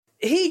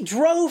he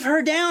drove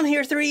her down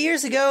here 3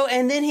 years ago,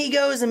 and then he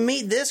goes and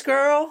meet this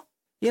girl.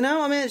 You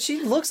know, I mean,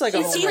 she looks like a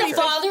Is he the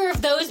father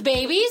of those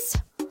babies?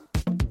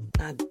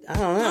 I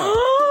don't know.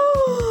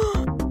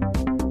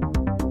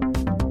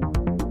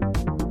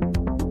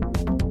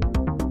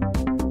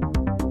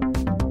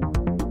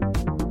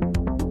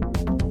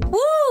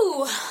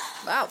 Woo!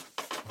 Wow.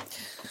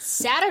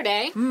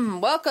 Saturday.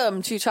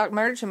 Welcome to Talk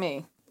Murder to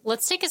Me.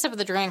 Let's take a sip of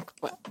the drink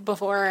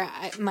before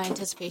my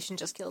anticipation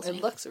just kills me.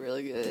 It looks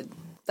really good.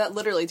 That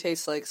literally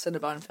tastes like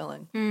Cinnabon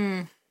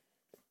filling.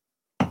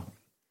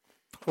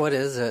 What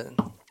is it?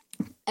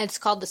 It's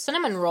called the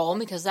cinnamon roll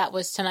because that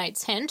was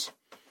tonight's hint.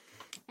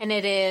 And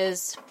it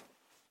is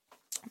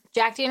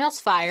Jack Daniel's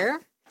Fire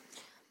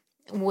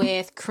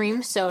with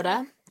cream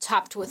soda,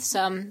 topped with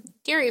some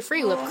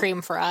dairy-free whipped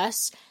cream for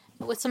us,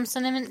 with some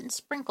cinnamon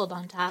sprinkled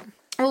on top.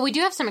 Well, we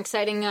do have some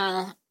exciting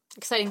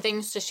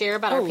things to share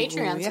about our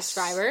Patreon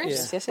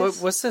subscribers. Yes.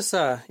 What's this?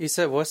 You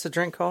said, what's the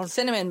drink called?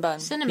 Cinnamon bun.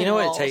 Cinnamon You know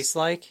rolls. what it tastes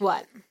like?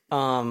 What?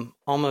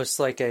 Almost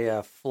like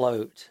a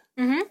float.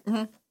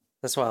 Mm-hmm.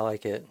 That's why I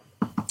like it.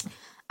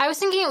 I was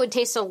thinking it would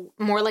taste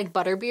more like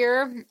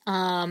butterbeer,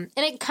 and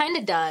it kind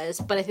of does,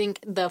 but I think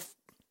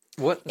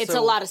it's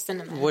a lot of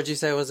cinnamon. What'd you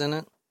say was in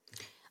it?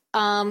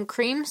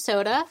 Cream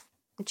soda,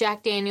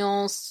 Jack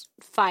Daniel's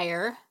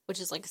Fire, which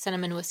is like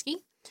cinnamon whiskey,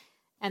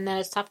 and then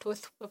it's topped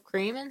with whipped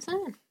cream and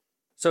cinnamon.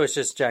 So it's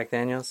just Jack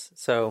Daniel's?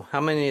 So how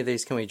many of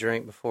these can we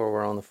drink before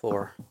we're on the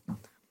floor?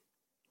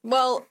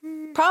 Well,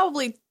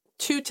 probably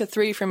 2 to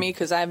 3 for me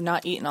because I have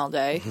not eaten all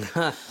day.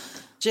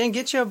 Jen,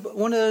 get you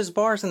one of those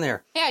bars in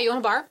there. Yeah, you want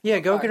a bar? Yeah,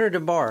 go get her the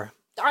bar.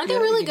 Aren't they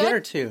really good? Get her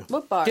 2.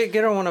 What bar? Get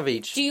her one of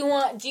each. Do you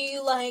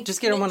like...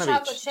 Just get her one of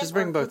chocolate each. chip Just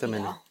bring or both of them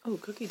cookie in. dough? Oh,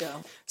 cookie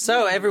dough.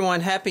 So, everyone,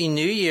 Happy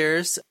New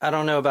Year's. I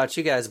don't know about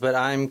you guys, but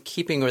I'm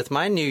keeping with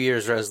my New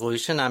Year's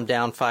resolution. I'm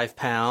down 5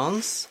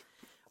 pounds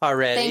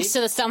already. Thanks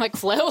to the stomach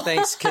flu.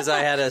 Thanks, because I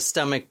had a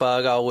stomach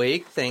bug all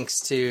week.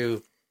 Thanks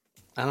to,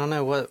 I don't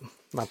know what,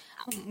 my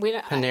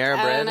Panera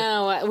I bread. don't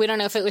know. We don't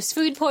know if it was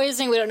food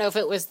poisoning. We don't know if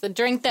it was the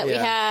drink that we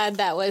had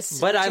that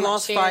was But I too much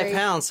lost dairy. 5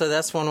 pounds, so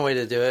that's one way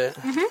to do it.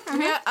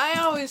 Yeah, I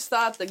always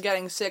thought that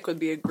getting sick would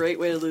be a great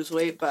way to lose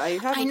weight, but I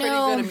have a pretty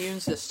good immune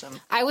system.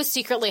 I was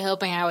secretly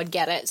hoping I would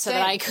get it so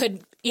that I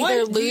could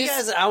either What? lose... You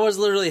guys, I was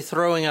literally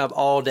throwing up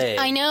all day.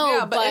 I know,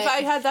 Yeah, but if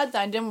I had that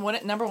done, I didn't want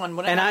it. Number one,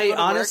 wouldn't And have to I go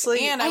to work,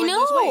 honestly- and I I would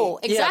lose know,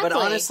 weight. exactly. Yeah, but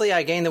honestly,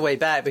 I gained the weight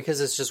back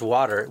because it's just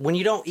water. When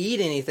you don't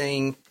eat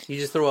anything, you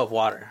just throw up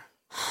water.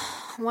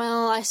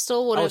 Well, I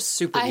still would have... I was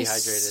super dehydrated, I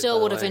still by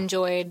the would have way.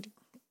 enjoyed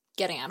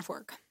getting out of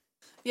work.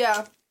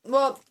 Yeah,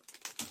 well,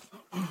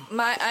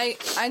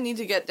 I need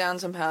to get down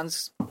some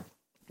pounds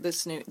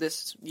this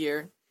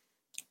year.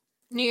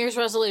 New Year's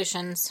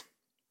resolutions.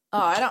 Oh,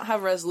 I don't have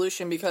a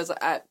resolution because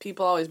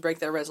people always break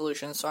their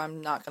resolutions, so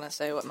I'm not going to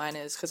say what mine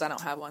is because I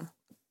don't have one.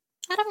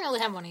 I don't really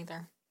have one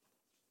either.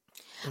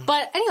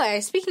 But anyway,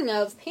 speaking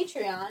of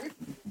Patreon,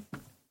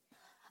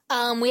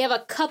 we have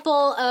a couple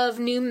of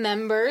new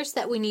members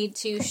that we need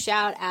to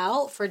shout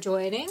out for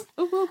joining.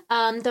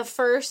 The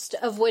first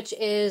of which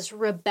is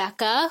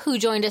Rebecca, who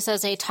joined us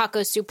as a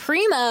Taco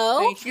Supremo.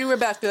 Thank you,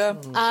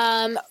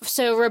 Rebecca.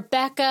 So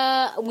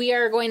Rebecca, we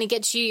are going to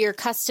get you your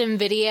custom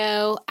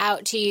video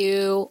out to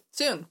you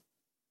Soon.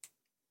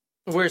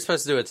 We're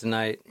supposed to do it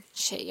tonight.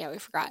 Shit, yeah, we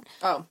forgot.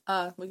 Oh,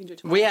 we can do it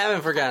tomorrow. We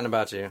haven't forgotten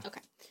about you. Okay.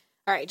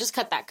 All right, just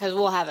cut that because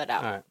we'll have it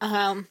out. All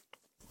right.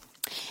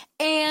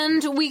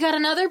 And we got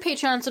another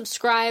Patreon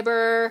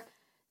subscriber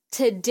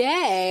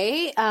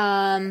today,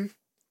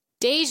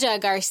 Deja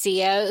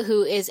Garcia,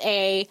 who is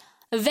a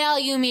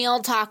Value Meal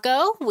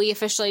Taco. We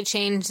officially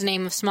changed the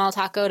name of Small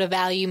Taco to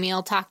Value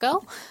Meal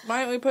Taco.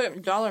 Why don't we put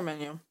it dollar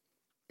menu?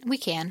 We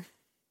can.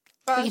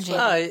 Oh, We can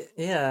that's change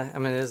Oh, yeah. I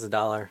mean, it is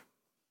 $1.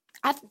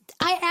 I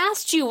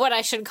asked you what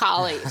I should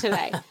call it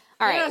today.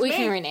 All right, we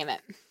can rename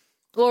it.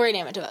 We'll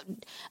rename it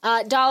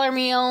to Dollar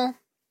Meal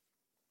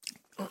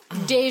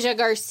Deja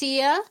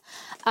Garcia.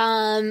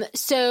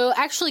 So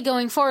actually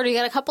going forward, we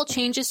got a couple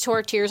changes to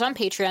our tiers on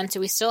Patreon. So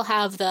we still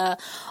have the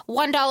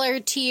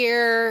 $1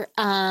 tier,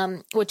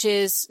 which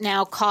is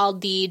now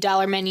called the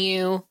Dollar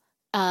Menu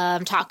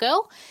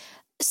Taco.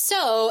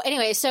 So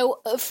anyway,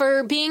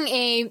 for being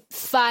a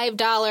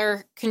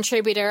 $5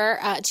 contributor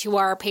to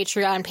our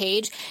Patreon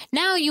page,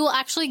 now you will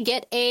actually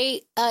get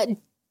a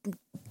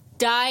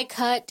die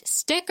cut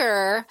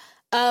sticker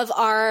of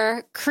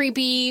our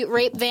creepy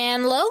rape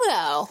van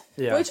logo.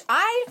 Yeah. Which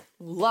I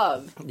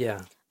love.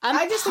 Yeah.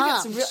 I just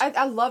pumped. think it's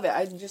I love it.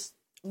 I just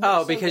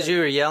Oh, because you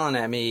were yelling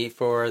at me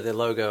for the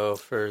logo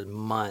for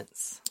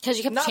months. Because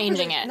you kept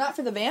changing it. Not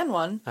for the van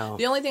one. Oh.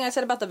 The only thing I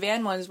said about the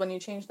van one is when you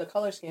changed the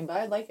color scheme, but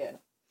I like it.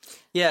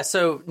 Yeah,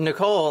 so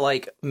Nicole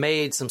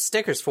made some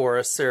stickers for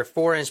us. They're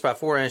 4" by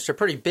 4". They're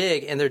pretty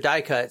big and they're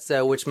die cut,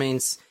 so which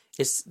means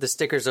the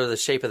stickers are the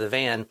shape of the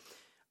van.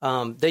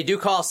 They do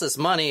cost us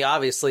money,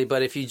 obviously,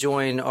 but if you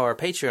join our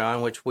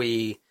Patreon, which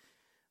we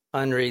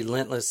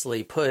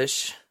unrelentlessly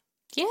push.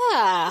 Yeah.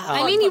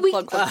 I mean,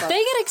 plug.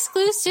 they get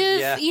exclusive,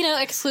 Yeah.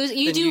 exclusive.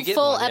 You Then do you get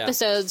full one, yeah.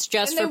 episodes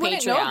just And for they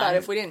wouldn't Patreon. know about it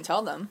if we didn't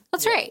tell them.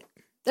 That's right.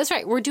 That's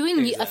right. We're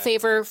doing a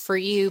favor for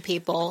you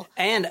people.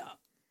 And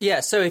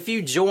yeah, so if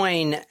you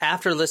join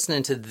after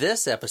listening to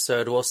this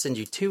episode, we'll send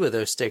you 2 of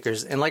those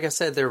stickers. And like I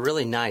said, they're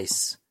really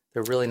nice.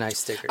 They're really nice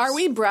stickers. Are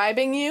we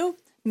bribing you?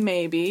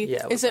 Maybe.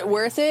 Yeah, Is it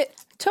worth it?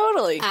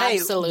 Totally.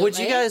 Absolutely. Hey, would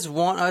you guys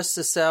want us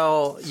to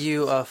sell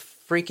you a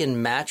freaking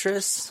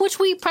mattress? Which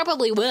we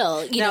probably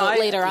will,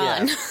 later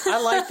on.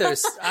 I like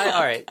those.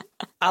 All right.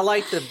 I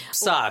like the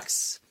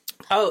socks.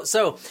 Oh,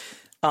 so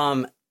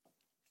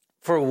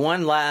for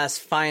one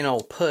last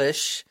final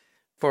push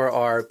for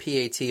our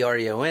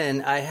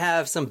PATREON, I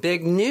have some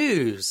big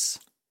news.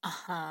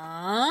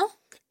 Uh-huh.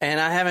 And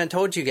I haven't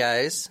told you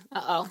guys.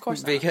 Uh-oh. Of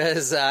course not.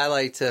 Because I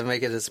like to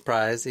make it a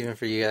surprise, even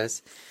for you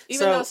guys.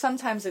 Even though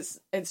sometimes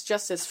it's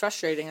just as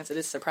frustrating as it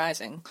is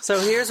surprising. So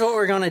here's what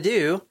we're going to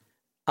do.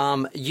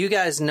 You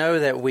guys know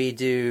that we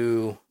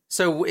do...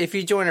 So if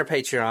you join our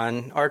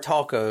Patreon, our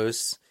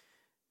tacos,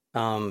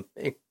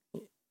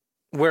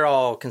 we're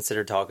all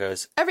considered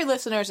tacos. Every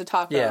listener is a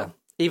taco. Yeah,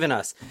 even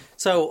us.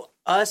 So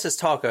us as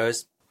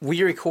tacos,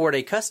 we record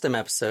a custom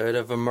episode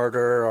of a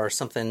murder or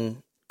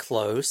something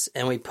close,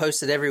 and we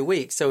post it every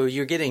week. So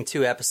you're getting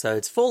 2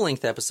 episodes,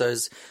 full-length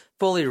episodes,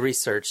 fully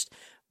researched.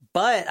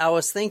 But I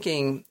was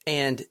thinking,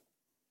 and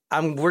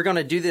we're going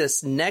to do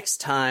this next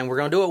time. We're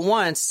going to do it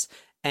once,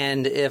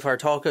 and if our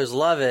tacos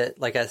love it,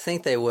 like I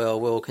think they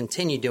will, we'll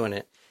continue doing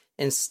it.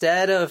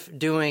 Instead of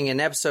doing an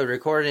episode,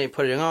 recording it,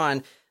 putting it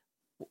on,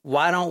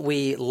 why don't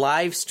we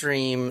live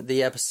stream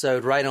the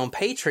episode right on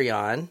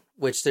Patreon,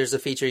 which there's a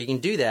feature you can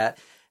do that.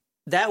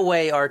 That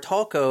way our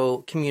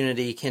taco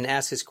community can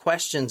ask us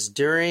questions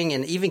during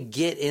and even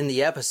get in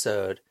the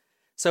episode.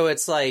 So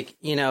it's like,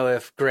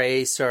 if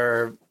Grace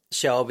or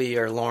Shelby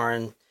or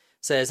Lauren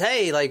says,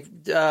 hey,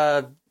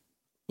 does,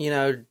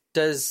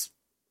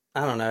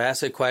 I don't know,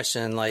 ask a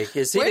question like,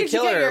 is he the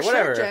killer or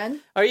whatever? Shirt,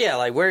 Jen? Or yeah,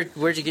 like,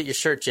 where'd you get your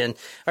shirt, Jen?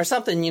 Or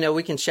something,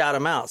 we can shout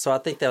them out. So I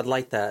think they would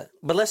like that.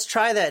 But let's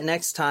try that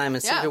next time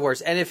and see if it works.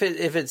 And if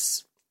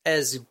it's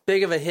as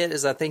big of a hit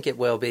as I think it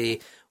will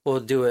be, we'll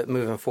do it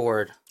moving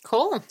forward.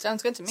 Cool.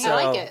 Sounds good to me.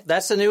 I like it.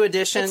 That's a new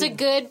addition. It's a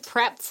good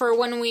prep for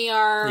when we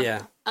are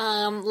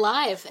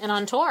live and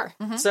on tour.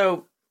 Mm-hmm.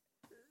 So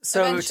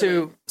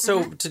Eventually.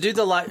 to do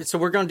the live, so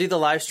we're going to do the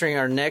live stream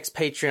our next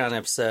Patreon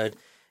episode,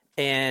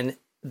 and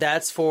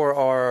that's for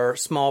our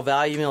small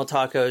value meal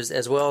tacos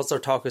as well as our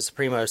Taco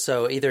Supremo.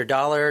 So either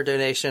 $1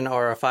 donation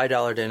or a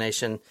 $5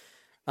 donation,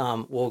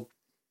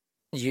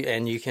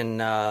 you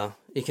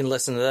can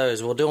listen to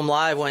those. We'll do them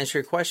live. We'll answer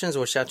your questions.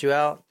 We'll shout you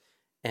out,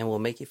 and we'll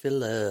make you feel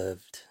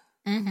loved.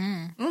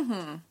 Mm-hmm.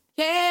 Mm-hmm.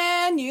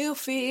 Can you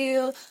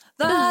feel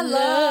the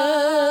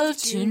love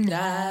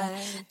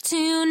tonight?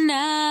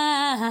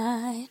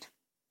 Tonight.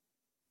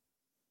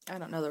 I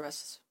don't know the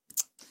rest.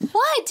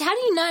 What? How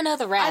do you not know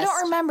the rest? I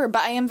don't remember,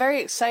 but I am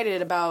very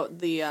excited about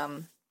the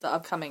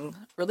upcoming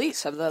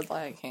release of The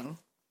Lion King.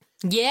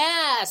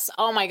 Yes.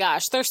 Oh my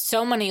gosh. There's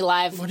so many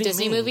live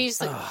Disney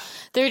movies.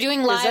 They're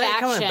doing live Is that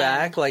action. coming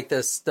back? Like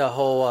the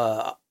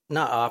whole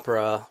not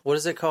opera. What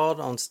is it called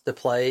on the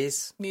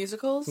plays?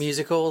 Musicals.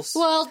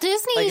 Well,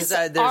 Disney's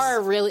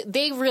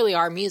they really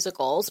are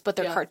musicals, but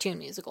they're cartoon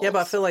musicals. Yeah,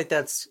 but I feel like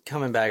that's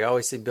coming back. I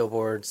always see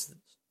billboards.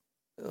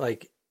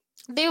 Like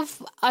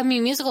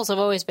musicals have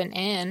always been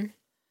in.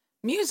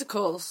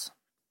 Musicals.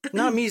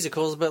 Not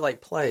musicals, but like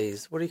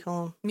plays. What do you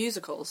call them?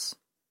 Musicals.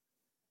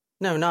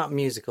 No, not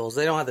musicals.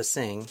 They don't have to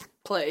sing.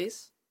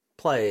 Plays.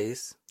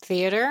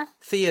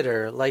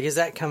 Theater. Like, is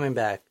that coming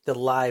back? The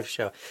live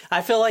show.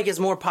 I feel like it's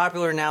more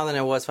popular now than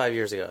it was 5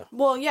 years ago.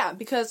 Well, yeah,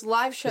 because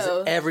live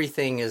shows.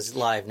 Everything is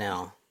live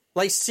now.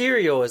 Like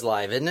Serial is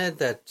live, isn't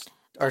it?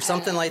 Or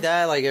something like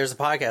that. Like there's a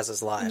podcast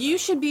that's live. You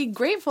should be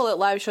grateful that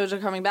live shows are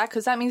coming back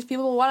because that means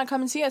people will want to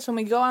come and see us when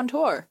we go on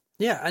tour.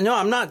 Yeah, I know.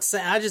 I'm not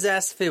saying. I just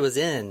asked if it was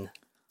in.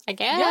 I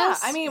guess. Yeah,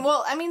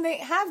 I mean, they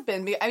have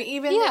been.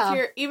 Even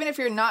if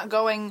you're not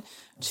going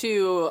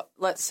to,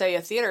 let's say,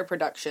 a theater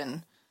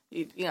production,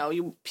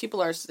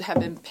 people have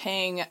been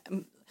paying.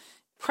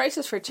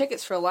 Prices for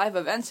tickets for live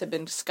events have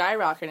been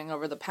skyrocketing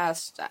over the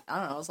past,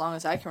 I don't know, as long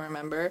as I can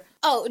remember.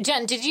 Oh,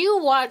 Jen, did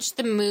you watch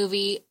the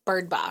movie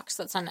Bird Box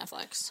that's on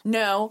Netflix?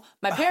 No,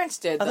 my parents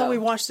did. I thought we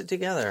watched it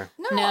together.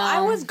 No,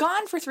 I was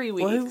gone for 3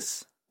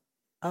 weeks.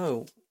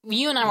 Oh,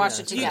 you and I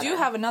watched it together. You do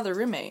have another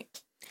roommate.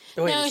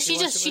 Wait, no,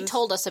 she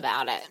told us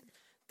about it.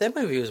 That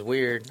movie was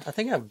weird.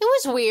 It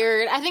was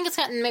weird. I think it's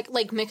gotten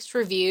mixed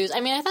reviews. I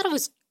mean, I thought it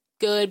was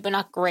good, but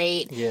not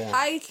great.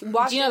 Yeah.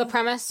 Do you know the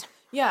premise?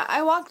 Yeah,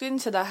 I walked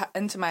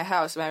into my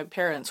house. My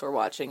parents were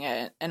watching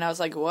it, and I was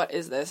like, "What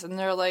is this?" And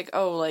they're like,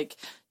 "Oh, like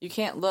you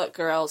can't look,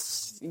 or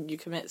else you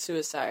commit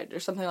suicide, or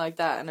something like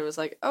that." And I was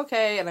like,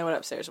 "Okay." And I went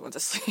upstairs and went to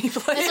sleep.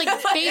 It's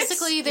like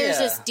basically there's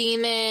this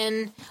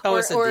demon.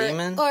 It's a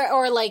demon,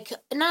 or like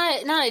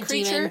not a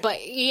creature? demon,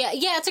 but yeah.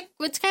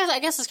 It's kind of I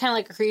guess it's kind of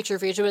like a creature,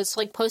 but it's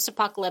like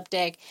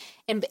post-apocalyptic,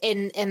 and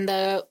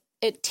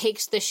it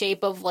takes the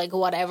shape of like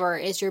whatever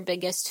is your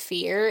biggest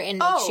fear and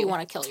makes you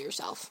want to kill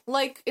yourself.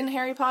 Like in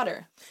Harry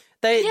Potter.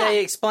 They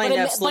explained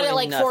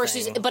absolutely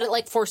nothing. But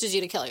it forces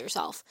you to kill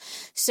yourself.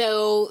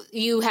 So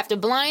you have to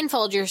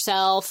blindfold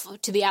yourself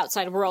to the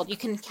outside world. You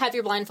can have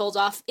your blindfolds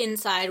off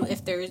inside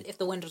if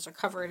the windows are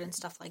covered and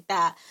stuff like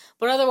that.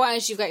 But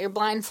otherwise, you've got your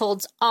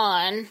blindfolds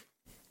on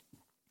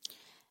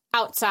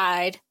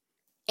outside,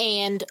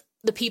 and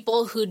the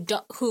people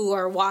who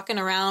are walking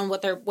around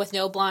with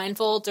no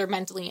blindfolds are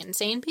mentally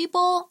insane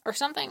people or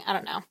something. I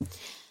don't know.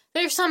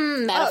 There's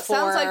some metaphor.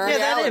 Sounds like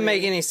that didn't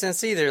make any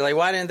sense either. Like,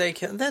 why didn't they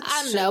kill? I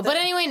don't know. But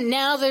anyway,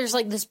 now there's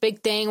like this big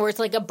thing where it's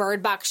like a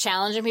bird box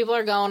challenge, and people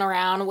are going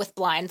around with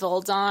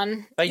blindfolds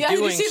on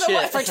doing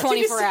shit for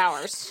 24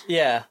 hours.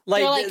 Yeah,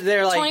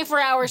 they're like 24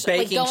 hours,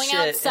 like going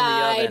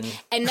outside.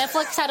 And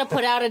Netflix had to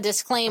put out a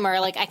disclaimer,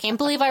 like, I can't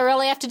believe I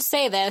really have to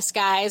say this,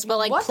 guys, but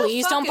like,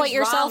 please don't put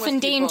yourself in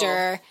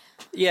danger.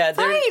 Yeah,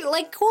 right.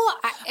 Like, cool.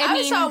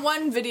 I saw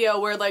one video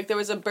where like there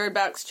was a bird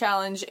box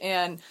challenge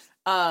and.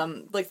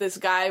 Like this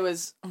guy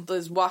was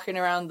walking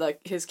around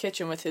his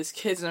kitchen with his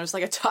kids, and there was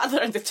like a toddler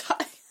at the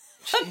time.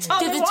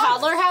 Did the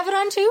toddler have it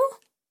on too?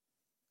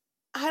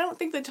 I don't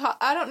think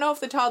I don't know if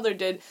the toddler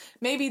did.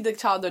 Maybe the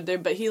toddler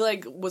did, but he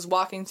like was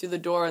walking through the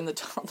door, and the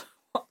toddler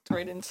walked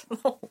right into the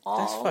wall.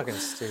 That's fucking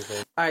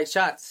stupid. All right,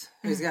 shots.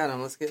 Who's got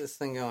them? Let's get this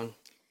thing going.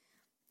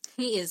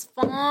 He is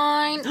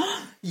fine.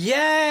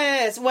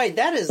 Yes. Wait,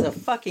 that is a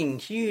fucking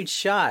huge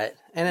shot,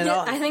 and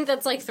I think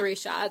that's like 3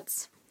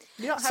 shots.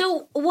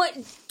 So what?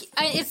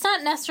 It's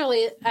not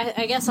necessarily.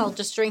 I guess I'll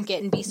just drink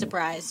it and be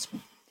surprised.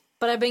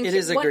 But I've been. It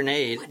is a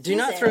grenade. Do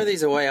not throw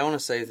these away. I want to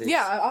save these.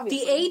 Yeah,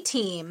 obviously. The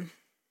A-Team.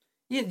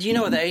 Yeah, you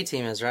know what the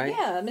A-Team is, right?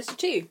 Yeah, Mr.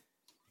 T.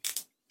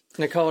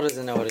 Nicole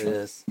doesn't know what it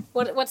is.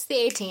 What's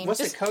the A-Team?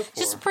 What's the code for?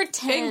 Just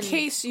pretend. In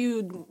case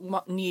you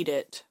need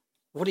it.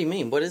 What do you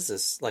mean? What is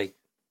this? Like?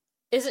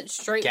 Is it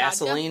straight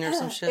gasoline vodka? or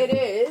some shit? It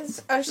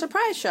is a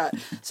surprise shot.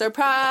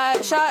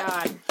 Surprise shot.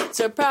 God.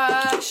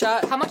 Surprise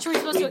shot. How much are we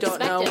supposed to expect?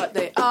 We don't know what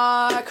they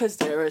are because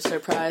they're a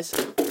surprise.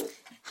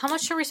 How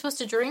much are we supposed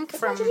to drink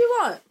from? What do you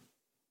want?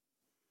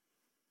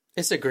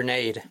 It's a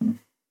grenade.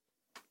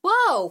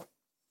 Whoa!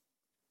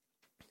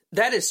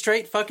 That is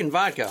straight fucking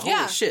vodka. Holy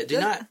Yeah. shit! Do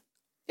not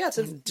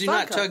vodka.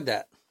 not chug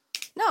that.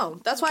 No,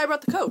 that's why I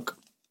brought the Coke.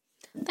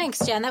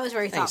 Thanks, Jen. That was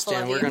very Thanks, thoughtful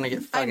Jen. of We're you. gonna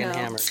get fucking know.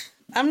 hammered.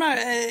 I'm not.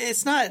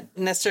 It's not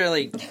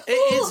necessarily.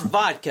 It's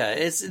vodka.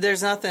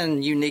 There's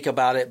nothing unique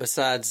about it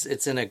besides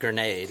it's in a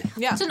grenade.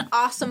 Yeah, It's an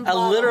awesome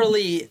bottle.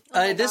 Literally,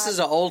 this is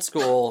an old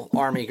school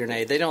army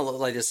grenade. They don't look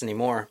like this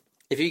anymore.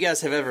 If you guys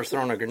have ever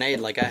thrown a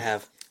grenade like I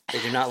have, they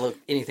do not look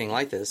anything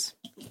like this.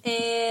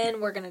 And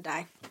we're gonna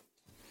die.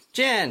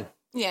 Jen,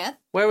 yeah.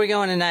 where are we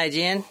going tonight,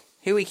 Jen?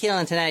 Who are we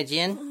killing tonight,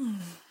 Jen?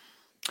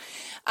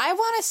 I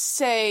want to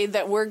say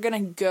that we're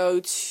gonna go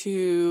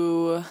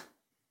to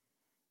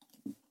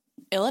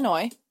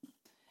Illinois,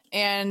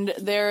 and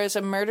there is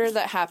a murder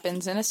that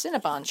happens in a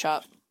Cinnabon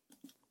shop,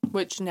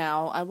 which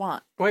now I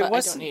want. Wait, but I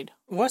don't need.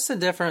 What's the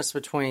difference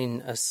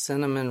between a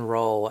cinnamon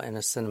roll and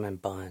a cinnamon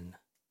bun?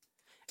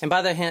 And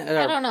by the hint,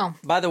 I don't know.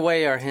 By the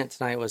way, our hint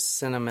tonight was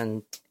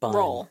cinnamon bun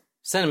Roll.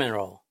 Cinnamon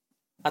roll.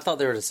 I thought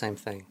they were the same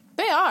thing.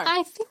 They are.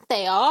 I think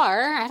they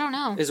are. I don't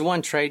know. Is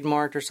one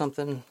trademarked or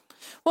something?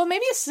 Well,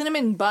 maybe a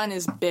cinnamon bun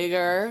is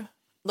bigger.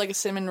 Like a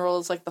cinnamon roll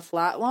is like the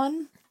flat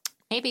one.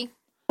 Maybe.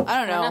 I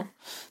don't know.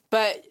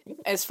 But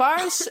as far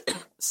as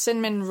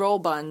cinnamon roll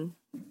bun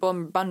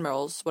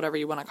rolls, whatever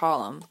you want to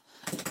call them,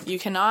 you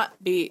cannot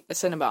beat a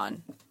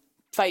Cinnabon.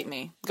 Fight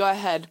me. Go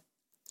ahead.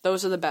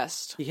 Those are the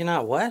best. You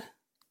cannot what?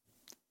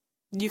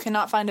 You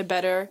cannot find a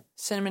better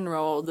cinnamon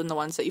roll than the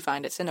ones that you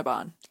find at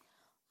Cinnabon.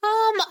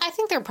 I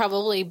think there are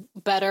probably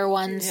better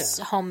ones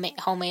Yeah.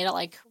 homemade at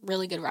like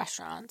really good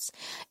restaurants.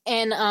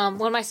 And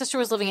when my sister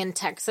was living in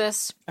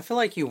Texas, I feel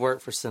like you work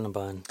for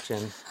Cinnabon,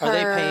 Jen. Are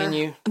they paying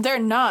you? They're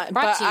not,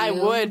 brought but to you I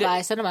would. by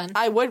Cinnabon.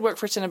 I would work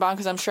for Cinnabon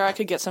because I'm sure I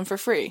could get some for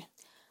free.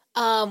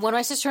 When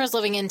my sister was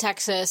living in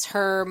Texas,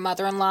 her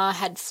mother-in-law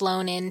had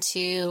flown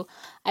into,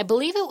 I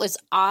believe it was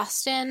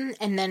Austin,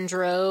 and then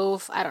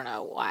drove. I don't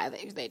know why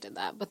they did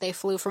that, but they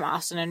flew from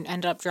Austin and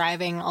ended up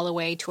driving all the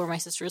way to where my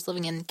sister was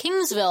living in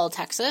Kingsville,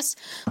 Texas,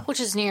 which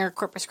is near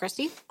Corpus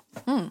Christi.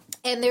 And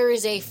there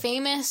is a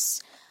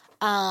famous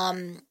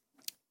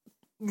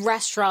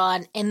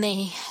restaurant, and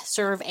they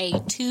serve a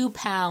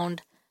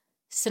 2-pound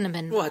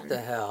cinnamon bun. What the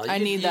hell? I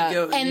need that.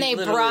 And they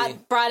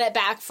brought it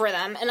back for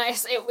them, and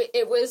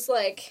it was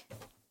like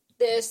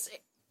this.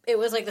 It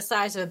was like the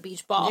size of a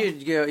beach ball.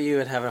 You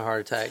would have a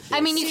heart attack.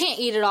 I mean, you can't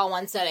eat it all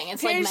one setting.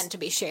 It's like meant to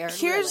be shared.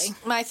 Here's really.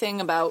 my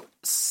thing about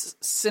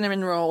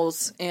cinnamon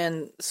rolls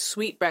and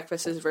sweet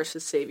breakfasts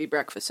versus savory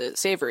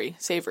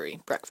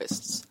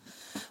breakfasts.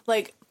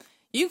 Like,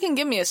 you can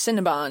give me a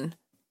Cinnabon,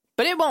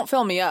 but it won't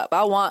fill me up.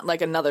 I want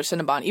like another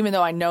Cinnabon, even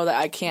though I know that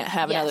I can't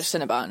have another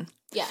Cinnabon.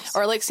 Yes.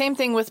 Or like same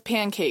thing with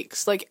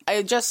pancakes. Like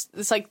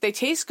it's like they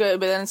taste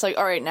good, but then it's like,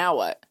 all right, now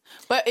what?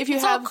 But if you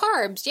it's have all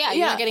carbs,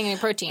 you're not getting any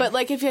protein. But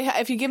like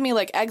if you give me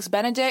like eggs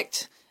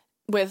Benedict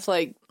with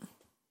like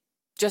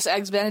just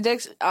eggs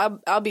Benedict,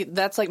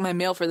 that's like my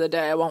meal for the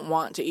day. I won't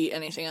want to eat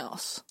anything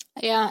else.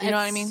 Yeah, you know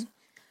what I mean.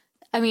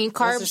 I mean,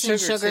 carbs and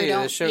sugar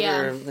don't. The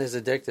sugar is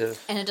addictive,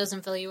 and it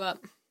doesn't fill you up.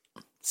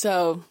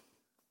 So,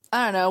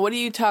 I don't know. What do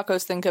you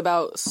tacos think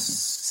about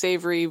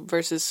savory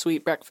versus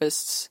sweet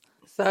breakfasts?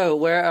 So,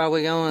 where are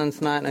we going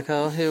tonight,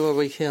 Nicole? Who are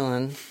we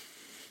killing?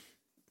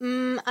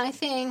 I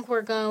think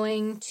we're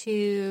going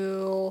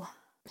to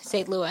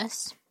St.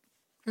 Louis,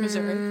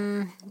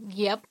 Missouri.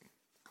 Yep.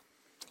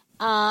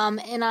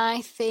 And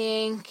I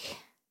think,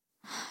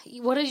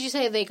 what did you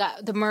say?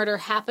 The murder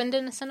happened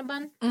in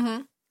Cinnabon?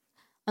 Mm-hmm.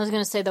 I was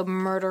going to say the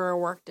murderer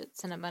worked at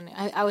Cinnabon.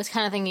 I was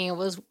kind of thinking it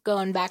was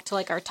going back to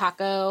like our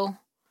taco,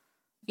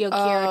 Yo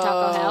Quiero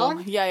Taco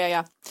Hell.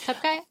 Yeah.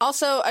 Okay.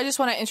 Also, I just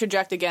want to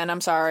interject again.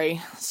 I'm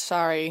sorry.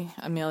 Sorry,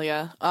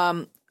 Amelia.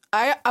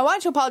 I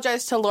wanted to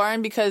apologize to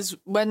Lauren because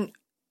when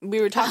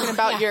we were talking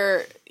about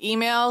your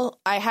email,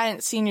 I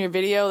hadn't seen your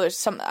video.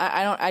 There's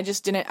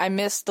I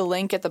missed the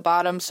link at the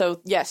bottom.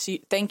 So yes,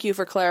 thank you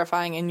for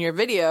clarifying in your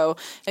video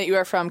that you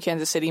are from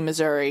Kansas City,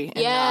 Missouri,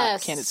 and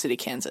not Kansas City,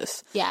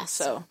 Kansas. Yes.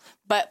 So,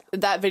 but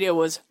that video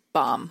was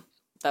bomb.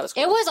 That was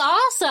cool. It was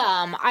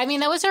awesome. I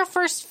mean, that was our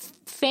first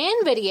fan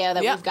video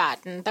that we've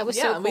gotten. That was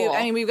so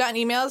cool. We've gotten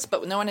emails,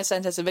 but no one has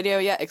sent us a video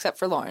yet except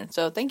for Lauren.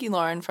 So thank you,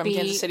 Lauren, from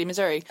Kansas City,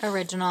 Missouri.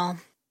 Original.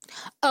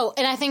 Oh,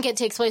 and I think it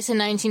takes place in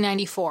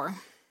 1994.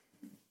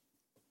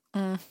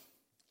 I'm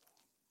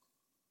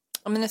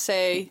going to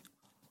say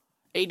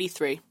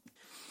 83.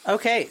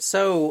 Okay,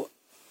 so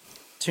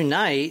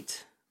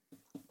tonight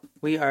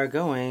we are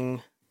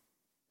going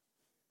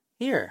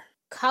here.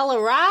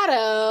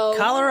 Colorado.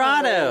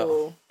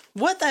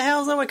 What the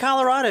hell's up with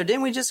Colorado?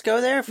 Didn't we just go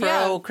there for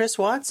old Chris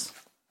Watts?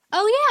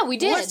 Oh, yeah, we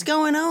did. What's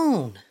going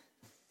on?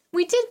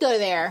 We did go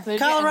there.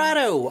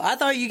 Colorado. I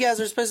thought you guys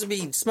were supposed to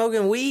be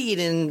smoking weed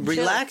and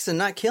relaxing,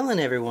 not killing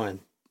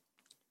everyone.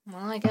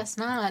 Well, I guess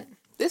not.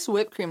 This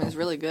whipped cream is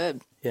really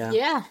good.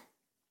 Yeah.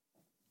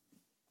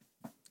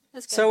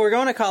 So we're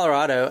going to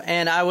Colorado,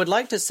 and I would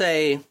like to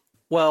say,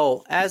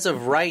 well, as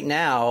of right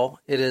now,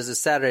 it is a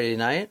Saturday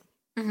night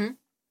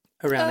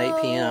around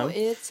 8 p.m.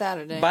 It's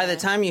Saturday. By the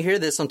time you hear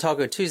this on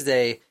Taco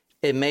Tuesday,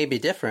 it may be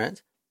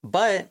different,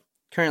 but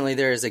currently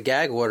there is a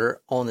gag order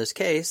on this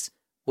case,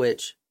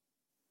 which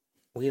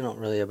we don't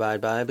really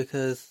abide by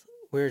because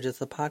we're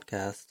just a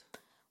podcast.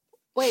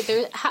 Wait,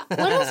 what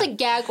does a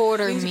gag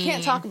order mean? You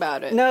can't talk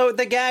about it. No,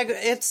 the gag,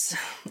 it's...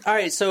 All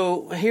right,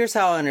 so here's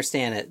how I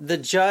understand it. The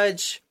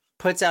judge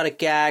puts out a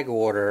gag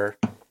order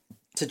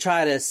to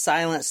try to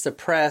silence the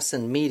press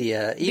and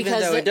media, even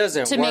though it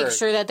doesn't work. To make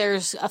sure that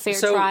there's a fair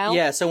trial?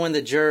 Yeah, so when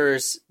the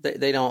jurors,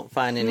 they don't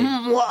find any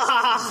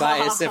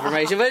biased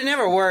information. But it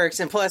never works,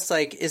 and plus,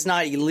 like, it's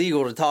not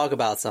illegal to talk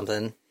about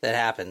something that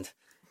happened,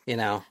 you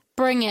know?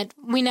 Bring it.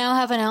 We now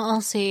have an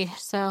LLC,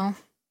 so...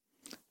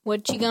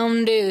 What you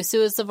gonna do?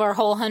 Sue us of our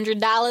whole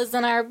 $100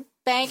 in our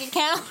bank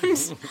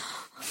account?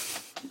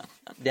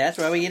 That's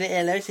why we get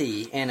an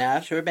LLC and an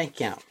offshore bank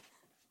account.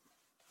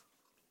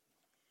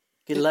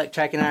 Good luck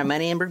tracking our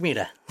money in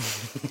Bermuda.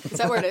 Is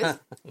that where it is?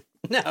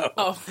 No.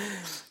 Oh.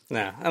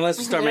 No, unless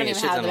we start making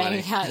shit ton of money.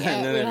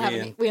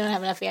 We don't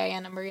have an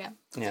FEIN number yet.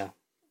 Yeah.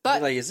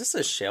 But like, is this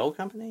a shell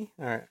company?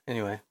 All right.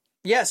 Anyway.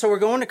 Yeah, so we're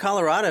going to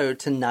Colorado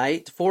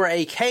tonight for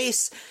a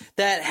case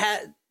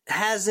that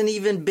hasn't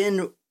even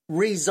been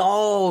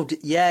resolved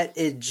yet.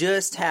 It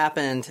just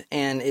happened,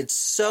 and it's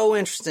so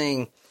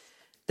interesting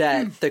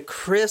that the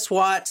Chris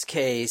Watts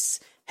case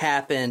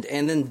happened,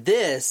 and then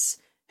this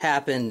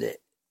happened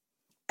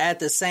at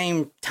the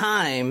same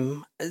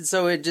time.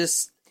 So it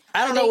just,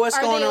 I don't know what's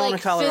going on in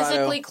Colorado.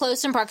 Physically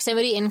close in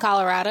proximity in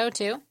Colorado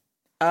too?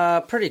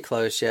 Pretty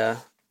close, yeah.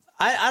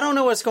 I don't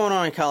know what's going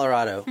on in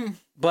Colorado,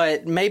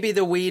 but maybe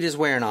the weed is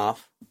wearing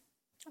off,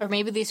 or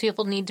maybe these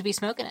people need to be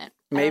smoking it.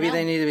 Maybe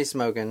they need to be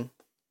smoking.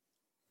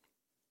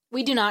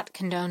 We do not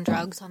condone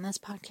drugs on this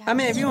podcast. I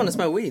mean, if you want to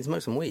smoke weed,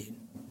 smoke some weed.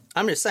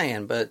 I'm just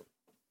saying, but,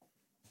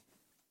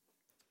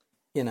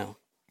 you know,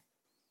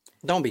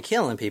 don't be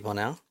killing people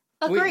now.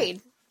 Agreed.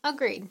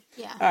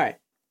 Yeah. All right.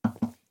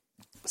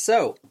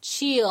 So.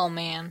 Chill,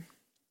 man.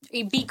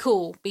 Be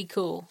cool. We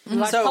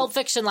watched Pulp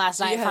Fiction last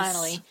night,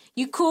 finally.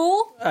 You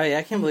cool? Oh, yeah,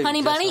 I can't believe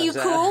Honey Bunny, you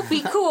cool?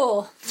 Be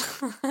cool.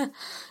 It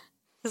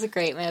was a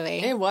great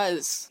movie. It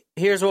was.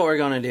 Here's what we're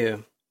going to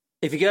do.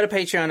 If you go to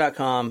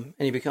patreon.com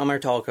and you become our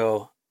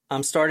Talco,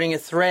 I'm starting a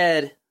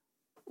thread.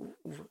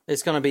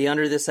 It's going to be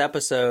under this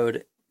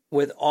episode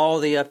with all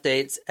the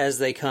updates as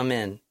they come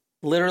in.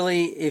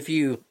 Literally,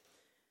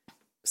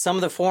 some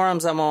of the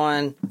forums I'm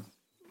on,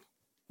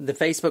 the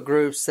Facebook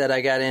groups that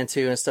I got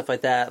into and stuff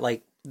like that,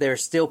 like,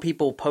 there's still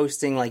people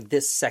posting like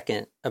this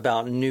second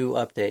about new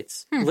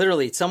updates.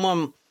 Literally,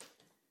 someone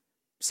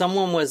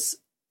was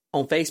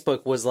on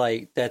Facebook was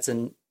like, that's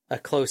a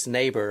close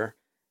neighbor,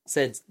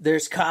 said,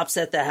 there's cops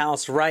at the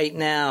house right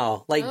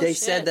now. Like, they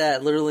said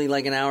that literally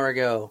like an hour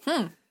ago.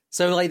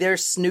 So, like, they're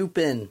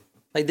snooping.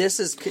 Like,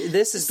 this is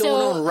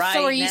going on right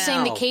now. So, are you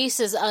saying the case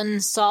is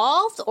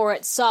unsolved, or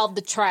it solved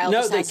the trial?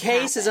 No, the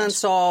case is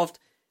unsolved.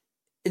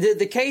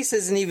 The case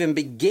doesn't even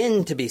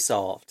begin to be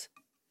solved.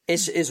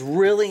 It's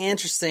really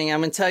interesting. I'm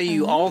going to tell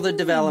you all the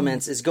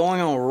developments is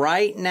going on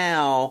right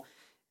now.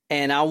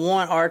 And I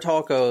want our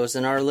talkos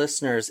and our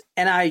listeners,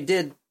 and I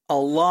did a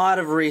lot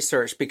of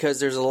research because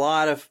there's a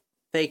lot of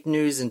fake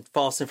news and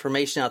false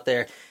information out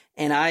there.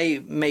 And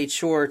I made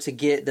sure to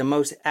get the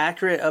most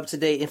accurate,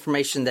 up-to-date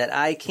information that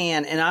I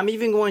can. And I'm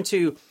even going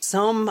to,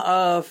 some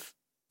of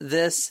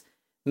this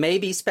may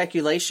be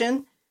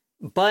speculation,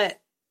 but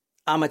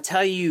I'm going to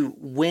tell you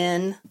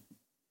when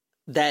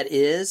that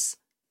is.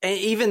 And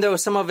even though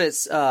some of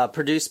it's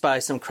produced by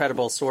some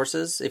credible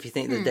sources, if you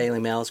think the Daily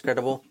Mail is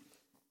credible,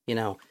 you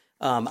know,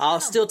 I'll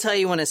still tell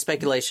you when it's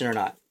speculation or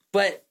not.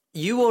 But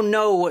you will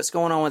know what's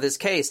going on with this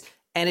case.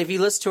 And if you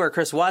listen to our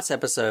Chris Watts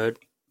episode,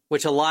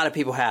 which a lot of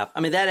people have, I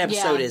mean, that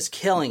episode is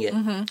killing it.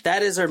 Mm-hmm.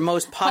 That is our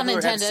most popular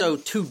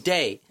episode to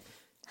date.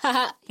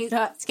 He's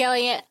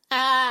killing it.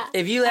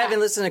 If you haven't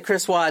listened to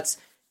Chris Watts,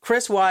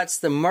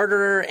 the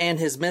murderer and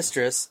his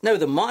mistress. No,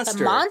 the monster.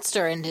 The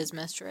monster and his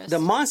mistress. The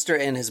monster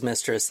and his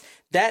mistress.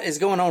 That is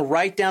going on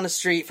right down the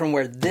street from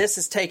where this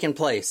is taking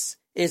place.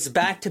 It's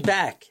back to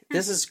back.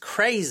 This is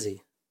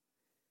crazy.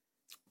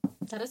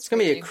 It's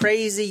going to be a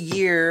crazy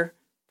year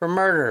for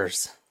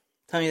murderers.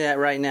 I'm telling you that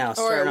right now.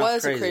 Or it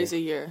was a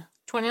crazy year.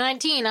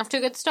 2019, off to a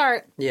good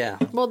start. Yeah.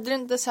 Well,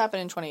 didn't this happen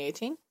in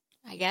 2018?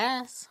 I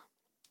guess.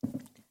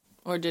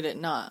 Or did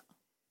it not?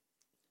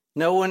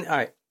 No one. All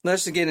right.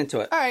 Let's just get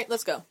into it. All right.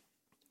 Let's go.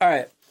 All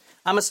right.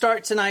 I'm going to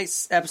start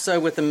tonight's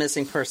episode with a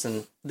missing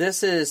person.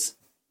 This is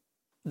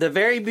the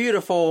very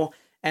beautiful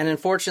and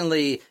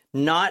unfortunately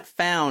not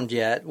found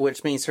yet,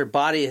 which means her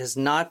body has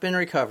not been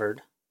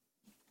recovered.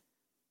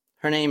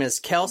 Her name is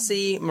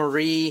Kelsey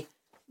Marie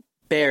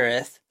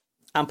Bereth.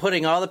 I'm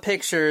putting all the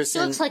pictures. She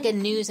looks like a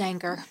news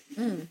anchor.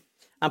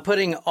 I'm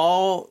putting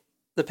all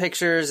the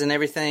pictures and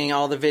everything,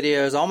 all the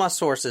videos, all my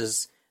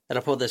sources that I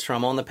pulled this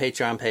from on the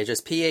Patreon page.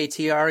 It's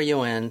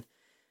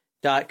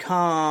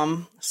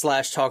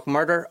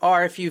patreon.com/talkmurder.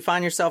 Or if you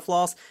find yourself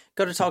lost,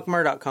 go to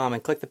talkmurder.com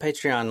and click the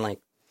Patreon link.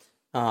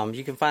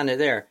 You can find it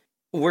there.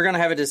 We're going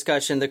to have a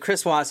discussion. The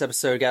Chris Watts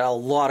episode got a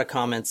lot of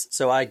comments,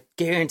 so I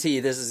guarantee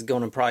you this is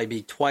going to probably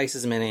be twice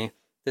as many.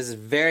 This is a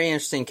very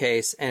interesting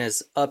case, and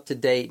it's up to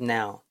date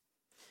now.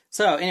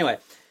 So, anyway,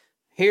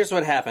 here's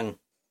what happened.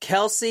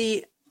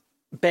 Kelsey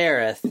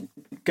Bereth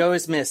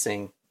goes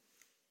missing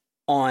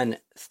on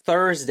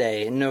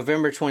Thursday,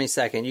 November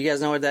 22nd. You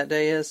guys know what that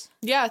day is?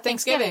 Yeah,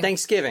 Thanksgiving.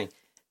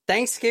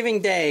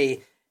 Thanksgiving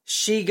Day,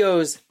 she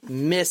goes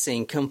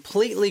missing,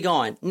 completely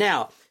gone.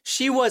 Now,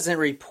 she wasn't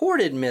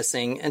reported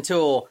missing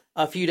until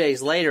a few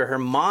days later. Her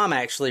mom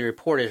actually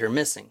reported her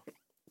missing.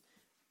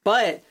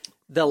 But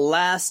the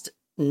last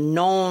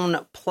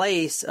known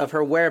place of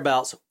her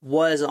whereabouts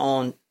was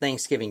on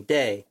Thanksgiving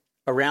Day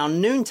around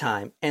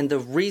noontime. And the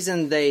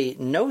reason they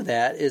know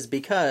that is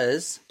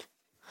because...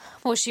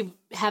 Was she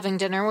having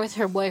dinner with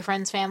her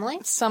boyfriend's family?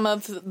 Some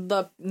of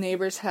the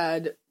neighbors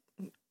had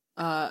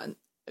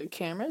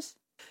cameras.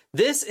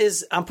 This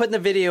is, I'm putting the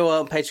video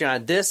on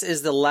Patreon. This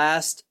is the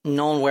last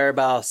known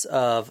whereabouts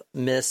of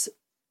Miss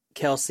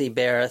Kelsey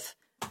Bereth.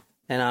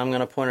 And I'm going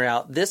to point her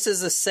out. This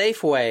is a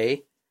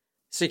Safeway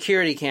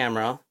security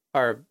camera,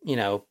 or, you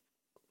know,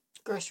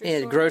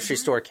 grocery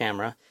store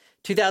camera.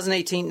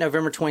 2018,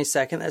 November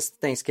 22nd. That's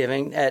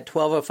Thanksgiving at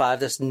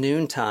 12:05. That's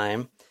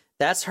noontime.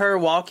 That's her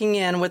walking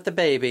in with the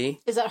baby.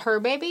 Is that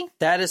her baby?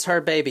 That is her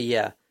baby,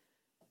 yeah.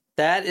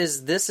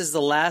 This is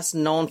the last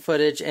known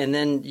footage, and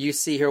then you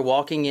see her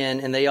walking in,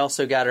 and they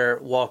also got her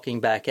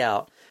walking back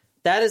out.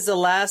 That is the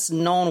last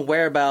known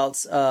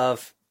whereabouts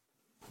of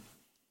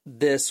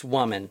this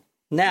woman.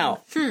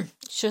 Now, She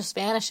just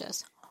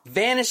vanishes.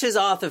 Vanishes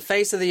off the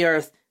face of the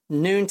earth,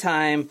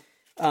 noontime.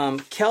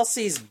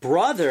 Kelsey's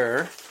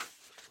brother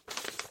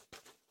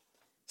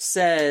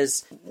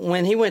says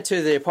when he went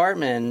to the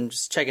apartment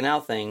just checking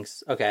out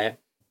things, okay,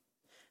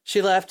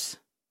 she left,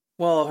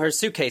 well, her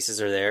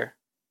suitcases are there.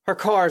 Her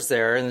car's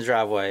there in the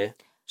driveway.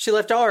 She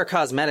left all her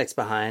cosmetics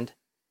behind.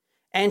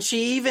 And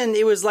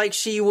it was like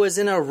she was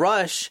in a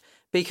rush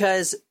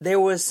because there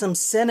was some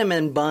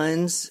cinnamon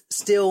buns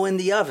still in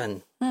the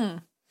oven. But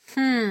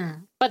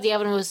the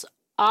oven was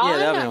on? Yeah,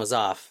 the oven was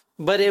off.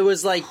 But it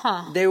was like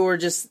they were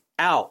just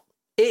out.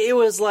 It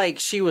was like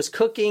she was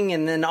cooking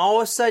and then all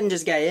of a sudden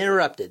just got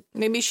interrupted.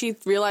 Maybe she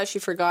realized she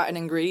forgot an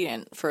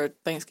ingredient for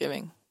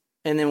Thanksgiving.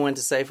 And then went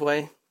to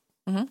Safeway?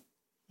 Mm-hmm.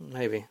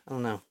 Maybe. I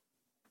don't know.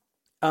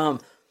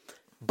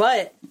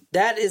 But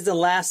that is the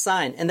last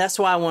sign. And that's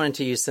why I wanted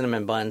to use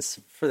cinnamon buns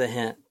for the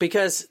hint.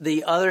 Because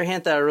the other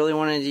hint that I really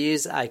wanted to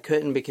use, I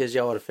couldn't because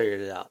y'all would have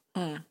figured it out.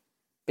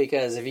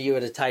 Because if you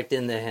would have typed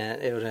in the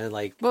hint, it would have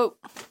like... Well,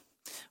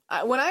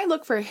 when I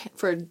look for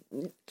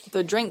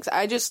the drinks,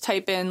 I just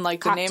type in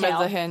like cocktail. The name of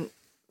the hint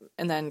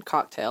and then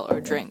cocktail or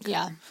drink.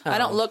 Yeah. I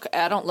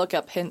don't look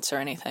up hints or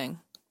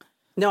anything.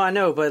 No, I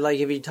know, but like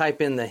if you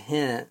type in the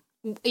hint...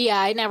 Yeah,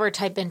 I never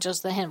type in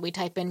just the hint. We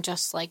type in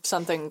just like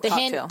something the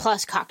cocktail. hint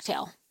plus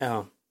cocktail.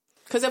 Oh.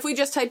 Because if we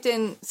just typed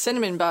in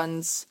cinnamon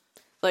buns,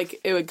 like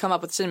it would come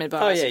up with cinnamon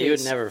buns. Oh, yeah, you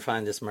would never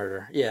find this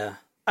murder. Yeah.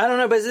 I don't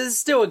know, but this is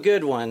still a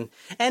good one.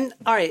 And,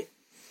 all right,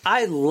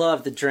 I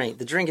love the drink.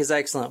 The drink is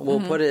excellent.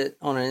 We'll put it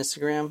on our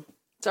Instagram.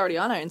 It's already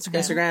on our Instagram.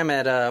 Instagram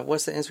at,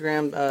 what's the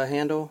Instagram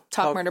handle?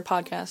 Talk Murder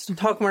Podcast.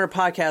 Talk Murder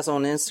Podcast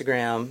on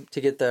Instagram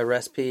to get the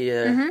recipe,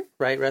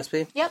 right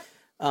recipe?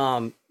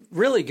 Yep.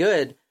 Really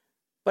good.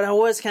 But I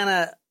was kind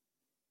of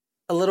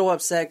a little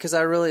upset because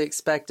I really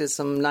expected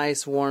some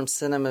nice warm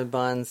cinnamon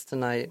buns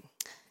tonight.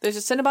 There's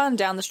a Cinnabon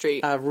down the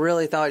street. I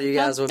really thought you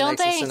guys would make some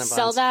cinnamon buns. Don't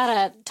they sell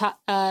that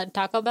at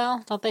Taco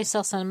Bell? Don't they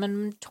sell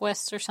cinnamon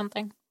twists or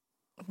something?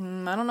 I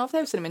don't know if they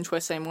have cinnamon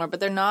twists anymore, but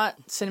they're not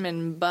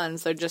cinnamon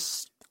buns. They're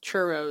just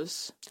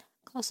churros.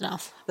 Close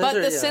enough. But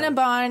the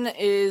Cinnabon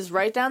is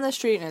right down the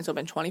street, and it's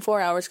open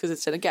 24 hours because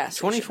it's at a gas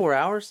station. 24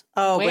 hours?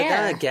 Oh, Where? but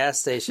not a gas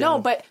station. No,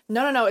 but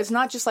no. It's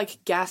not just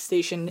like gas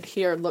station,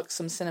 here, look,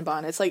 some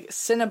Cinnabon. It's like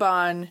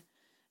Cinnabon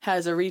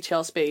has a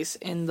retail space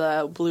in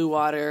the Blue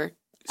Water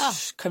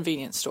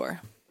convenience store.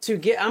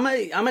 I'm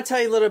gonna tell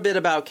you a little bit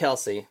about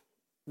Kelsey,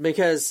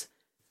 because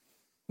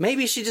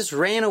maybe she just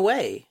ran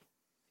away.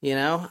 You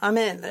know, I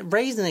mean,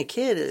 raising a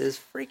kid is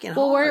freaking hard.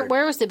 Well,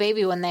 where was the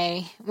baby when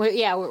they?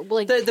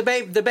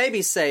 The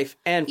baby's safe,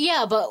 and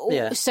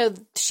so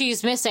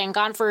she's missing,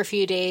 gone for a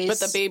few days. But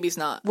the baby's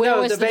not. Where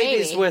was the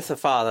baby's baby? with the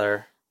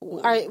father.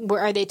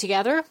 Are they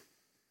together?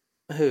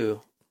 Who?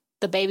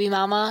 The baby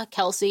mama,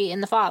 Kelsey,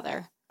 and the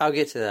father. I'll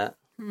get to that.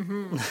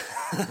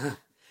 Mm-hmm.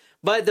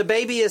 But the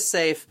baby is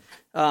safe.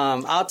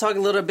 I'll talk a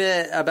little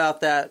bit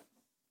about that,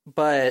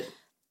 but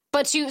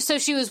she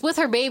was with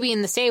her baby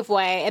in the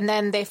Safeway, and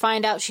then they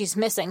find out she's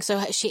missing.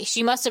 So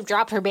she must have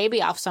dropped her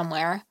baby off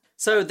somewhere.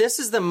 So this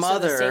is the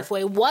mother. So the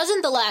Safeway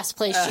wasn't the last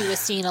place she was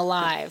seen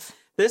alive.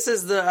 This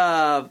is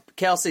the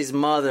Kelsey's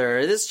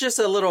mother. This is just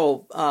a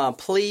little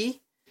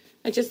plea.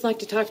 I'd just like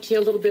to talk to you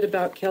a little bit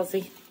about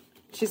Kelsey.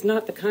 She's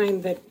not the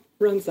kind that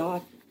runs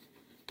off.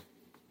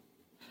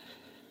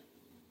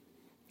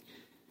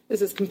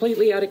 This is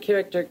completely out of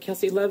character.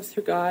 Kelsey loves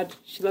her God,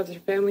 she loves her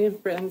family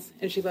and friends,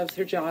 and she loves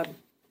her job.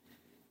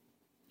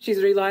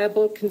 She's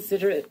reliable,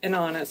 considerate, and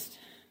honest.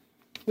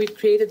 We've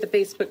created the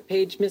Facebook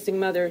page Missing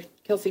Mother,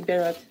 Kelsey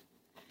Barrett,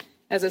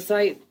 as a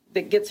site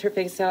that gets her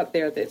face out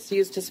there, that's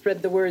used to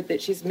spread the word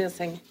that she's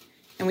missing.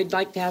 And we'd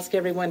like to ask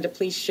everyone to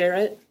please share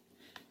it.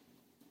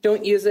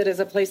 Don't use it as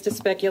a place to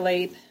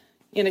speculate,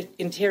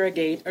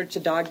 interrogate, or to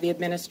dog the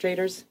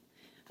administrators.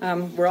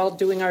 We're all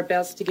doing our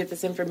best to get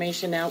this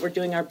information out. We're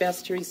doing our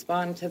best to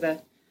respond to the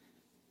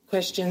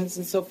questions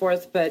and so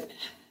forth, but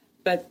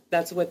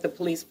that's what the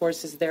police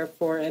force is there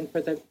for, and for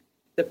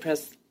the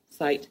press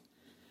site.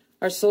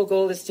 Our sole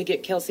goal is to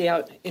get Kelsey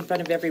out in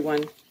front of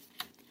everyone.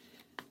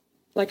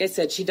 Like I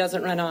said, she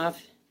doesn't run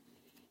off,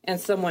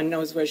 and someone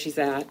knows where she's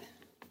at.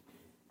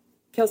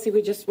 Kelsey,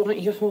 we just want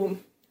you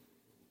home.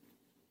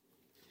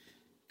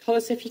 Call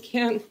us if you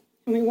can,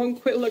 and we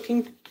won't quit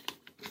looking.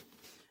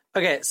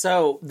 Okay,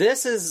 so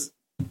this is,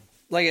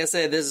 like I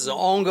said, this is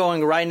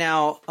ongoing right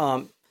now.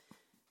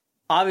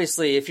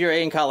 Obviously, if you're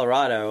in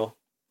Colorado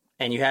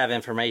and you have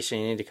information,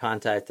 you need to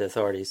contact the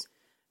authorities.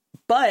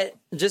 But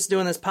just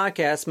doing this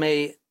podcast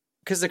may,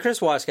 because the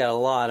Chris Watch got a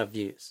lot of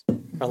views,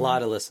 a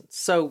lot of listens.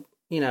 So,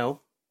 you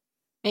know.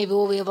 Maybe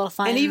we'll be able to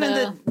find. And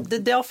even the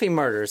Delphi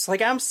murders.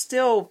 Like, I'm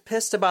still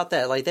pissed about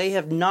that. Like, they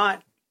have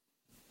not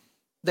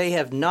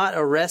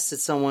arrested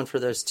someone for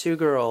those two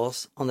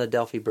girls on the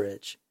Delphi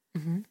Bridge.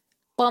 Mm-hmm.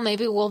 Well,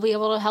 maybe we'll be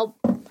able to help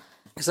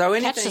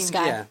catch this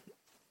guy. Yeah.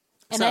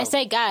 And I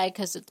say guy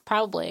because it's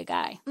probably a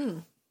guy.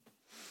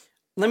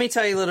 Let me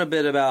tell you a little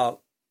bit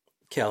about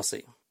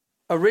Kelsey.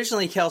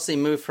 Originally, Kelsey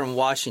moved from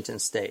Washington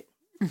State.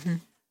 Mm-hmm.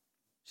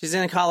 She's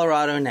in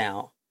Colorado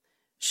now.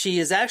 She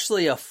is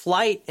actually a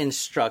flight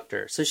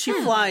instructor. So she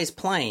flies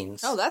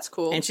planes. Oh, that's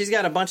cool. And she's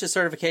got a bunch of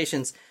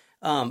certifications.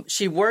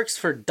 She works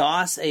for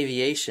DOS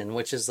Aviation,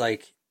 which is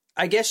like,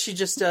 I guess she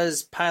just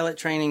does pilot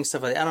training,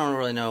 stuff like that. I don't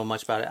really know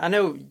much about it. I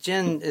know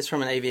Jen is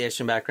from an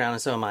aviation background,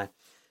 and so am I.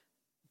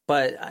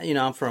 But, you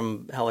know, I'm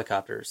from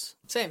helicopters.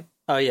 Same.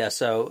 Oh, yeah.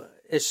 So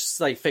it's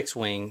just like fixed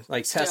wing,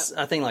 like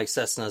I think like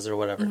Cessnas or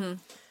whatever. Mm-hmm.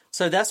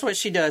 So that's what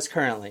she does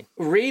currently.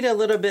 Read a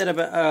little bit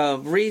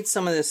about, read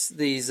some of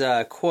these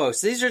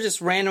quotes. These are just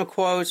random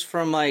quotes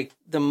from like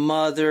the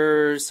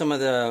mother, some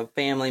of the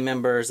family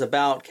members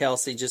about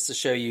Kelsey, just to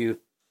show you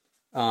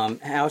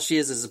how she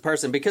is as a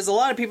person, because a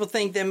lot of people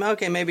think that,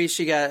 okay, maybe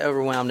she got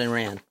overwhelmed and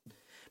ran,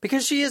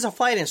 because she is a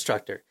flight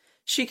instructor.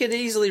 She could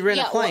easily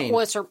rent a plane.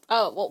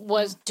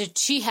 Did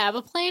she have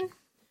a plane?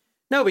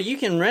 No, but you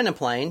can rent a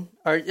plane,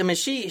 or I mean,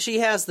 she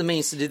has the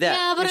means to do that.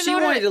 Yeah, but if she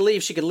wanted to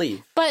leave, she could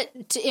leave.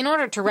 But in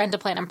order to rent a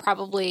plane,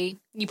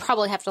 you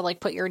probably have to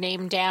like put your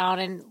name down,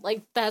 and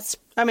like that's.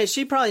 I mean,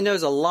 she probably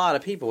knows a lot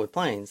of people with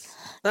planes.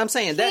 But I'm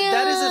saying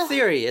that is a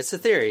theory. It's a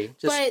theory.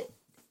 But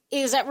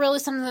is that really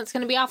something that's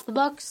going to be off the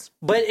books?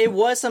 But it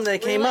was something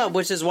that came up,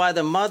 which is why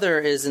the mother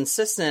is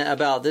insistent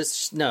about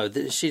this. No,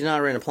 she's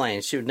not renting a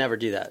plane. She would never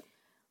do that.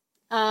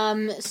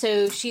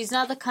 So she's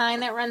not the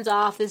kind that runs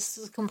off. This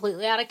is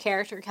completely out of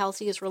character.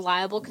 Kelsey is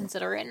reliable,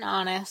 considerate, and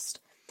honest.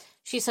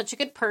 She's such a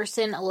good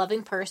person, a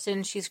loving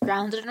person. She's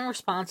grounded and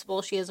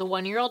responsible. She has a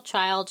 1-year-old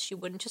child. She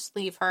wouldn't just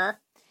leave her.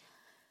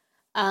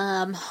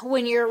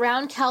 When you're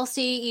around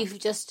Kelsey, you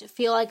just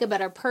feel like a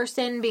better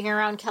person. Being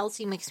around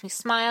Kelsey makes me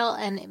smile,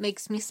 and it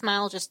makes me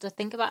smile just to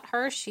think about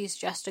her. She's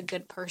just a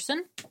good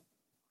person.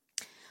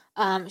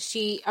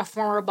 A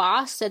former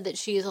boss, said that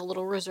she is a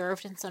little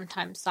reserved and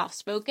sometimes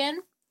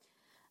soft-spoken.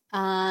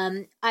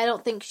 I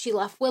don't think she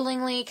left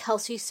willingly.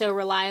 Kelsey's so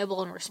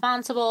reliable and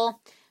responsible.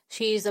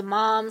 She's a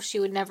mom. She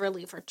would never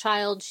leave her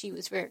child. She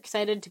was very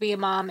excited to be a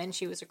mom, and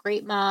she was a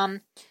great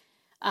mom.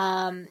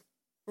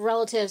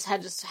 Relatives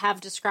have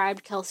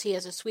described Kelsey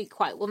as a sweet,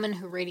 quiet woman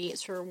who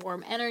radiates her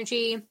warm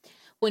energy.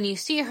 When you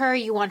see her,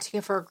 you want to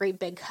give her a great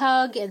big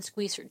hug and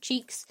squeeze her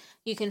cheeks.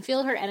 You can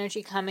feel her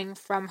energy coming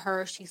from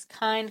her. She's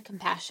kind,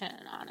 compassionate,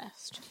 and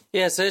honest.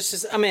 Yeah, so it's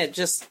just,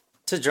 just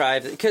to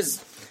drive,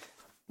 because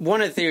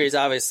one of the theories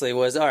obviously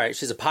was, all right,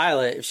 she's a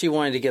pilot. If she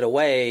wanted to get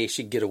away,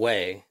 she'd get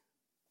away,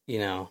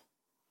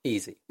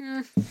 easy.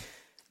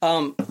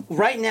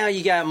 Right now,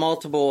 you got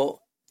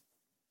multiple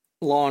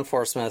law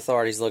enforcement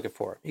authorities looking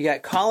for her. You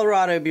got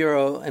Colorado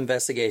Bureau of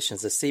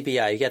Investigations, the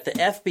CBI. You got the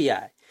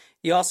FBI.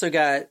 You also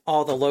got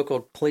all the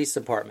local police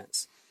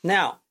departments.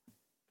 Now,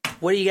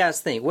 what do you guys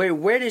think?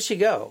 Where did she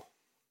go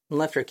and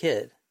left her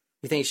kid?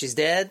 You think she's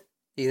dead?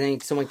 Do you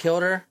think someone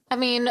killed her?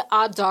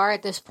 Odds are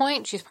at this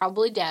point she's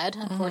probably dead,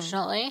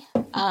 unfortunately.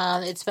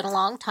 It's been a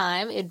long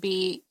time. It'd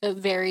be a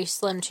very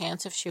slim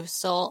chance if she was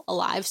still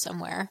alive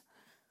somewhere.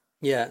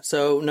 Yeah,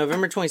 so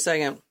November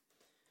 22nd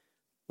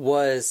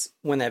was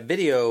when that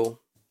video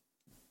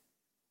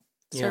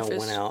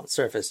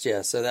surfaced.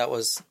 Yeah, so that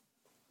was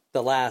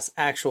the last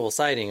actual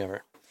sighting of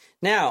her.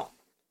 Now,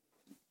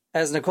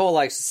 as Nicole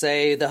likes to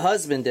say, the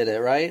husband did it,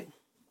 right?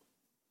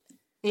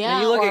 Yeah,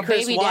 now you look or at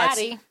Chris baby Watts.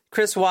 daddy.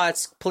 Chris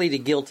Watts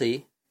pleaded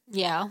guilty.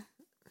 Yeah.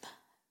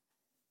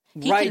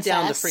 Right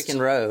down the freaking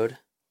road.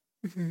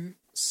 Mm-hmm.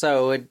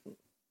 So,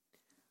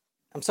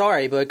 I'm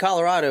sorry, but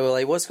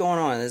Colorado, what's going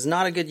on? It's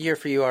not a good year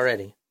for you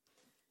already.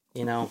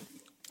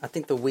 I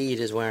think the weed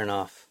is wearing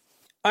off.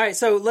 All right,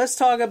 so let's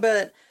talk a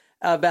bit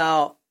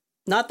about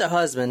not the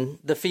husband,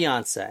 the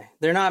fiance.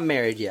 They're not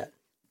married yet.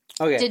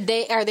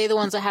 Okay. Are they the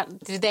ones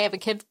that did they have a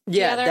kid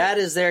Yeah, together? that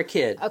is their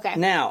kid. Okay.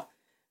 Now,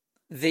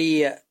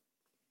 the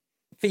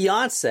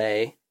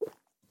fiance,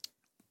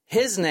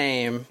 his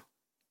name,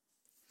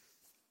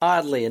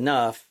 oddly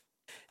enough,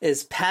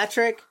 is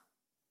Patrick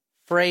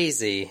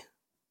Swayze.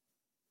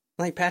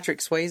 Like Patrick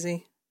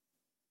Swayze?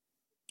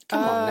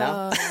 Come on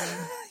now.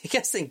 You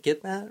guys didn't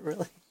get that,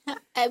 really?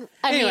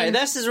 Anyway,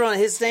 that's his real.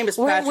 His name is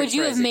Patrick. Would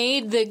you Swayze. have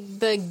made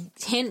the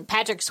hint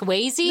Patrick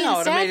Swayze? No,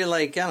 instead? I'd have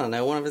made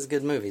it one of his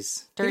good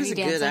movies. Dirty He was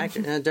a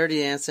Dancing. good actor. Dirty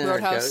Dancing.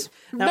 Roadhouse.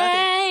 No,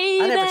 I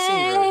never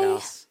seen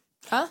Roadhouse.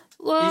 Huh?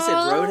 You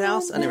said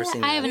Roadhouse? I never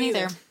seen that. I haven't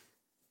either.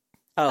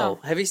 Oh,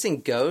 have you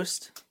seen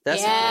Ghost?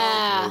 That's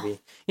Yeah. a good movie.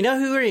 You know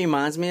who he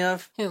reminds me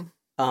of? Who?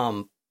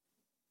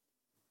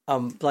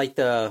 Like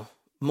the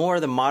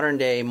modern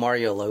day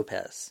Mario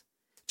Lopez.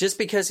 Just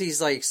because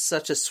he's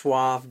such a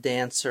suave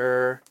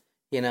dancer,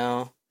 You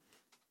know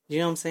what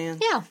I'm saying?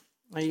 Yeah.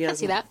 You guys I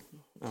see that.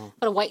 Oh.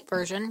 But a white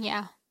version,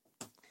 yeah.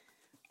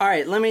 All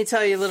right, let me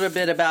tell you a little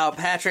bit about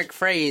Patrick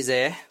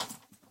Swayze.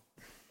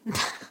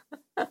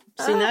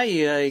 See, now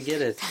you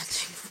get it.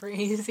 That's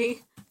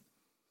crazy.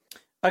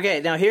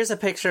 Okay, now here's a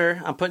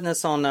picture. I'm putting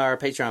this on our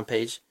Patreon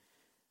page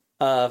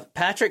of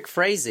Patrick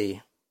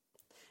Swayze.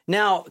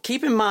 Now,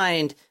 keep in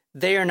mind,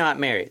 they are not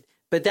married,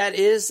 but that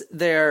is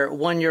their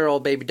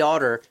 1-year-old baby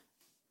daughter,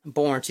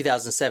 born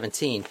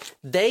 2017.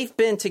 They've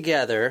been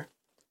together.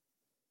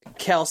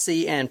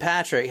 Kelsey and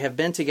Patrick have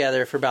been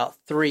together for about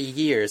 3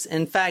 years.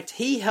 In fact,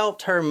 he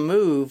helped her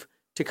move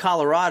to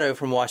Colorado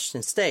from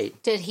Washington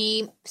State.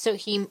 So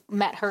he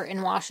met her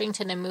in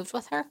Washington and moved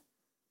with her?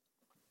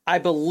 I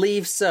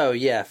believe so,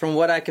 yeah, from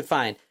what I could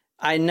find.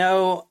 I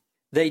know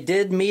they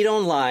did meet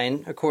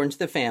online, according to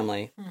the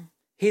family.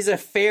 He's a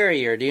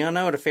farrier. Do you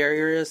know what a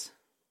farrier is?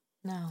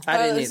 No. I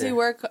didn't Does either. he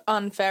work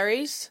on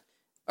ferries?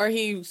 Or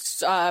he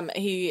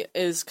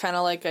is kind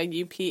of like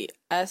a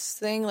UPS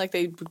thing, like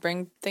they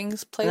bring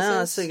things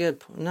places?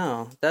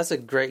 No, that's a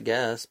great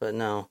guess, but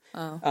no.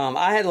 Oh.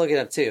 I had to look it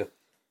up too.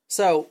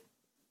 So,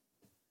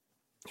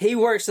 he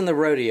works in the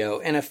rodeo,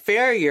 and a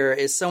farrier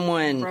is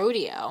someone...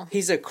 Rodeo.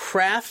 He's a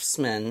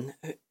craftsman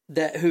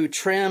who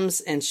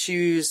trims and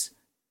shoes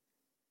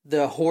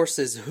the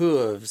horse's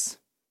hooves.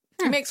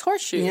 He makes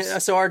horseshoes. Yeah,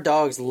 so our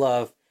dogs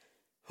love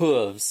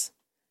hooves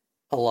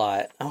a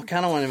lot. I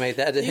kind of want to make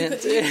that a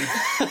hint.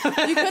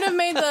 You could have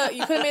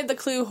made the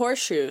clue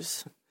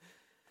horseshoes.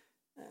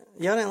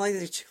 Y'all didn't like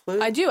the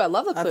clue? I do. I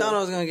love the clue. I thought I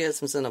was going to get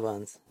some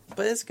Cinnabons,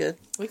 but it's good.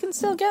 We can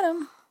still get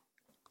them.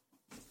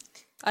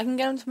 I can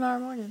get them tomorrow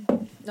morning.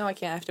 No, I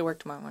can't. I have to work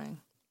tomorrow morning.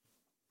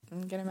 I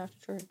can get them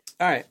after church.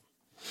 All right.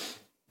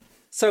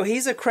 So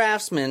he's a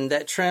craftsman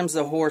that trims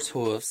the horse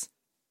hooves.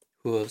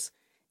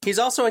 He's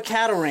also a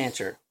cattle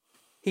rancher.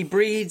 He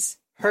breeds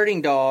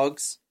herding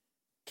dogs,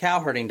 cow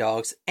herding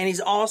dogs, and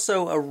he's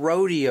also a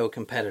rodeo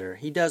competitor.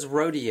 He does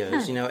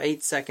rodeos,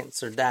 8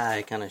 seconds or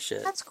die kind of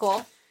shit. That's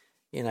cool.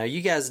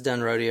 You guys have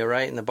done rodeo,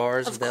 right? In the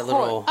bars with that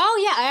little...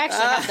 Oh, yeah, I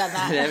actually have done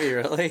that. Have you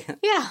really?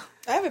 Yeah.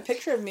 I have a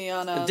picture of me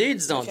on a...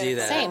 Dudes don't do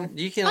that. Same.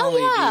 You can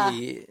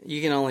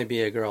only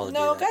be a girl to do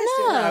that. Guys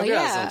do that. No,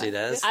 girls don't do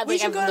that. We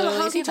should go to the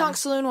Honky Tonk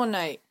Saloon one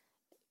night.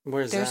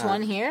 Where's There's that?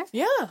 one here?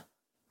 Yeah.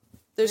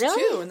 There's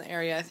Really? 2 in the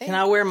area, I think. Can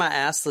I wear my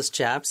assless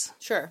chaps?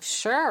 Sure.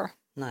 Sure.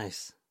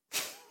 Nice.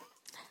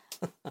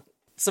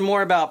 Some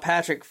more about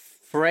Patrick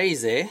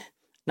Swayze,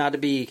 not to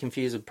be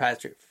confused with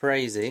Patrick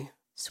Swayze.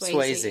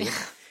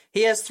 Swayze.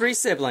 He has 3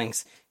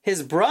 siblings.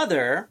 His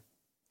brother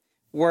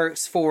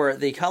works for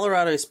the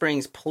Colorado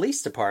Springs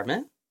Police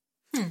Department.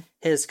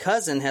 His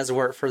cousin has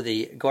worked for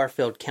the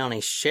Garfield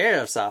County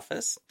Sheriff's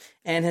Office.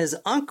 And his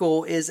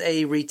uncle is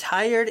a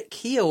retired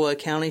Kiowa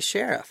County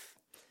Sheriff.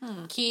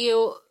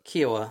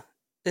 Kiowa.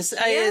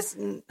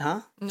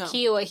 Huh? No.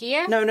 Kiowa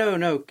here?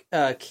 No.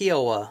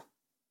 Kiowa.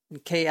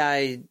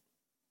 Kiowa.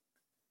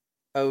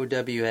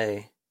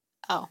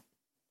 Oh.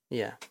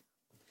 Yeah.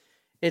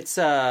 It's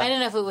I don't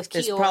know if it was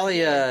Kiowa. It's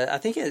probably I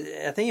think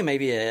it may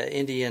be an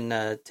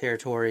Indian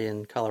territory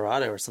in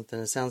Colorado or something.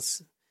 It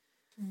sounds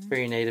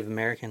very Native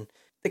American.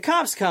 The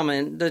cops come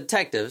in, the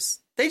detectives,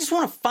 they just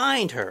want to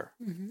find her.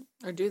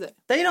 Or do they?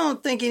 They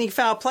don't think any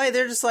foul play.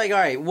 They're just like, all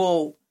right,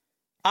 well,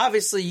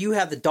 obviously you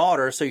have the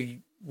daughter, so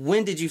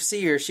when did you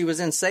see her? She was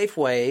in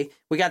Safeway.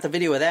 We got the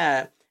video of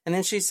that. And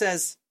then she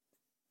says,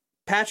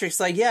 Patrick's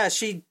like, yeah,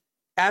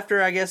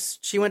 after I guess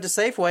she went to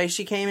Safeway,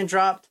 she came and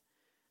dropped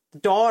the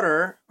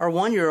daughter, our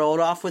 1-year-old,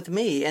 off with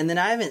me. And then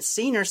I haven't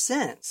seen her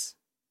since.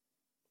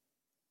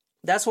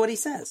 That's what he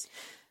says.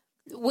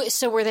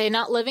 So were they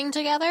not living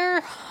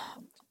together?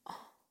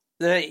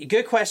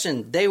 Good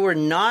question. They were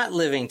not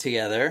living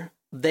together.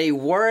 They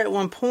were at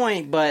one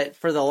point, but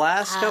for the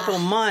last couple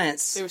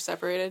months... They were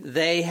separated?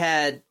 They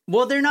had...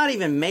 Well, they're not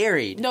even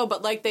married. No,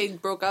 but like they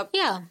broke up?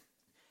 Yeah.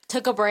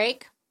 Took a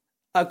break?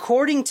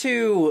 According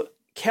to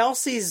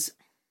Kelsey's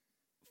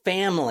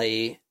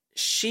family,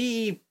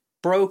 she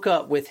broke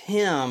up with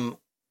him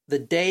the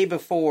day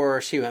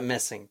before she went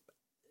missing.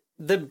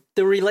 The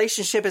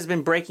relationship has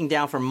been breaking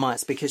down for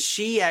months because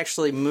she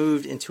actually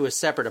moved into a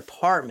separate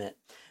apartment.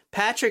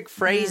 Patrick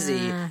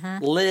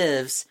Swayze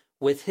lives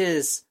with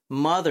his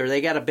mother. They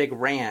got a big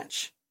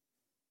ranch.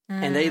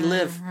 And they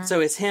live...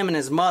 So it's him and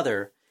his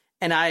mother.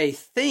 And I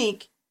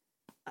think,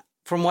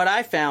 from what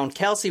I found,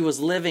 Kelsey was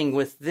living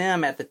with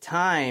them at the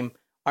time,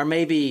 or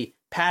maybe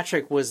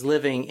Patrick was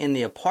living in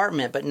the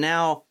apartment, but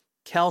now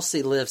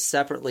Kelsey lives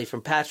separately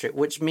from Patrick,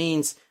 which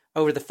means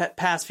over the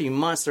past few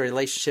months, the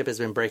relationship has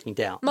been breaking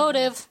down.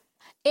 Motive.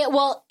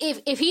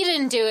 If he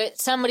didn't do it,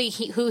 somebody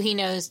who he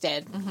knows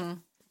did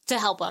to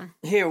help him.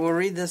 Here, we'll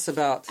read this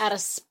about... Out of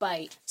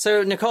spite.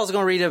 So Nicole's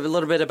going to read a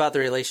little bit about the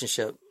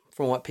relationship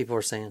from what people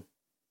are saying.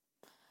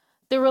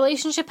 The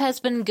relationship has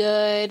been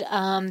good.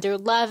 They're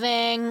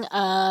loving.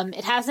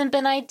 It hasn't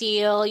been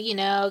ideal,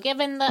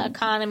 given the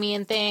economy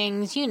and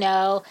things,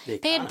 They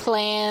had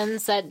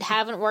plans that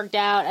haven't worked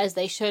out as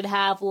they should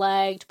have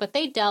legged, but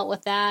they dealt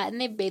with that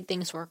and they made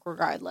things work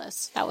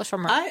regardless. That was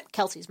from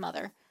Kelsey's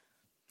mother.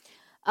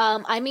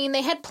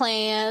 They had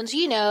plans,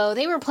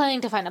 they were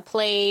planning to find a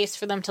place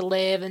for them to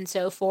live and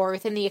so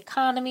forth. In the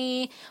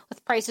economy,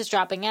 with prices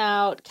dropping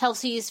out,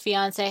 Kelsey's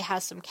fiance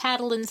has some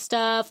cattle and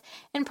stuff,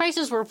 and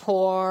prices were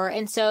poor,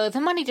 and so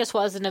the money just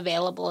wasn't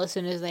available as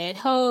soon as they had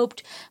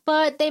hoped,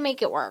 but they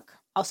make it work.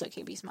 Also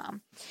KB's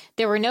mom.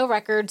 There were no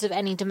records of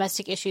any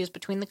domestic issues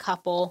between the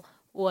couple,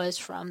 was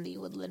from the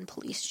Woodland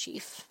police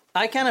chief.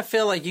 I kind of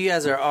feel like you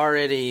guys are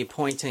already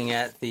pointing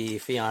at the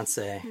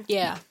fiance.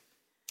 Yeah.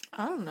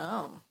 I don't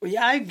know.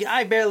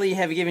 I barely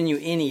have given you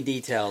any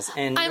details,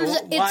 and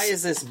why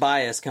is this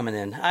bias coming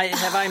in?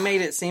 Have I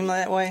made it seem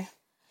that way?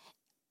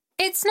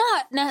 It's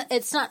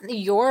not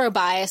your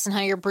bias in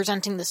how you're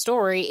presenting the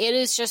story. It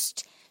is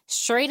just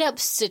straight up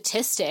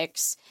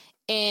statistics,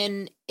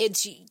 and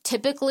it's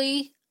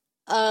typically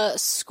a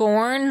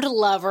scorned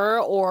lover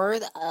or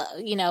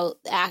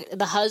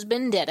the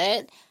husband did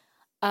it,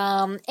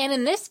 and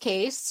in this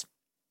case.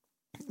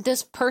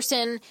 This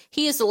person,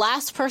 he is the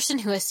last person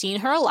who has seen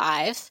her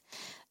alive.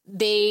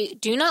 They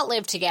do not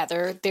live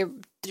together. Their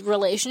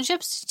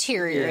relationship's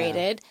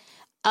deteriorated.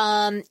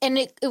 Yeah. And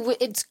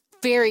it's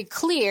very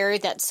clear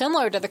that,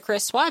 similar to the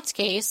Chris Watts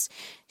case,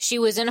 she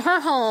was in her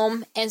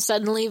home and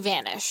suddenly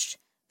vanished.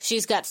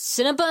 She's got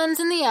Cinnabons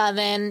in the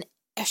oven.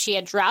 She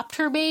had dropped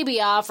her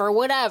baby off or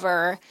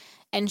whatever,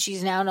 and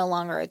she's now no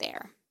longer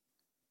there.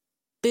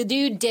 The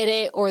dude did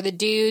it, or the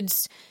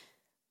dude's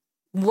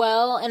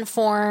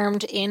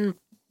well-informed in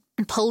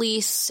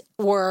police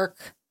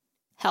work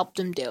helped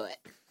him do it.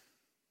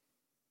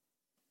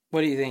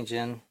 What do you think,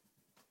 Jen?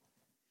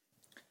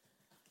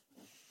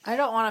 I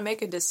don't want to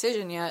make a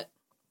decision yet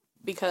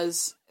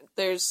because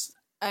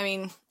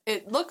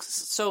it looks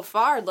so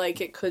far like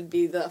it could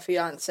be the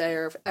fiance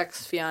or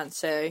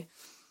ex-fiance.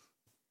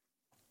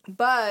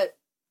 But,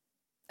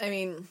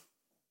 I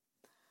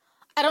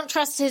don't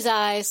trust his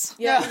eyes.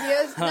 Yeah, he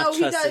is. No, he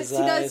does. He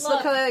does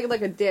look kind of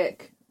like a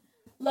dick.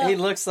 Look, he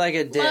looks like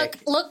a dick.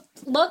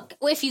 Look,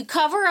 if you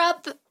cover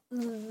up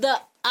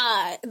the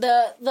eye,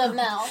 the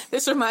mouth.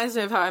 This reminds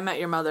me of How I Met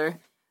Your Mother.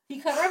 If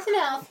you cover up the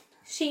mouth,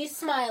 she's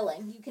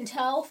smiling. You can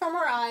tell from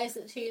her eyes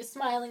that she is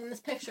smiling in this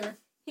picture.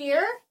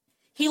 Here,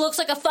 he looks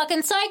like a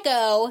fucking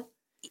psycho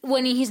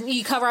when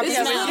you cover up his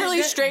mouth. This is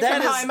literally straight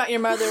from How I Met Your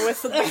Mother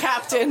with the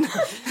captain.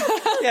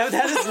 Yeah,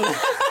 that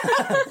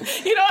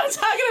is. You know what I'm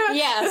talking about?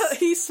 Yes.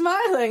 He's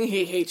smiling.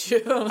 He hates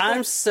you.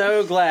 I'm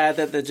so glad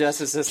that the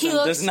justice system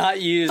does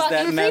not use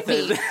that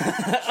method.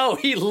 Oh,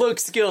 he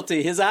looks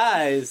guilty. His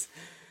eyes.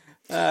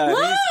 Look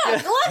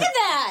at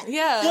that!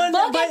 Yeah. Well,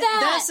 Look but at that!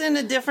 that's in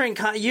a different.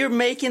 You're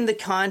making the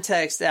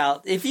context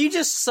out. If you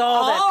just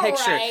saw that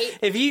picture, right.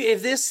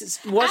 if this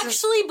wasn't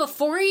Actually,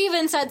 before he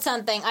even said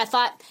something, I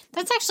thought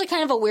that's actually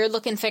kind of a weird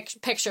looking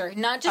picture.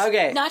 Not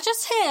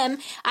just him.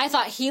 I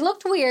thought he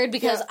looked weird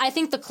because I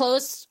think the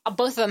clothes,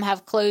 both of them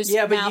have closed.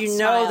 Yeah, but you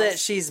know smiles. that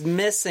she's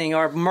missing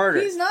or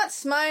murdered. He's not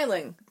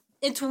smiling.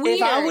 It's weird.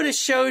 If I would have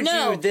showed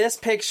you this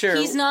picture,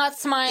 he's not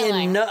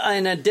smiling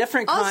in a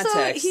different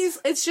context.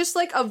 Also, it's just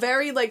like a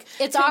very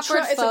it's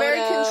awkward. It's a very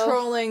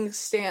controlling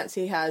stance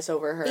he has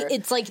over her.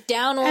 It's like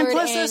downward and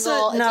plus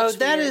angle.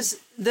 That is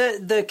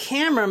the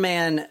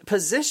cameraman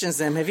positions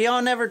them. Have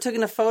y'all never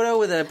taken a photo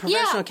with a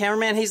professional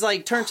cameraman? He's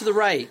like turn to the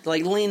right,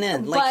 like lean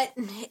in. Like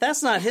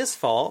that's not his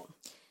fault.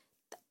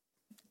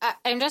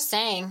 I'm just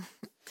saying.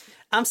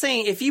 I'm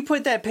saying if you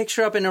put that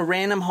picture up in a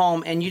random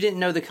home and you didn't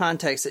know the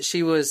context that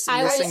she was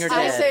missing or dead.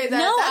 I say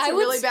that that's a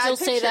really bad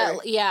picture. Say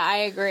that. Yeah, I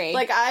agree.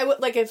 Like I would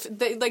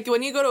if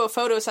when you go to a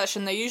photo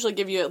session, they usually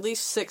give you at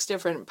least 6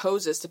 different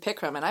poses to pick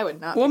from, and I would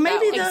not. Well,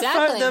 maybe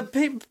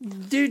the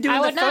dude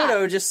doing the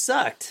photo just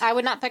sucked. I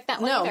would not pick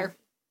that one either.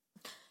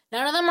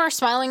 None of them are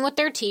smiling with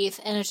their teeth,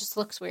 and it just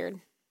looks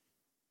weird.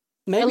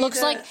 Maybe it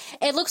looks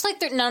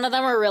like none of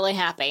them are really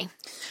happy.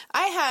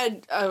 I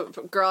had a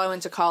girl I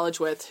went to college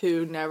with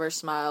who never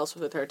smiles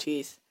with her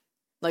teeth.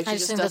 Like I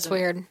just think that's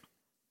weird.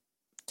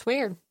 It's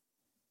weird.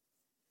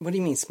 What do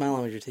you mean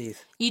smiling with your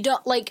teeth? You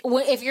don't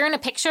if you're in a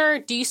picture.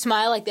 Do you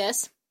smile like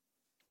this?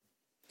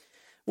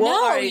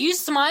 Well, you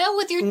smile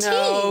with your teeth.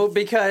 No,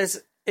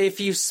 because if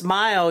you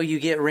smile, you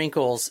get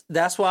wrinkles.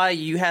 That's why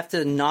you have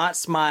to not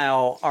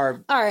smile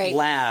or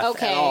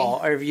laugh at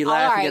all. Or if you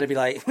laugh, you got to be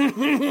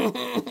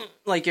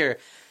like you're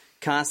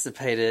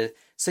constipated.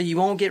 So you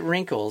won't get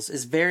wrinkles.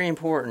 It's very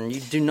important. You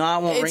do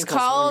not want wrinkles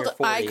when you're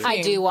 40. Eye cream.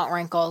 I do want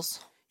wrinkles.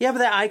 Yeah, but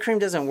that eye cream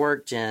doesn't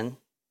work, Jen.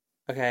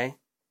 Okay.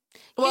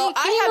 Well,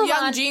 I have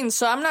young genes,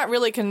 so I'm not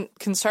really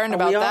concerned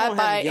about that. Don't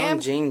have young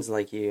genes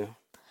like you.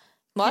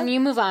 What? Can you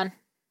move on?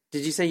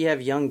 Did you say you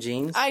have young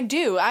genes? I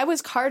do. I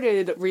was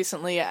carded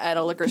recently at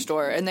a liquor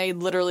store, and they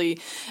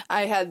literally,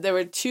 there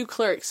were 2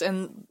 clerks,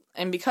 and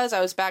because I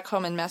was back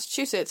home in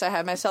Massachusetts, I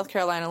had my South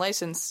Carolina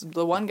license.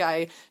 The one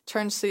guy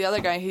turns to the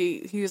other guy.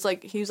 He was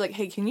like,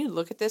 hey, can you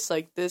look at this?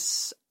 Like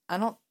this, I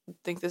don't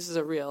think this is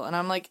a real. And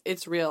I'm like,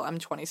 it's real. I'm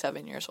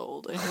 27 years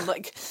old. And he's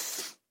like,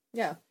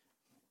 yeah.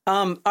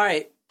 All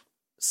right.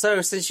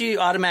 So since you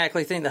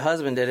automatically think the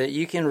husband did it,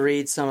 you can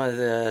read some of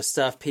the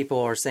stuff people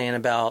are saying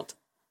about.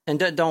 And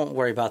don't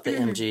worry about the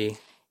MG.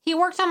 He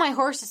worked on my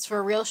horses for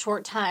a real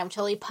short time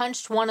till he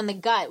punched one in the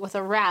gut with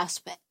a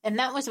rasp, and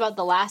that was about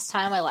the last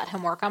time I let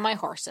him work on my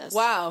horses.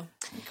 Wow.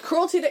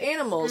 Cruelty to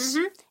animals.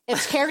 Mm-hmm.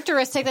 It's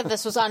characteristic that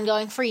this was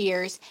ongoing for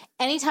years.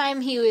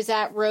 Anytime he was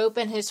at rope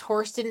and his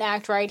horse didn't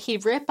act right,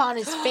 he'd rip on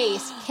his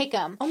face, kick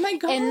him. Oh my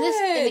God. In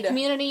the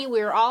community,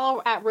 we were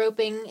all at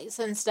roping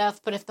and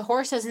stuff, but if the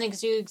horse doesn't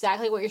do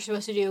exactly what you're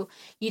supposed to do,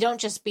 you don't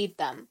just beat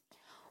them.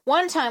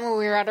 One time when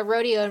we were at a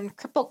rodeo in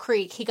Cripple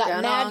Creek, he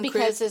got mad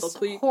because his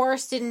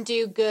horse didn't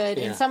do good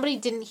and somebody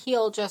didn't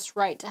heel just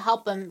right to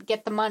help him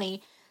get the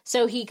money.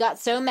 So he got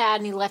so mad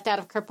and he left out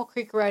of Cripple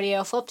Creek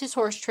Rodeo, flipped his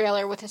horse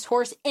trailer with his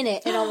horse in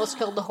it, and almost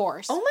killed the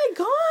horse. Oh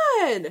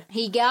my God!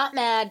 He got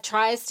mad,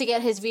 tries to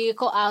get his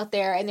vehicle out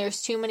there, and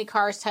there's too many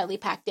cars tightly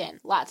packed in.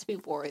 Lots of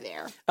people were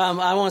there. I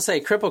want to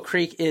say Cripple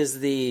Creek is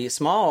the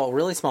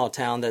really small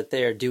town that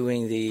they're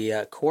doing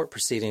the court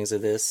proceedings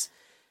of this.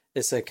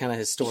 It's a kind of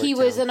historic He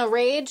was in a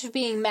rage,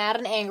 being mad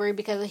and angry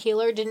because the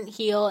healer didn't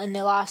heal and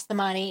they lost the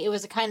money. It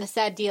was a kind of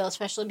sad deal,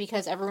 especially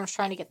because everyone was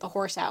trying to get the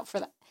horse out.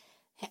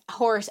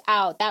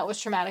 That was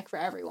traumatic for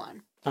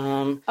everyone.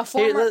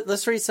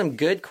 Let's read some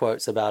good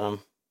quotes about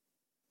him.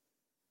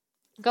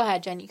 Go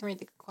ahead, Jen. You can read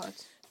the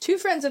quotes. 2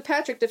 friends of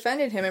Patrick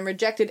defended him and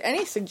rejected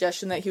any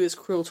suggestion that he was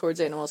cruel towards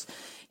animals.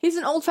 He's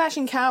an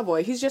old-fashioned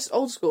cowboy. He's just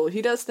old school.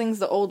 He does things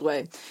the old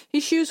way. He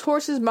shoes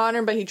horses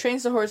modern, but he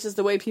trains the horses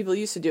the way people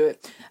used to do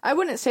it. I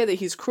wouldn't say that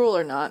he's cruel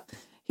or not.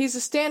 He's a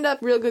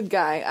stand-up, real good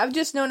guy. I've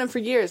just known him for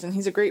years, and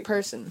he's a great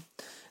person.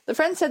 The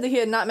friend said that he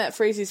had not met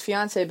Frazie's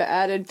fiancée, but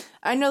added,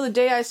 I know the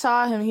day I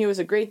saw him, he was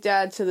a great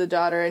dad to the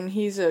daughter, and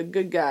he's a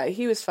good guy.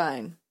 He was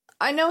fine.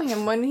 I know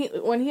him. When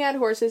he had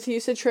horses, he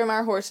used to trim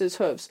our horses'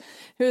 hooves.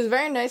 He was a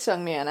very nice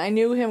young man. I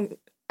knew him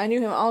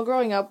all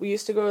growing up. We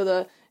used to go to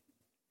the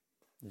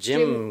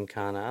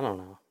Gymkhana. I don't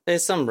know.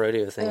 It's some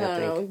rodeo thing, I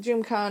think.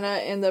 Gymkhana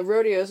and the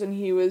rodeos when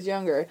he was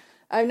younger.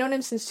 I've known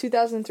him since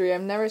 2003.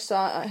 I've never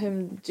saw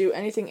him do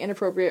anything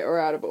inappropriate or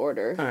out of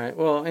order. All right.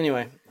 Well,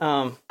 anyway.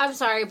 I'm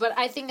sorry, but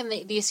I think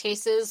in these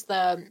cases,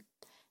 the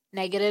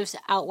negatives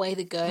outweigh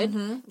the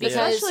good. Because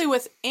especially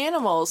with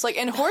animals, like,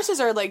 and horses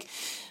are like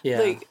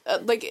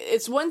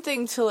it's one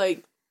thing to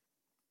like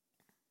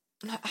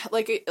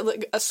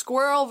a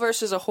squirrel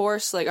versus a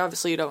horse. Like,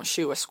 obviously you don't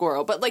shoot a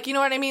squirrel, but like, you know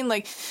what I mean?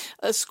 Like,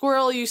 a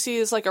squirrel you see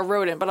is like a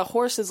rodent, but a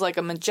horse is like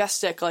a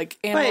majestic like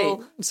animal.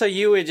 Wait, so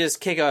you would just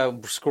kick a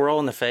squirrel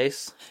in the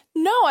face?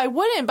 No, I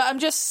wouldn't, but I'm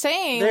just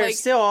saying, they're like,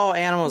 still all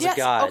animals of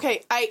God.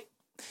 Okay, I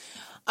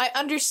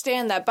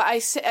understand that, but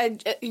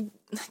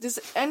does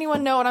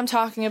anyone know what I'm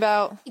talking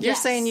about? You're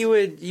saying you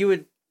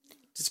would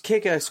just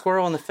kick a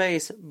squirrel in the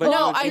face, but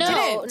No, I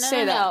didn't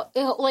say that.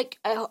 Like,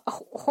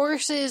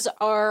 horses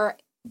are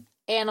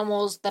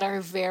animals that are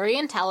very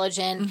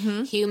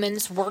intelligent.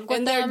 Humans work with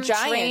And they're them,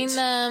 giant. train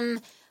them,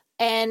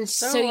 and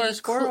so are you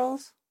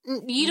squirrels.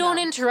 You don't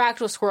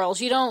interact with squirrels.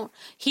 You don't.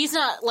 He's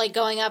not like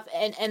going up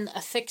and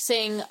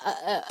affixing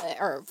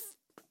or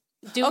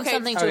doing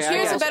something to a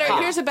squirrel's paw.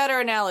 Here's a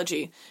better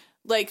analogy.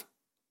 Like,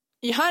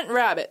 you hunt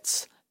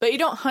rabbits, but you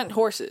don't hunt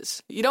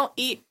horses. You don't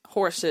eat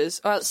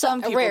horses.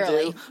 Some people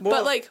rarely. do, Well,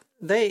 but like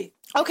they.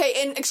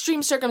 Okay, in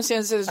extreme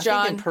circumstances, I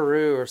John. think in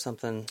Peru or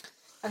something.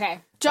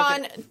 Okay,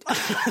 John.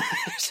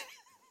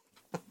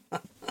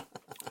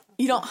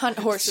 You don't hunt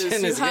horses.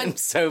 Jen you is getting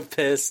so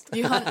pissed.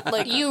 You hunt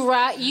like you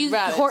use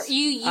I'm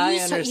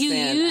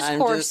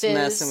horses. Just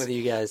messing with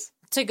you guys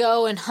to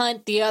go and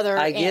hunt the other.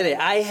 I get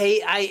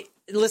it.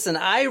 Listen.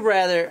 I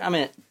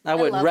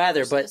would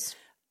rather, but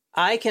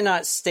I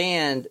cannot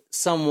stand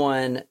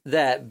someone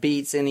that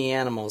beats any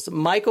animals.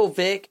 Michael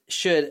Vick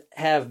should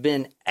have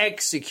been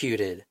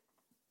executed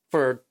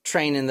for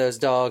training those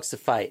dogs to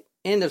fight.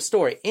 End of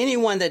story.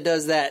 Anyone that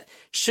does that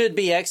should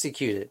be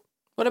executed.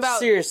 What about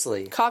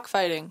seriously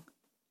cockfighting?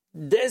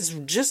 That's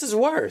just as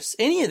worse.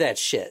 Any of that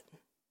shit,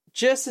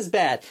 just as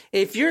bad.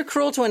 If you're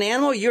cruel to an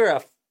animal, you're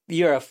a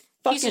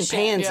fucking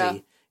pansy. Yeah.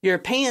 You're a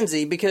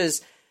pansy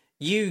because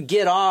you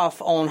get off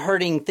on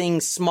hurting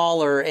things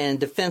smaller and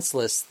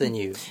defenseless than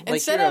you.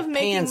 Instead of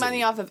making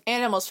money off of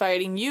animals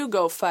fighting, you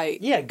go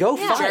fight. Yeah, go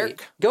fight.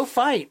 Jerk. Go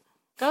fight.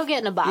 Go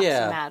get in a boxing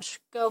match.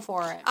 Go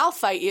for it. I'll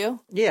fight you.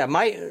 Yeah,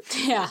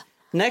 Yeah.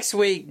 Next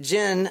week,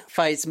 Jen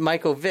fights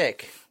Michael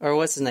Vick, or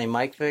what's his name,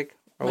 Mike Vick,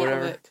 or Michael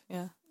whatever. Vick,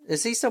 yeah.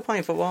 Is he still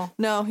playing football?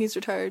 No, he's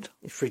retired.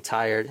 He's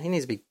retired. He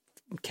needs to be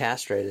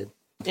castrated.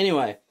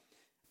 Anyway,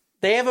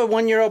 they have a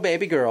 1-year-old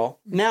baby girl.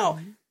 Now,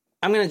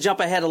 I'm going to jump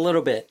ahead a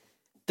little bit.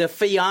 The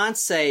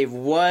fiance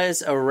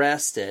was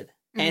arrested,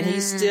 and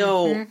he's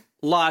still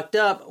locked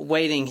up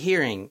waiting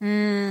hearing.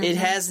 It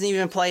hasn't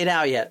even played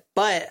out yet,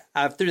 but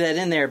I threw that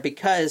in there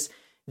because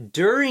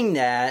during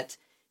that,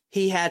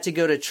 he had to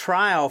go to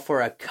trial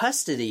for a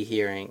custody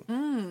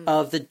hearing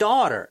of the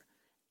daughter.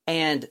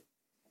 And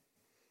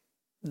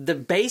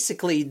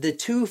basically the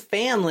two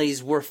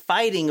families were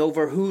fighting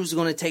over who's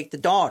going to take the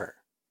daughter.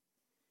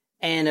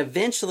 And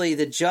eventually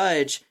the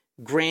judge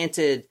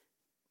granted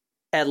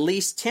at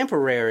least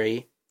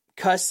temporary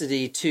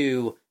custody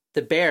to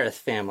the Barrett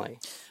family.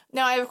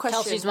 Now I have a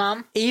question. Kelsey's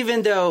mom?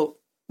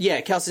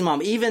 Kelsey's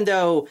mom. Even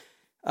though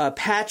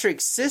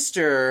Patrick's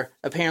sister,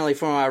 apparently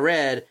from what I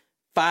read,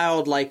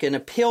 filed like an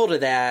appeal to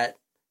that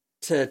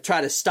to try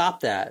to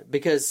stop that.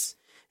 Because,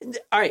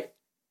 all right,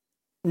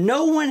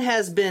 no one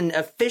has been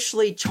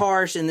officially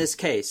charged in this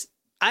case.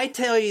 I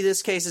tell you,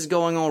 this case is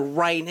going on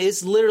right.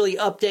 It's literally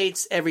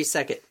updates every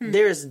second.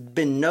 There's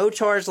been no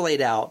charge laid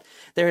out.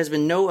 There has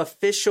been no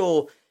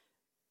official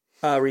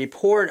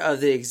report of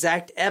the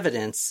exact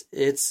evidence.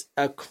 It's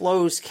a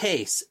closed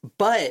case.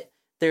 But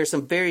there's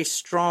some very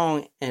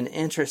strong and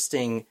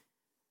interesting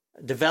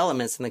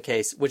developments in the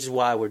case, which is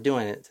why we're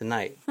doing it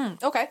tonight.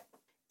 Okay.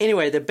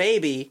 Anyway, the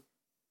baby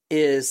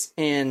is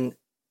in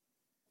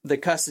the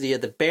custody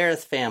of the Barrett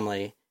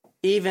family,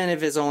 even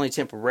if it's only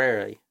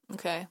temporarily.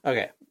 Okay.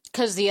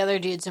 Because the other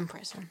dude's in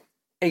prison.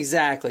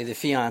 Exactly, the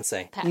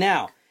fiance.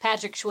 Now,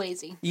 Patrick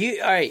Swayze.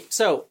 All right,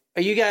 so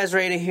are you guys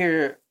ready to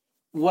hear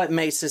what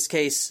makes this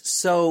case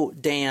so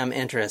damn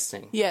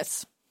interesting?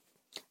 Yes.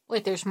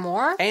 Wait, there's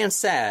more? And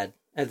sad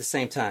at the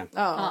same time.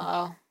 Oh.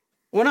 Uh-oh.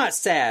 Well, not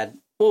sad.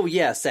 Well,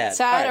 yeah, sad.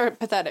 Sad All or right.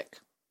 pathetic?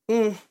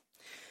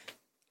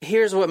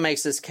 Here's what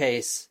makes this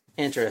case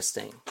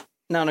interesting.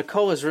 Now,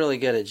 Nicole is really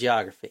good at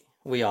geography.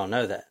 We all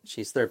know that.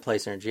 She's third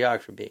place in her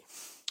geography bee.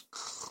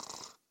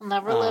 I'll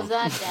never live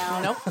that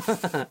down.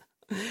 Nope.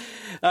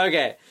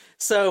 Okay,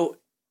 so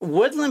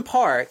Woodland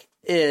Park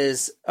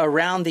is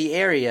around the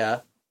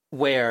area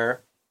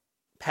where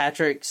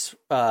Patrick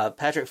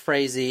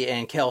Frazee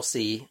and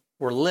Kelsey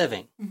were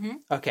living.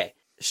 Okay,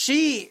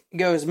 she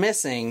goes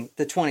missing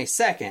the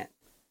 22nd.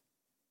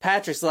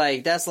 Patrick's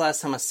like, that's the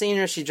last time I seen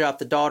her. She dropped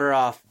the daughter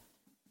off.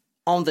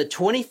 On the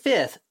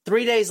 25th,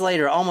 3 days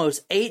later,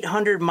 almost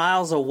 800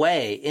 miles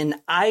away in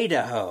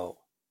Idaho,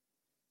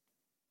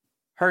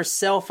 her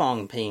cell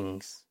phone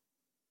pings.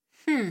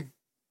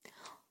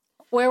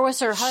 Where was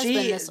her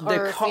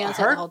husband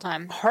fiance the whole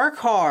time? Her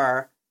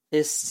car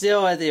is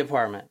still at the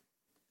apartment.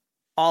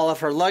 All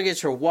of her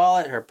luggage, her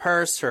wallet, her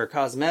purse, her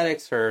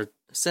cosmetics, her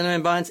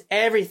cinnamon buns,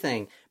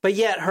 everything. But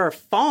yet her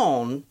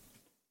phone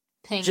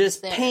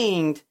just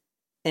pinged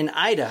in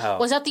Idaho.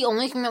 Was that the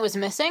only thing that was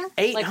missing?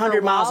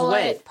 800 miles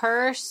away.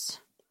 Purse.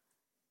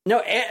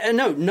 No,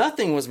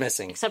 nothing was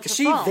missing. Except her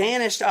she phone.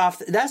 vanished off.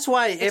 That's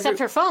why. Except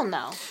her phone,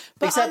 though.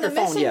 Except her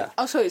phone, yeah.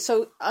 Oh, sorry.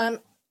 So,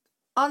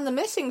 on the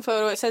missing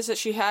photo, it says that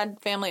she had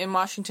family in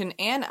Washington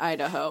and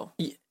Idaho.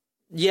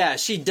 Yeah,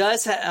 she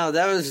does have... Oh,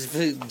 that was...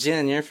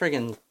 Jen, you're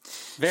freaking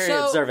very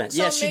observant.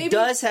 Yeah, she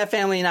does have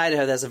family in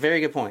Idaho. That's a very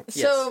good point.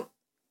 Yes. So,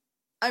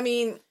 I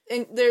mean,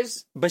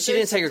 But she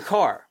didn't take her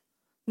car.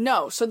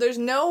 No, so there's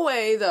no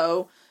way,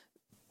 though...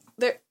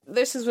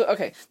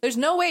 There's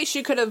no way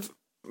she could have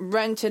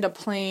rented a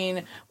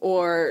plane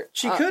or...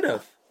 She could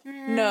have.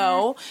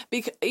 No,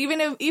 because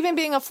even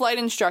being a flight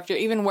instructor,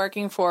 even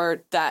working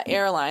for that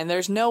airline,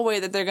 there's no way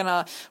that they're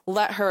gonna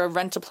let her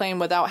rent a plane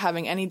without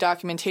having any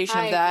documentation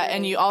of that.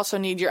 And you also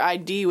need your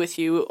ID with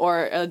you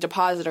or a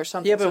deposit or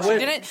something. Yeah,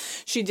 but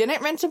she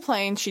didn't rent a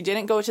plane. She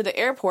didn't go to the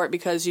airport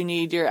because you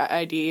need your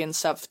ID and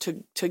stuff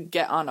to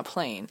get on a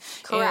plane.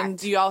 Correct.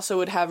 And you also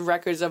would have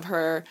records of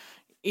her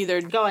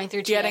either going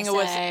through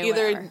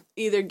TSA,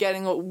 either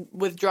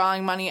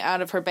withdrawing money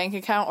out of her bank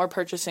account or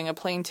purchasing a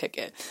plane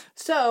ticket.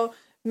 So.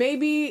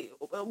 Maybe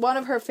one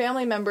of her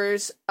family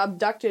members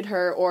abducted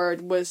her or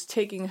was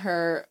taking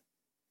her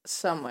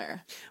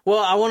somewhere. Well,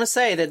 I want to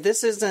say that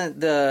this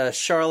isn't the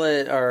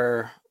Charlotte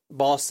or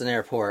Boston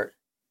airport.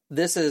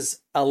 This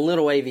is a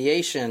little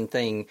aviation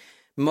thing.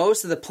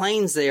 Most of the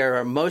planes there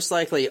are most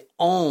likely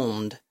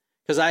owned,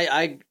 because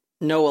I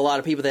know a lot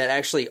of people that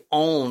actually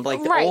owned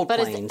like the old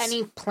planes. Right, but is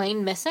any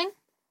plane missing?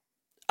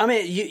 I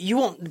mean, you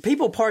won't.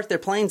 People park their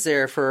planes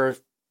there for a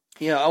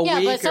week or two.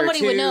 Yeah, but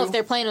somebody would know if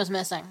their plane was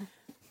missing.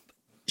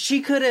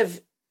 She could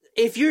have,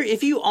 if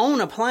you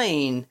own a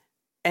plane,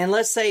 and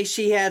let's say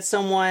she had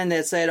someone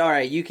that said, all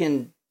right, you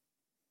can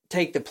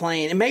take the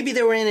plane, and maybe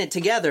they were in it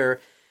together,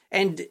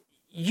 and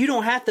you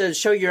don't have to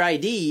show your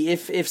ID.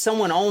 If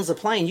someone owns a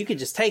plane, you could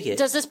just take it.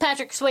 Does this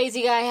Patrick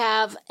Swayze guy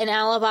have an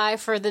alibi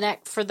for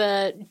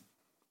the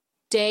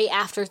day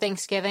after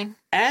Thanksgiving?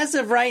 As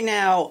of right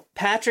now,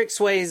 Patrick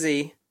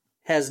Swayze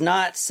has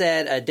not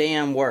said a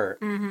damn word.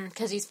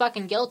 Because he's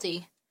fucking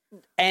guilty.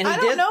 And I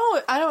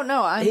don't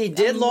know. He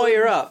did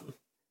lawyer up,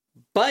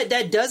 but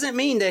that doesn't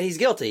mean that he's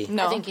guilty.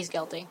 No, I think he's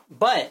guilty.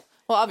 But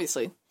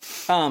obviously,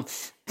 so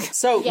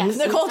yes,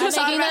 Nicole just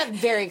making that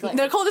very clear.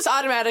 Nicole just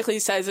automatically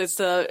says it's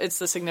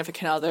the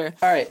significant other.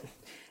 All right,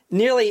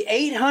 nearly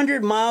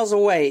 800 miles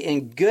away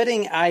in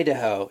Gooding,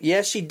 Idaho.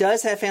 Yes, she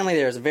does have family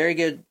there. It's a very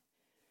good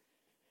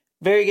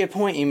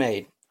point you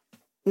made.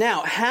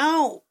 Now,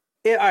 all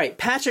right,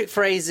 Patrick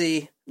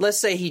Swayze. Let's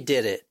say he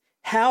did it.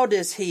 How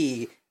does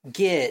he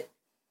get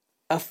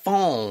a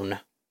phone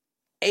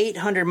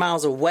 800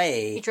 miles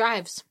away? He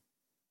drives.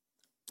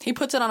 He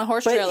puts it on a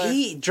horse trailer. But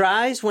he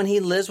drives when he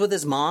lives with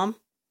his mom?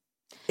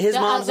 His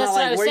mom's not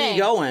like, where are you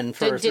going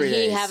for 3 days? Did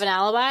he have an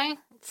alibi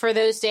for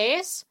those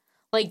days?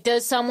 Like,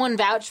 does someone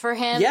vouch for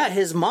him? Yeah,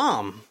 his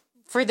mom.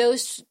 For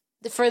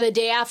the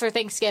day after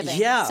Thanksgiving.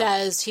 Yeah.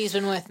 Says he's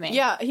been with me.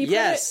 Yeah,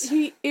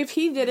 if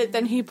he did it,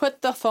 then he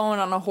put the phone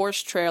on a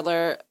horse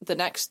trailer the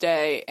next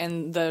day,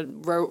 and the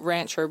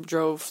rancher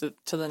drove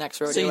to the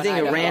next rodeo. So you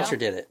think a rancher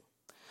did it?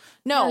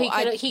 No,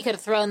 he could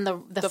have thrown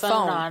the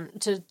phone on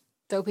to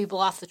throw people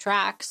off the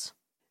tracks.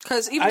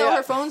 Because even though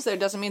her phone's there,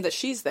 doesn't mean that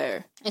she's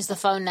there. Is the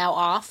phone now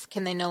off?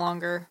 Can they no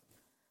longer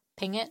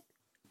ping it?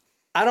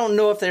 I don't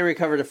know if they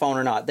recovered the phone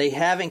or not. They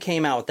haven't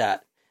came out with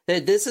that.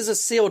 This is a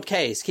sealed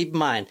case. Keep in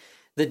mind,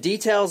 the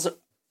details,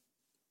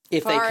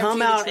 if they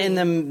come out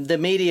in the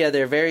media,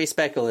 they're very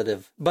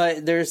speculative.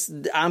 But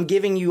I'm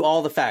giving you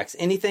all the facts.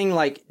 Anything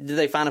like, did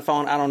they find a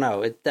phone? I don't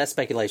know. That's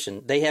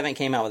speculation. They haven't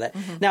came out with that.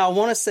 Mm-hmm. Now, I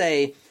want to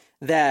say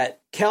that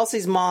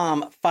Kelsey's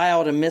mom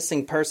filed a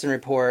missing person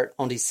report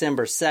on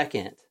December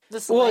 2nd.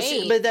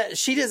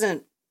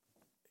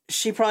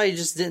 She probably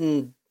just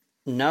didn't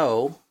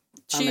know.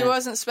 She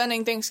wasn't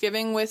spending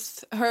Thanksgiving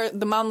with her.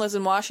 The mom lives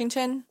in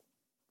Washington.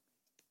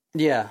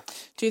 Yeah.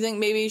 Do you think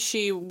maybe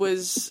she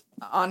was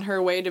on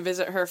her way to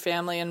visit her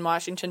family in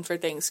Washington for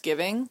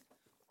Thanksgiving?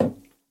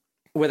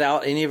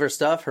 Without any of her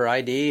stuff, her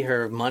ID,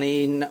 her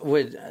money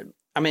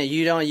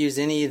you don't use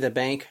any of the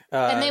bank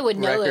and they would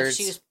know records.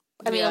 If she was.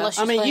 Unless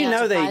she's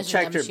they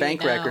checked her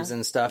bank records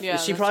and stuff. Yeah,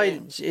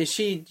 if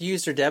she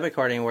used her debit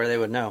card anywhere, they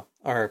would know,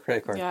 or her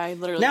credit card. Yeah, I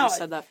literally just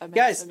said that 5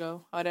 minutes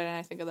ago. Why didn't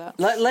I think of that?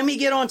 Let me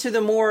get on to the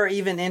more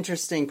even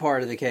interesting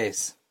part of the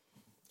case.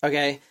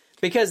 Okay?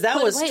 Because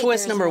that was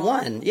twist number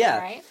one. Yeah.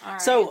 All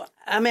right. So,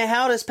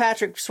 how does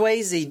Patrick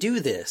Swayze do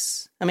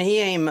this? He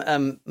ain't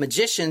a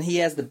magician. He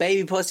has the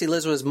baby plus he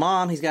lives with his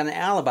mom. He's got an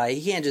alibi.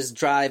 He can't just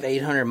drive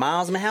 800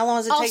 miles. How long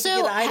does it take to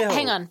get to Idaho?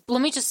 Hang on.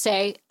 Let me just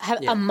say,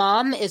 a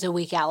mom is a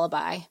weak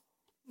alibi.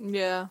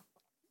 Yeah.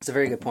 It's a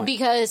very good point.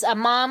 Because a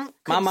mom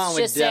could my mom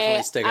would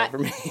definitely stick up for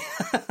me.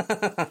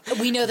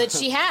 We know that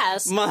she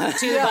has. We know that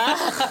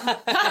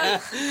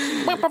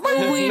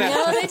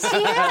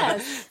she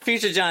has.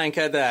 Future John,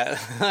 cut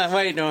that.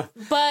 Wait, no.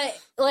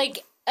 But,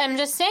 I'm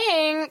just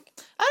saying.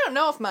 I don't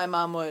know if my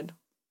mom would.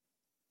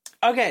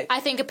 Okay. I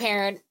think a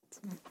parent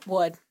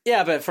would.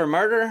 Yeah, but for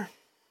murder?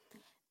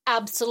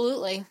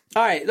 Absolutely.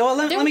 All right. Well,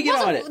 let me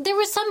get on it. There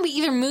was some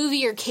either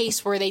movie or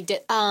case where they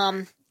did.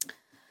 Oh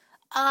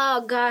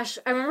gosh,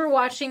 I remember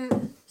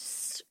watching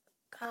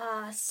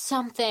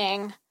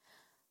something.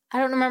 I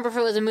don't remember if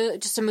it was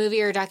just a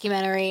movie or a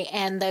documentary,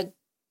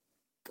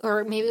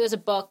 or maybe it was a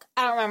book.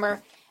 I don't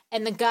remember.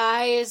 And the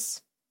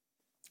guy's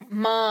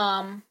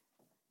mom,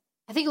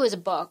 I think it was a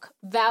book,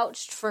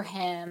 vouched for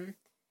him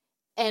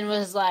and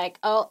was like,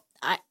 "Oh,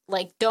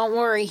 don't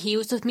worry, he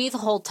was with me the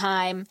whole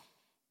time."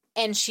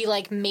 And she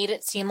made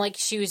it seem like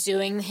she was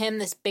doing him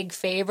this big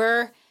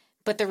favor,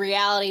 but the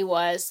reality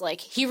was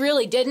he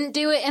really didn't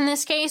do it in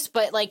this case.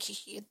 But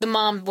the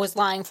mom was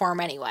lying for him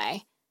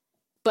anyway.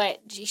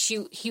 But she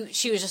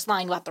was just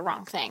lying about the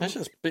wrong thing. That's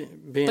just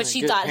being. But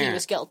she thought he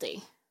was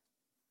guilty.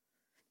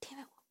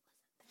 Damn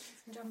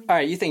it! All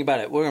right, you think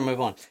about it. We're gonna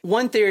move on.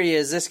 One theory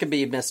is this could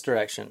be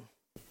misdirection.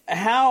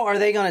 How are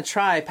they going to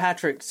try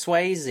Patrick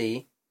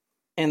Swayze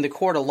in the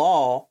court of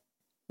law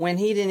when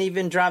he didn't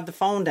even drive the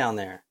phone down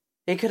there?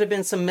 It could have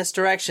been some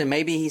misdirection.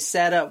 Maybe he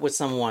set up with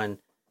someone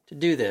to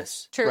do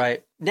this. True.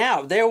 Right?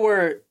 Now, there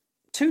were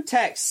 2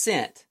 texts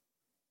sent.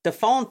 The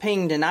phone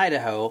pinged in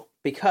Idaho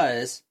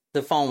because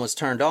the phone was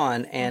turned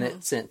on and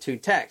it sent 2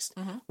 texts.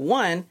 Mm-hmm.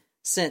 One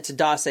sent to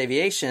DOS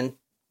Aviation,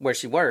 where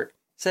she worked,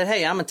 said,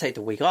 "Hey, I'm going to take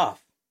the week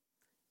off."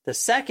 The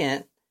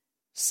second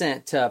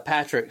sent to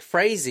Patrick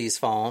Swayze's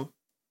phone,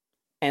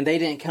 and they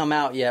didn't come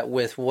out yet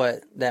with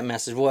what that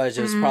message was.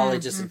 It was probably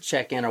just a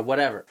check-in or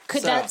whatever.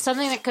 That's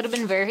something that could have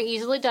been very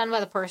easily done by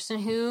the person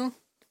who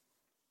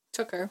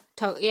took her.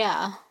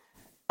 Yeah.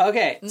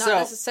 Okay, Not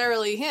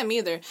necessarily him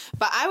either.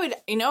 But I would,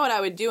 you know what I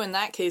would do in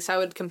that case? I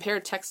would compare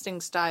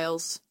texting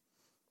styles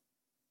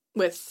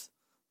with...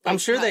 I'm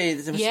sure they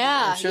did,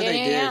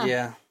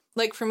 yeah.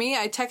 Like, for me,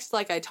 I text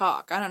like I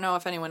talk. I don't know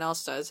if anyone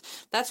else does.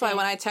 That's why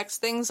when I text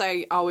things,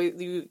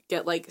 you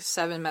get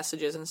 7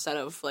 messages instead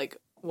of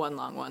one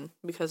long one,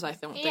 because I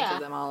don't think of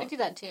them all. I do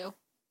that too.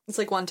 It's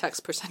 1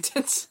 text per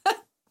sentence.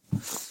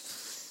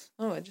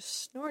 Oh, I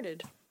just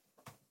snorted.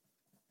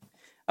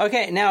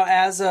 Okay, now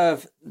as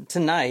of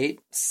tonight,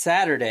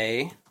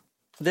 Saturday,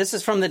 this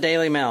is from the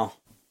Daily Mail,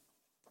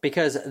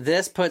 because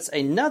this puts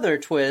another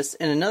twist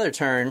and another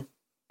turn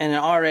in an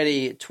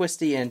already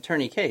twisty and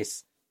turny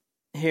case.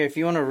 Here, if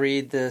you want to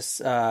read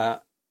this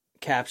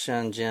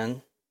caption,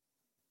 Jen,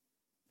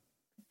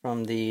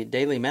 from the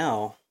Daily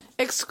Mail.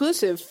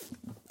 Exclusive.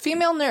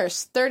 Female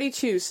nurse,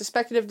 32,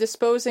 suspected of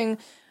disposing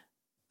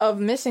of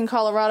missing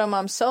Colorado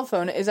mom's cell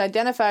phone, is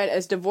identified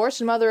as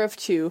divorced mother of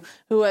 2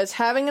 who was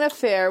having an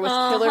affair with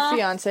killer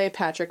fiancé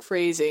Patrick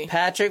Swayze.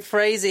 Patrick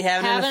Swayze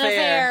having an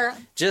affair.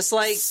 Just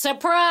like...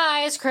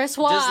 Surprise, Chris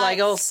Watts. Just like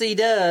old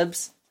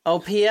C-Dubs,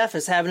 old PF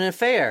is having an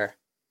affair.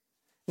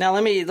 Now,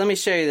 let me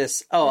show you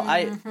this. Oh,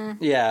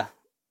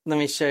 let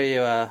me show you,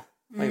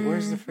 wait,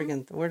 where's the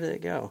freaking... Where did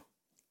it go?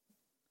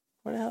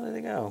 Where the hell did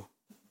it go?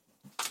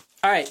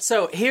 All right,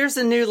 so here's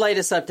the new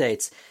latest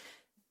updates.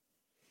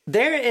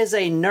 There is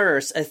a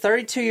nurse, a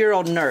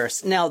 32-year-old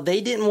nurse. Now,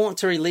 they didn't want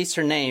to release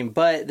her name,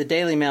 but the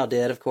Daily Mail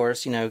did, of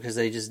course, because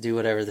they just do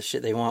whatever the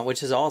shit they want,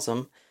 which is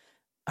awesome.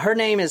 Her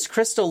name is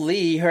Crystal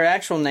Lee. Her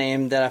actual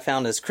name that I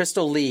found is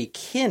Crystal Lee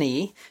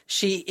Kinney.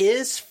 She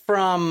is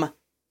from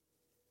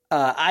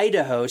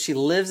Idaho. She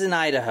lives in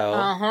Idaho.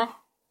 Uh-huh.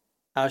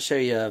 I'll show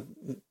you a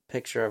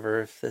picture of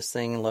her if this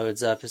thing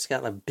loads up. It's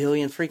got 1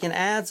 billion freaking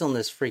ads on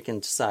this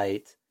freaking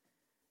site.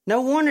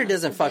 No wonder it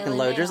doesn't fucking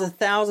load. There's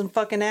 1,000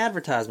 fucking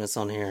advertisements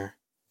on here.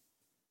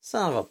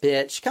 Son of a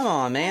bitch. Come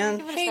on, man.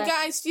 Hey,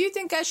 guys, do you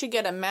think I should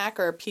get a Mac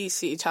or a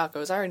PC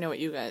tacos? I already know what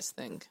you guys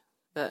think.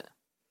 But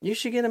you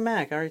should get a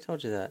Mac. I already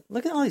told you that.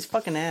 Look at all these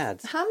fucking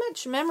ads. How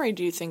much memory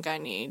do you think I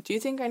need? Do you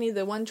think I need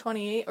the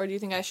 128, or do you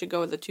think I should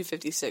go with the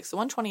 256? The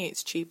 128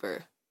 is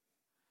cheaper.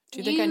 Do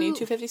you think I need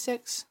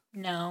 256?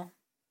 No.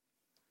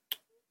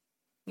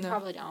 You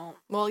probably don't.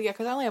 Well, yeah,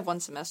 because I only have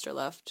 1 semester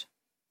left.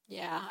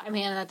 Yeah, I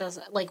mean, that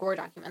doesn't, Word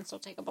documents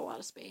don't take up a lot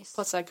of space.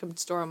 Plus, I could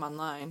store them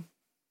online.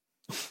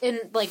 And,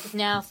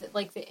 now,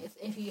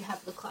 if you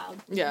have the cloud,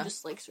 you can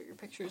just, store your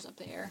pictures up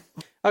there.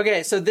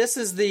 Okay, so this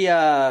is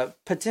the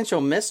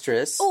potential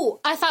mistress. Oh,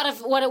 I thought of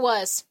what it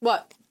was.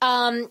 What?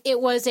 It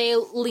was a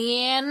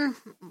Leanne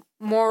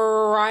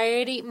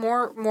Moriarty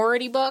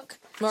book.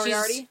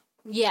 Moriarty?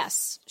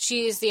 Yes.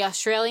 She's the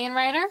Australian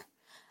writer.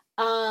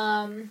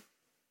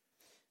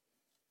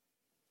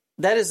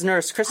 That is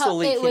Nurse Crystal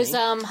Lee Kinney. It was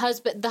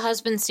The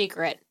Husband's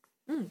Secret.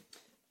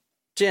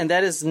 Jen,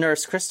 that is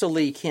Nurse Crystal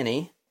Lee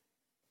Kinney.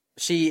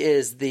 She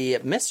is the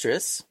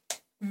mistress.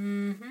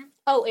 Mm-hmm.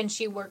 Oh, and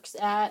she works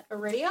at a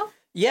radio?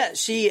 Yeah,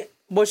 she's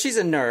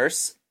a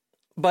nurse,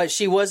 but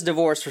she was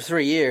divorced for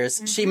 3 years.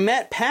 Mm-hmm. She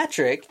met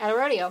Patrick. At a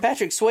rodeo.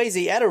 Patrick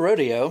Swayze at a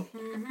rodeo.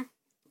 Mm-hmm.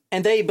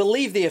 And they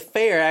believe the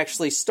affair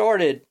actually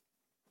started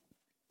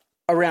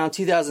around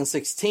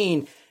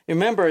 2016.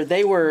 Remember,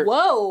 they were...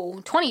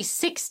 Whoa,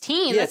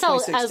 2016? Yeah, that's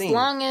 2016. As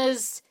long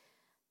as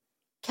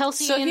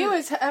Kelsey and he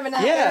was having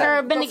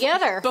her been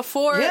together.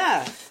 Before...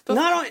 Yeah.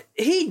 Not only,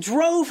 he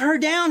drove her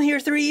down here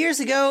 3 years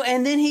ago,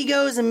 and then he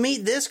goes and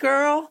meet this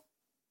girl.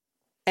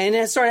 and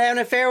then started having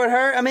an affair with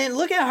her. I mean,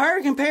 look at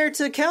her compared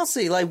to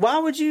Kelsey. Like, why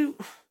would you?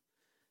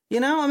 You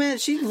know, I mean,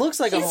 she looks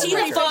like a Is he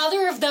the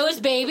father of those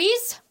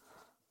babies?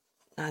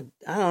 I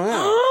don't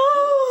know.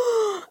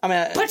 I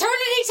mean,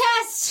 paternity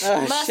test.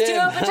 Must do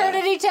a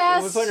paternity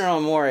test. We're putting her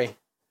on Maury.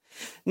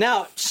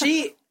 Now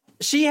she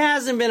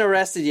hasn't been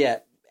arrested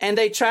yet, and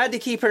they tried to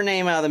keep her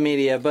name out of the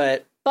media,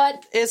 but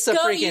it's a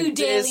freaking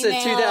it's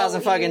a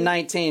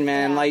 2019,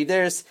 man. Yeah. Like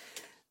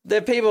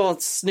the people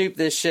snoop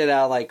this shit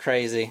out like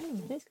crazy.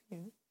 That's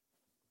cute.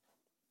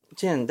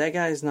 Jen, that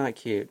guy's not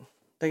cute.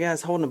 That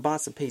guy's holding a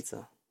box of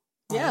pizza.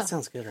 Oh, yeah, that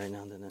sounds good right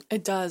now, doesn't it?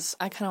 It does.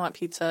 I kind of want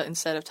pizza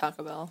instead of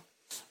Taco Bell.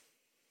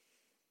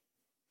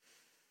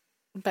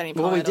 Benny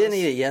Palmetto's. Well, we didn't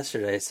eat it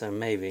yesterday, so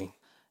maybe.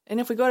 And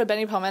if we go to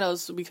Benny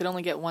Palmetto's, we could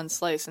only get one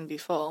slice and be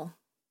full.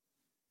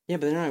 Yeah,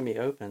 but they're not going to be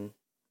open.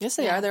 Yes,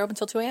 they are. They're open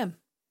till 2 a.m.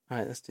 All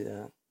right, let's do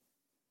that.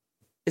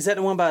 Is that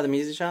the one by the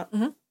music shop?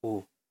 Mm-hmm.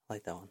 Ooh, I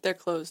like that one. They're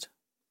closed.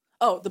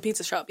 Oh, the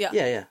pizza shop, yeah.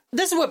 Yeah.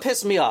 This is what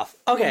pissed me off.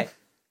 Okay.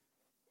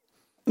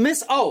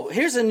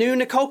 Here's a new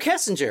Nicole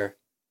Kessinger.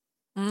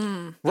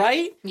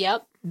 Right?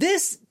 Yep.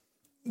 This,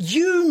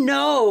 you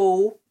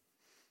know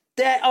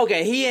that,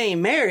 okay, he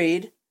ain't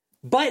married,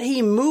 but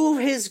he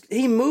moved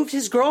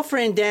his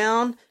girlfriend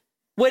down.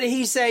 What did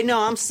he say? No,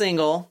 I'm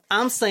single.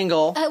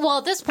 Well,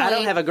 at this point, I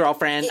don't have a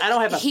girlfriend. I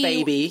don't have a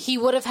baby. He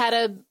would have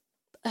had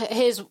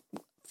his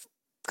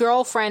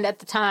girlfriend at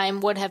the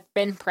time would have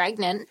been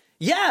pregnant.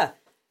 Yeah.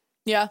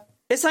 Yeah.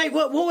 It's like,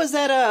 what was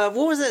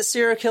that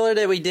serial killer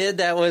that we did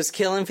that was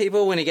killing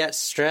people when he got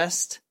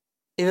stressed?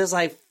 It was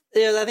like,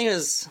 I think it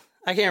was,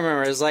 I can't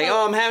remember. It was like,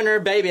 I'm having her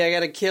baby. I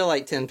got to kill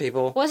like 10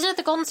 people. Wasn't it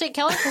the Golden State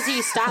Killer because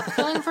he stopped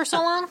killing for so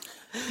long?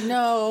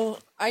 No.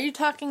 Are you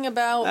talking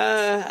about...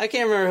 I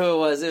can't remember who it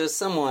was. It was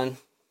someone.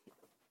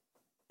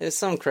 It was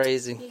some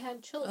crazy. He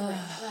had children.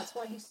 That's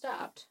why he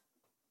stopped.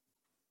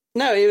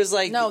 No, he was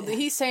like... No,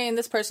 he's saying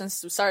this person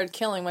started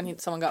killing when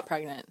someone got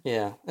pregnant.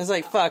 Yeah. It's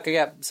like, fuck, I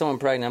got someone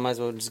pregnant. I might as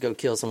well just go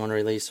kill someone to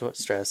release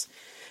stress.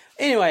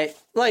 Anyway,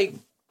 like...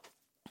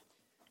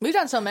 We've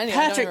done so many.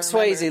 Patrick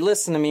Swayze,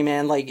 listen to me,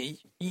 man. Like,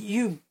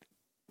 you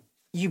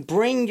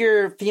bring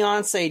your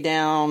fiance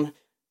down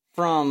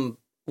from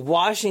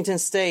Washington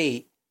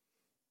State,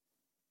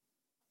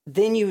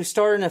 then you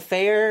start an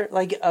affair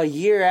like a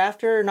year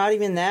after, not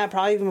even that,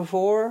 probably even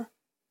before.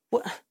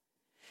 What?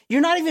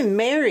 You're not even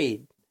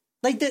married.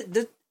 Like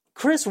the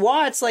Chris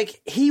Watts,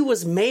 like he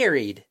was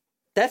married.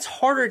 That's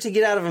harder to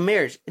get out of a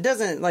marriage. It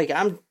doesn't like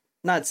I'm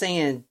not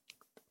saying,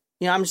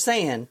 I'm just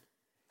saying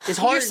it's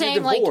harder to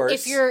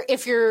divorce. Like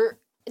if you're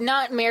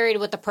not married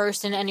with the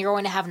person and you're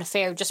going to have an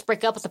affair, just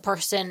break up with the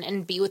person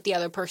and be with the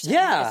other person.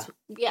 Yeah.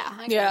 I get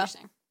what you're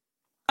saying.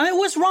 I mean,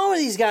 what's wrong with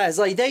these guys?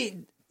 Like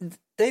they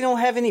don't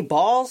have any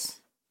balls.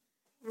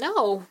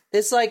 No.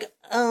 It's like,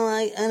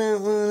 I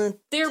don't want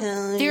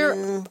to.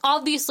 They're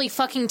obviously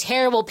fucking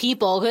terrible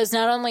people because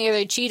not only are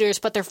they cheaters,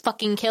 but they're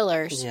fucking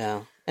killers.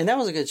 Yeah. And that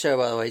was a good show,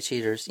 by the way,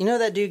 Cheaters. You know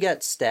that dude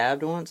got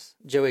stabbed once?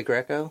 Joey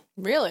Greco?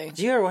 Really? Did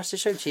you ever watch the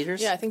show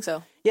Cheaters? Yeah, I think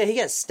so. Yeah, he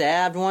got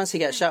stabbed once. He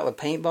got shot with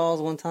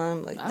paintballs one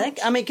time. Like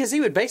because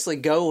he would basically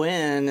go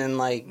in and,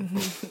 like,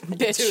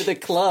 to the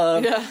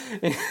club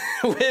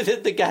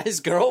with the guy's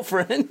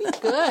girlfriend.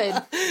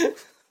 Good.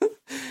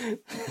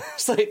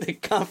 It's like the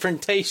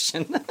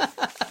confrontation.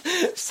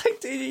 It's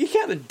like, dude, you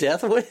got a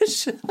death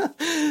wish?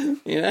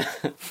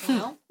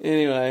 Well.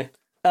 Anyway.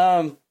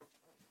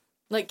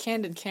 Like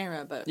Candid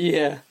Camera, but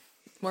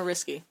more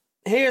risky.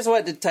 Here's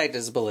what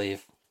detectives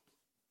believe.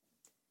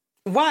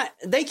 Why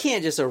they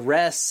can't just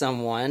arrest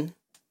someone,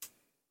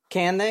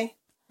 can they?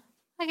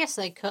 I guess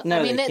they could. No,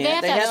 I mean, they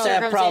can't. They have to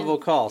have probable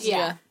cause.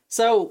 Yeah.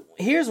 So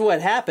here's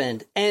what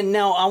happened, and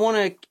now I want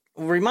to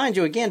remind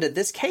you again that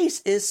this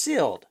case is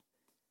sealed.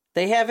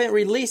 They haven't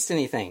released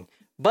anything,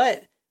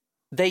 but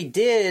they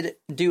did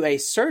do a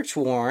search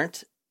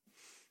warrant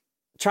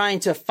trying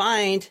to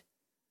find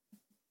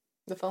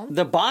the phone,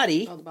 the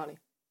body. Oh, the body.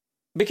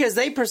 Because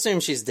they presume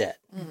she's dead.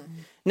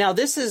 Mm-hmm. Now,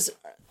 this is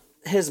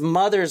his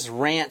mother's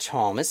ranch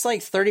home. It's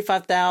like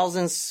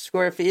 35,000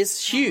 square feet.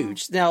 It's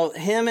huge. Now,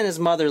 him and his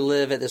mother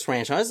live at this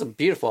ranch home. It's a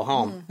beautiful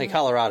home in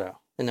Colorado,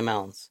 in the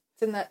mountains.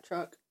 It's in that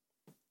truck.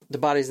 The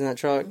body's in that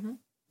truck? Mm-hmm.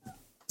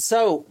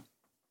 So,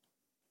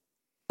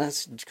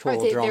 that's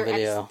cool. Drone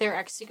video. They're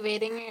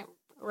excavating it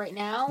right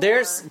now?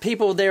 There's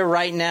people there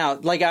right now.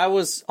 Like, I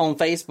was on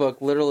Facebook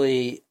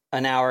literally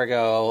an hour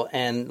ago,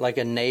 and like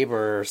a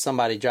neighbor or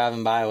somebody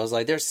driving by was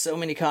like, there's so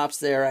many cops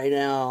there right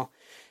now.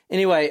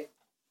 Anyway,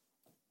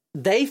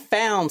 they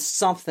found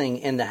something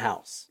in the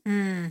house.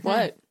 Mm-hmm.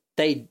 What?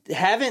 They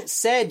haven't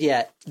said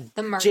yet.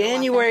 The murder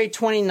January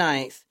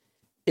 29th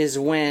is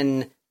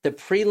when the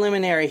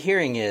preliminary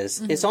hearing is.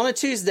 Mm-hmm. It's on a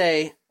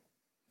Tuesday.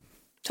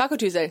 Taco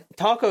Tuesday.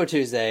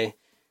 Sweet.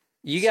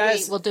 You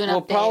guys will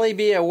probably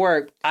be at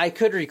work. I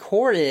could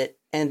record it,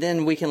 and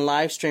then we can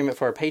live stream it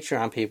for our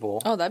Patreon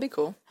people. Oh, that'd be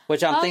cool.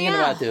 Which I'm thinking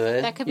about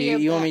doing. That could be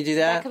you want me to do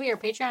that? That could be your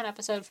Patreon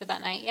episode for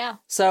that night, yeah.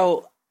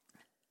 So,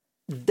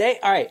 all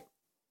right.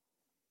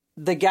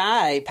 The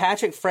guy,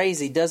 Patrick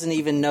Swayze, doesn't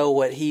even know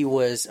what he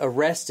was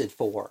arrested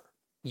for.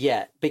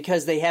 yet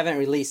because they haven't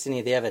released any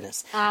of the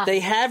evidence. They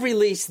have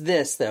released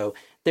this, though.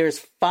 There's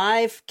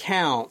 5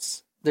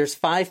 counts. There's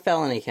 5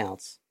 felony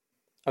counts.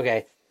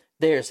 Okay.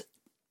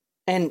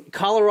 And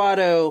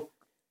Colorado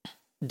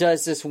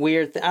does this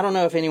weird thing. I don't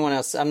know if anyone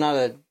else, I'm not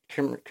a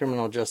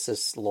criminal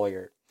justice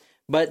lawyer,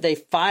 but they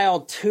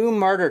filed 2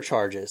 murder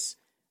charges.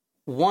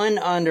 One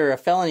under a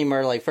felony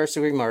murder, like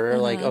first-degree murder,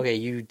 like, okay,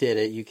 you did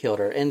it, you killed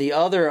her. And the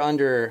other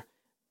under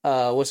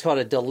what's called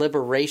a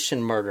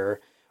deliberation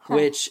murder,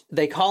 which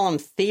they call them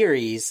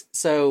theories.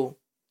 So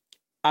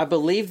I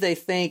believe they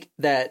think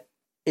that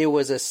it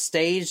was a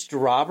staged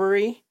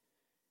robbery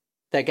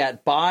that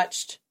got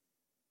botched.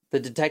 The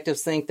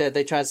detectives think that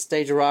they tried to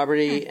stage a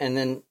robbery and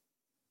then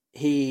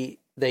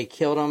they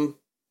killed him,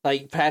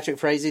 like Patrick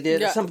Frazee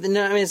did or something.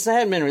 No, I mean, it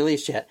hadn't been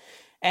released yet.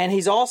 And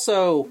he's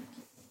also,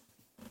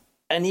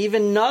 and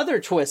even another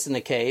twist in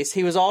the case,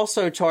 he was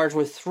also charged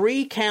with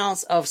 3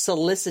 counts of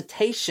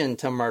solicitation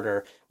to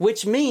murder,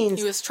 which means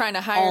he was trying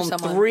to hire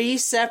someone. 3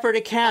 separate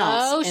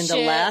accounts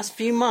the last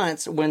few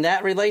months, when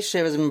that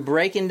relationship has been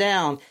breaking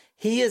down,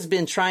 he has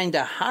been trying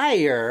to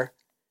hire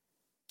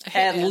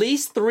at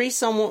least 3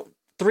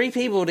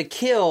 people to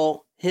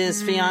kill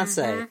his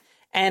fiance.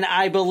 And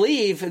I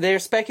believe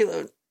there's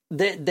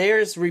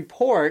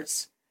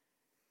reports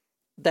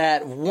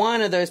that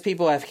one of those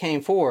people have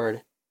came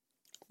forward.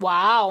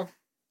 Wow.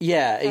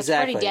 Yeah, That's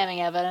exactly. pretty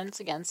damning evidence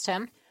against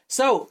him.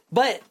 So,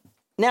 but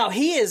now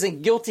he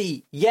isn't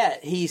guilty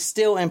yet. He's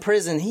still in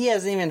prison. He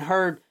hasn't even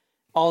heard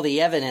all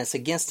the evidence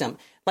against him.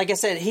 Like I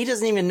said, he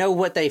doesn't even know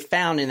what they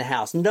found in the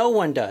house. No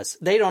one does.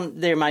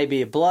 There might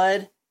be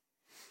blood.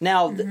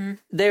 Now,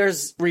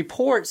 there's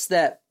reports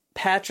that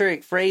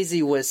Patrick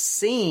Frazee was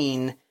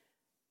seen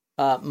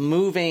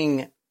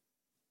moving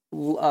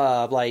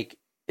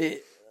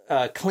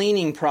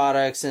cleaning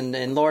products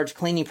and large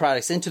cleaning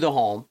products into the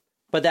home.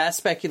 But that's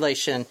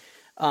speculation,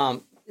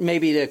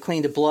 maybe to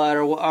clean the blood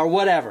or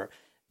whatever.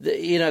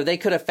 They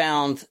could have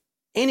found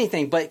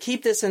anything. But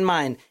keep this in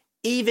mind.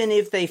 Even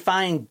if they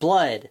find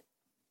blood,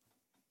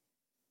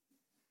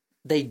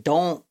 they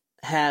don't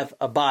have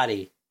a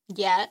body.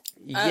 Yet.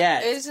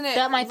 Isn't it?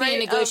 That might be a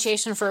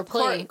negotiation for a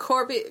plea.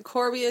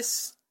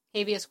 Habeas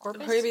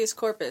corpus? Habeas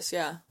corpus,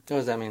 yeah. What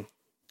does that mean?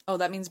 Oh,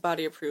 that means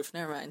body of proof.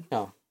 Never mind.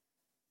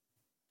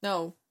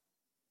 No.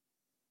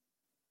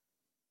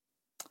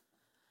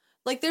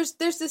 Like, there's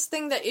this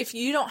thing that if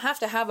you don't have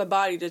to have a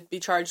body to be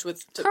charged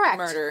with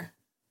murder.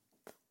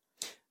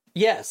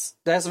 Yes,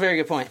 that's a very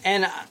good point.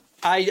 And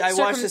I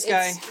watched this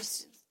guy.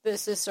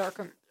 This is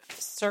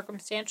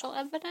circumstantial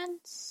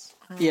evidence?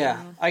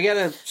 Yeah, I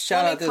gotta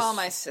shout out this. Let me call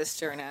my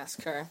sister and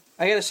ask her.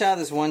 I gotta shout out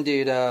this one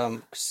dude,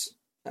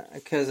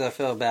 because I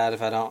feel bad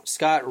if I don't.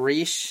 Scott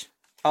Reisch.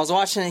 I was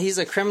watching, he's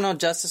a criminal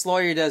justice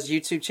lawyer. He does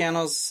YouTube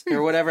channels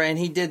or whatever, and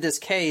he did this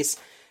case,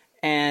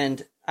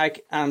 and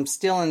I'm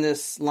stealing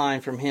this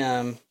line from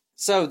him.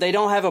 So they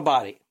don't have a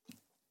body.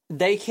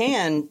 They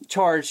can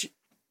charge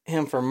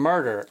him for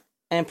murder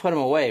and put him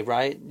away,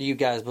 right? Do you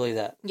guys believe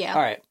that? Yeah.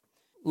 All right.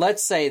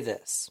 Let's say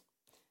this.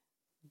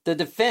 The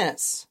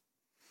defense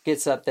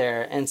gets up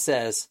there and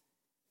says,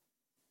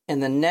 in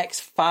the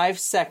next 5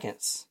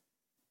 seconds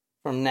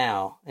from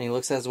now, and he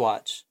looks at his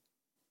watch,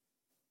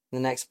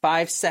 in the next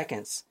 5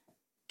 seconds,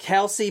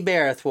 Kelsey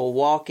Barrett will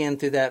walk in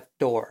through that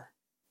door.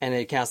 And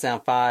it counts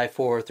down 5,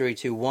 4, 3,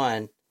 2,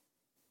 1.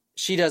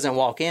 She doesn't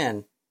walk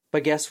in.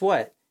 But guess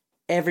what?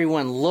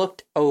 Everyone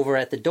looked over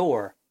at the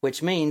door,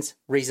 which means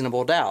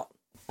reasonable doubt.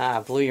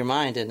 Blew your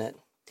mind, didn't it?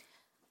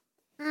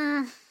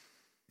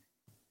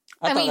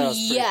 I mean,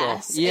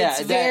 yes, cool.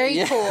 It's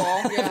very cool.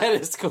 Yeah. That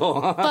is cool.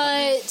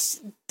 But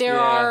there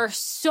are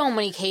so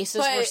many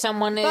cases where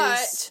someone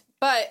is...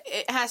 But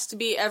it has to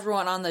be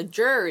everyone on the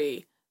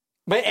jury.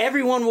 But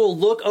everyone will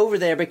look over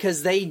there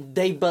because they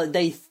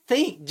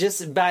think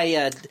just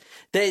by...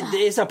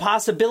 it's a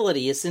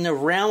possibility. It's in the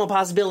realm of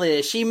possibility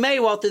that she may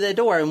walk through that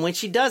door. And when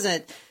she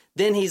doesn't,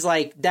 then he's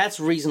like, that's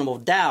reasonable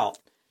doubt.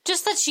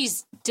 Just that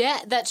she's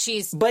dead.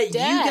 But you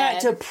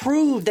got to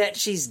prove that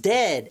she's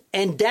dead.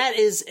 And that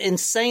is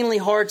insanely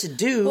hard to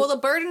do. Well, the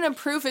burden of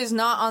proof is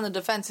not on the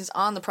defense. It's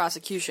on the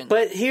prosecution.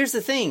 But here's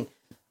the thing.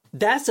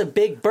 That's a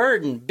big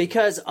burden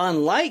because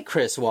unlike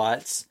Chris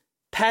Watts,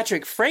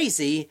 Patrick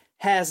Frazee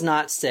has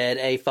not said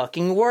a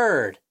fucking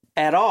word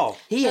at all.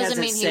 He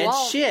hasn't said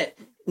shit.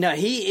 No,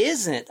 he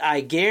isn't.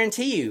 I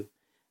guarantee you.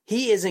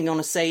 He isn't going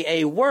to say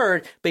a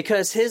word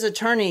because his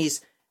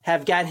attorneys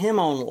have got him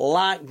on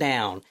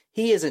lockdown.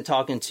 He isn't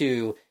talking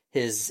to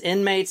his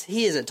inmates.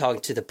 He isn't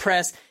talking to the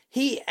press.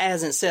 He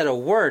hasn't said a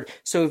word.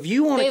 So if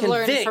you want to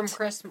convict, learned from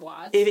Chris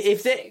Watts.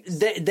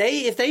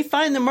 If they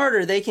find the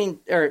murder, they can,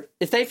 or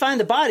if they find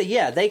the body,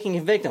 they can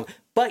convict him.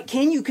 But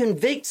can you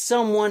convict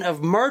someone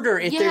of murder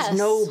if there's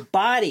no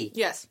body?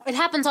 Yes, it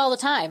happens all the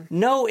time.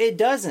 No, it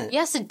doesn't.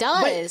 Yes, it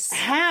does. But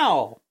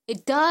how?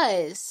 It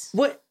does.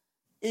 What?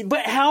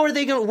 But how are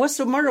they going? What's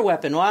the murder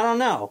weapon? Well, I don't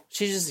know.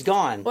 She's just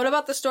gone. What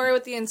about the story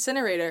with the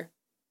incinerator?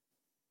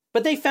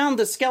 But they found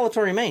the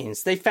skeletal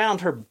remains. They found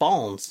her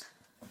bones.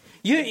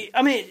 You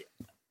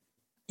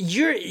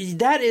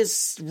that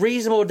is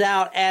reasonable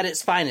doubt at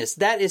its finest.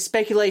 That is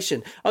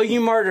speculation. Oh,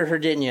 you murdered her,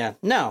 didn't you?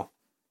 No.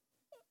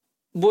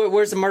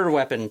 Where's the murder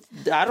weapon?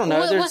 I don't know.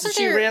 Wasn't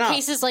there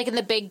cases like in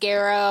the Big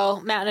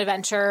Garrow Mountain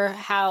Adventure?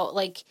 How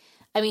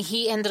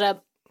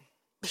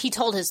he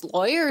told his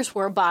lawyers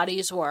where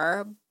bodies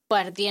were,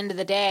 but at the end of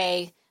the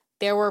day,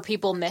 there were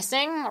people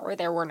missing or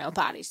there were no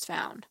bodies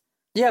found.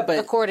 Yeah, but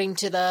according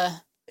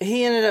to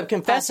he ended up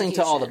confessing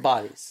to all the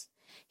bodies.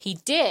 He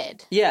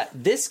did. Yeah,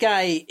 this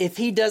guy, if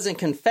he doesn't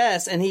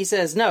confess and he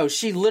says, no,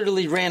 she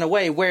literally ran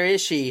away, where is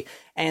she?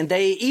 And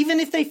even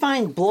if they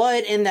find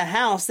blood in the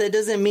house, that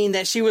doesn't mean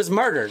that she was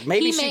murdered.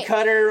 Maybe she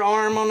cut her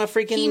arm on a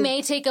freaking... He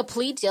may take a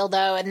plea deal,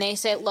 though, and they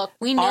say, look,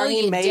 we know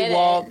you did it. He may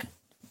walk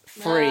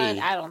free.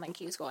 I don't think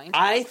he's going to.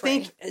 I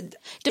think...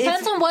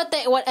 Depends on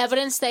what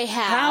evidence they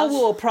have. How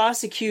will a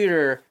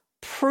prosecutor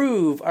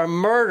prove a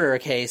murder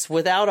case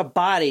without a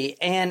body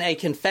and a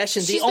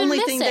confession? She's the only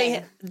been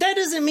thing that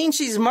doesn't mean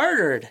she's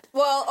murdered.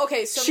 Well,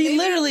 okay, so she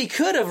literally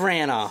could have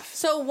ran off.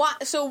 So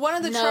one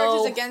of the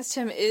charges against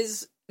him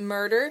is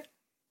murder.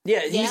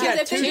 Yeah, he's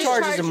got 2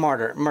 charges of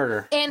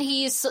murder. And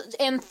he's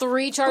in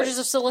 3 charges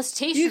of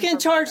solicitation. You can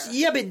charge,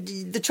 but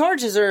the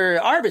charges are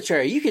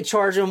arbitrary. You could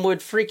charge them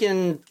with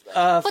freaking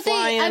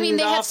flying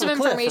they off have some a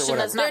cliff information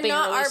that's not being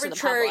released to the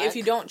public. Arbitrary. If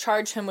you don't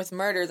charge him with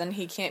murder, then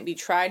he can't be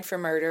tried for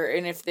murder.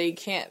 And if they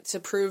can't to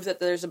prove that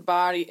there's a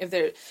body,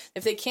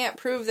 if they can't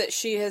prove that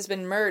she has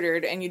been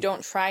murdered, and you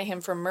don't try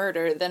him for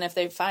murder, then if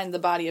they find the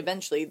body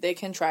eventually, they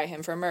can try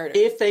him for murder.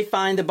 If they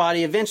find the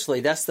body eventually,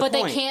 that's the point.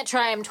 But they can't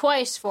try him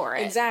twice for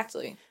it.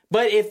 Exactly.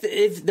 But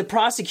if the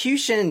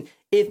prosecution,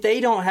 if they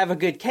don't have a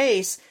good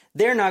case,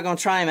 they're not going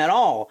to try him at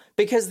all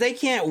because they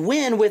can't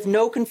win with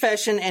no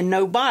confession and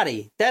no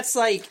body. That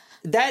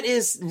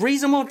is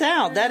reasonable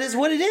doubt. That is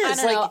what it is.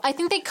 I don't know. I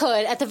think they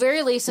could, at the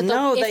very least, if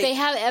they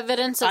have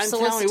evidence of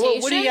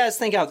solicitation. What do you guys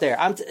think out there?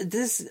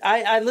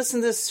 I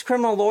listened to this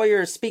criminal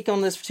lawyer speak on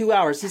this for 2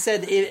 hours. He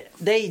said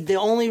the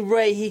only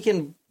way he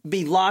can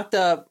be locked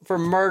up for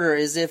murder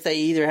is if they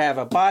either have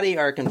a body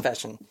or a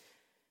confession.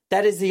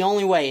 That is the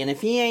only way. And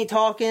if he ain't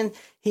talking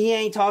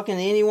to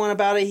anyone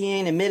about it, he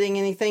ain't admitting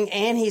anything,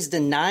 and he's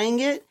denying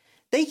it,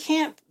 they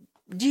can't...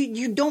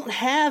 You don't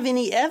have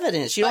any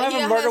evidence. You don't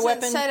have a murder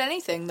weapon. He hasn't said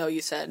anything, though,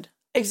 you said.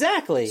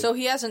 Exactly. So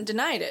he hasn't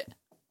denied it.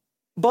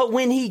 But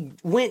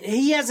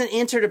he hasn't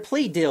entered a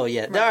plea deal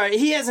yet. Right.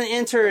 He hasn't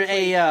entered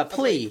a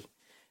plea.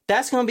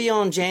 That's going to be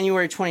on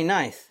January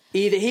 29th.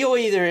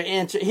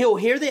 He'll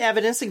hear the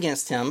evidence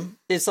against him.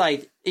 It's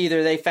like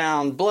either they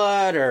found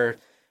blood or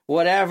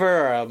whatever,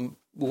 or a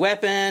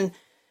weapon,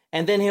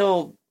 and then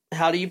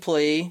how do you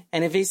plea?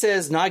 And if he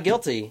says not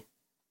guilty,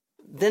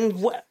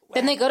 then what?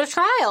 Then they go to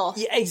trial.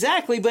 Yeah,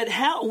 exactly. But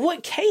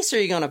what case are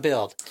you going to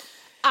build?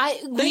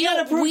 They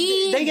got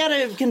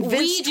to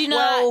convince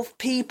 12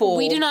 people.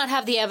 We do not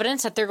have the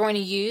evidence that they're going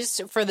to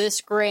use for this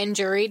grand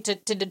jury to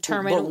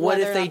determine. But what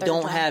if they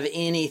don't have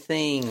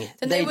anything?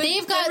 Then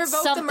they've got to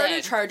revoke the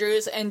murder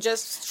charges and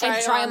just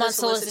try them on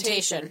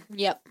solicitation.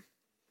 Yep.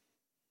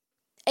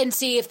 And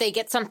see if they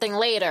get something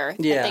later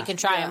that they can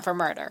try him for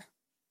murder.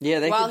 Yeah,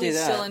 they could do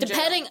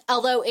that.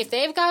 Although if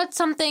they've got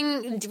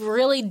something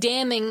really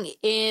damning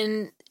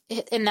in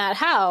that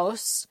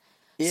house,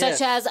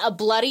 such as a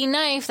bloody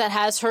knife that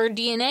has her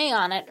DNA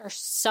on it or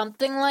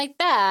something like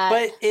that.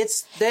 But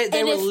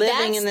they were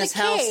living in this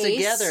house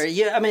together.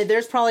 Yeah, I mean,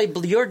 there's probably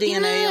your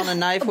DNA on a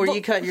knife where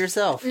you cut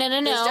yourself. No.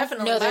 There's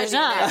definitely there's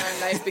not. DNA on a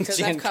knife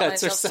because I've cut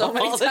myself so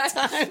many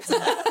times.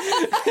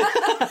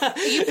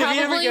 You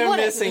probably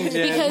wouldn't.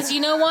 Because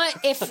you know what?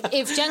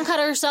 If Jen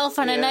cut herself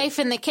on a knife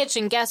in the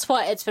kitchen, guess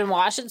what? It's been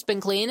washed, it's been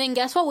cleaned, and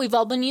guess what? We've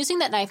all been using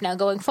that knife now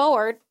going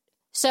forward.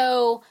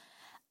 So...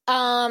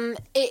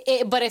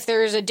 but if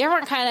there's a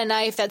different kind of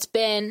knife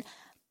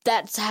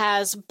that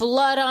has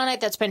blood on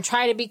it, that's been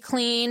tried to be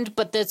cleaned,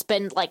 but that's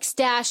been like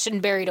stashed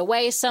and buried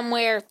away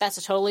somewhere, that's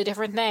a totally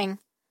different thing.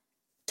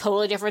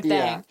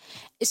 Yeah.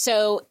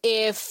 So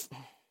if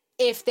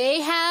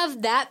they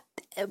have that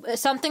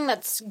something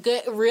that's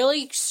good,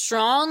 really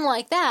strong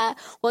like that,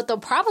 what they'll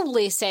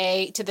probably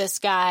say to this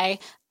guy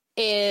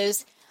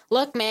is,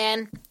 "Look,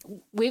 man,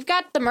 we've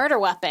got the murder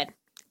weapon.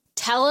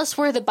 Tell us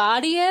where the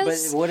body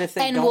is." But what if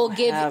they don't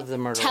have the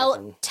murder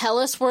weapon? Tell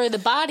us where the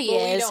body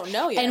is. We don't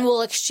know yet. And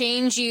we'll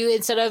exchange you,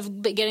 instead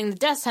of getting the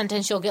death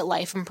sentence, you'll get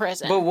life in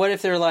prison. But what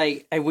if they're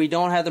like, hey, we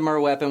don't have the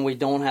murder weapon, we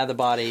don't have the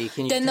body,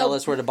 can you tell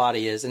us where the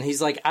body is? And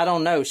he's like, I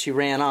don't know, she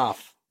ran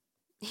off.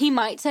 He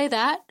might say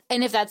that.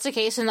 And if that's the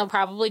case, then they'll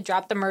probably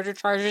drop the murder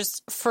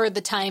charges for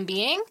the time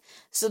being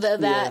so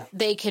that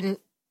they can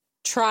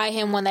try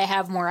him when they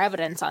have more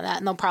evidence on that,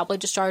 and they'll probably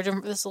just charge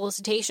him for the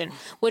solicitation,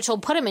 which will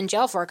put him in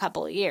jail for a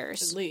couple of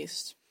years. At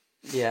least.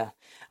 Yeah.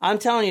 I'm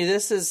telling you,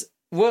 this is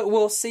what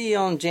we'll see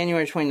on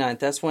January 29th.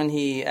 That's when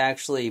he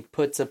actually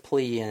puts a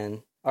plea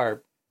in,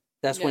 or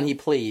that's when he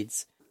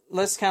pleads.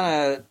 Let's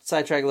kind of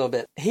sidetrack a little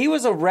bit. He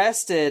was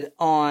arrested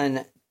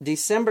on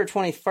December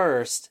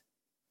 21st.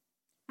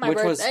 My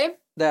birthday?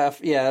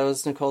 It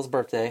was Nicole's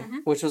birthday,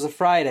 which was a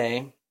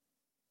Friday.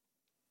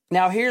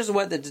 Now, here's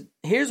what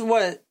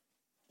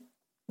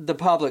the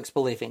public's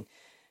believing.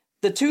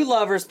 the two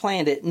lovers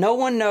planned it. No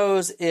one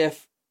knows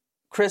if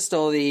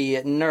Crystal,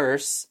 the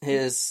nurse,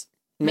 his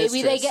mistress...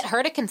 Maybe they get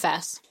her to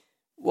confess.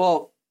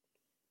 Well,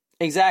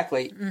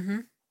 exactly. Mm-hmm.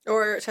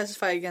 Or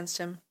testify against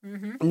him.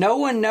 Mm-hmm. No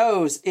one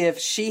knows if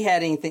she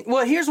had anything...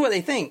 Well, here's what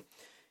they think.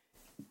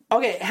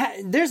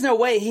 Okay, there's no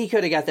way he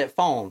could have got that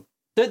phone.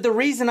 The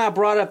reason I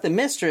brought up the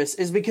mistress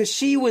is because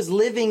she was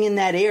living in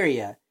that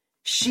area.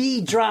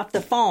 She dropped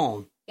the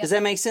phone. Yep. Does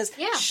that make sense?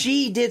 Yeah.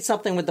 She did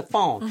something with the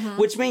phone,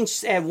 which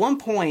means at one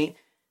point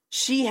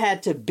she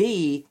had to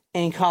be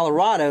in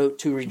Colorado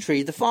to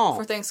retrieve the phone.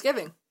 For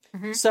Thanksgiving.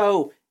 Mm-hmm.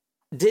 So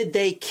did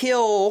they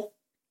kill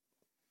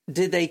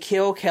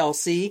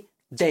Kelsey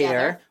there?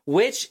 Together.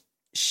 Which,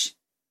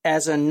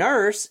 as a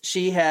nurse,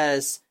 she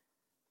has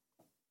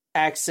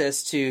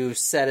access to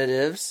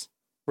sedatives,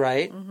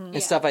 right?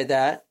 And stuff like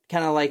that.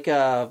 Kind of like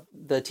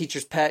the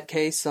teacher's pet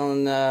case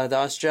on the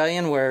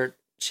Australian where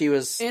she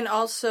was and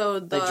also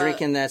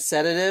drinking that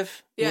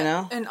sedative, you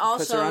know? And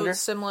also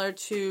similar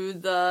to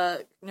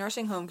the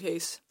nursing home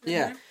case.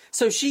 Yeah.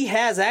 So she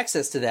has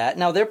access to that.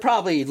 Now, they're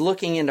probably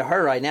looking into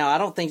her right now. I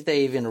don't think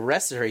they even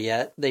arrested her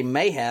yet. They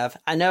may have.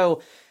 I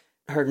know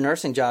her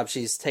nursing job,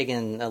 she's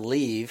taking a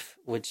leave,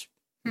 which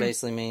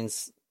basically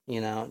means,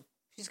 you know...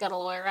 She's got a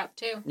lawyer up,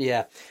 too.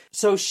 Yeah.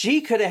 So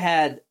she could have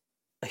had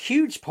a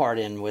huge part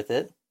in with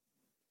it.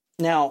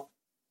 Now,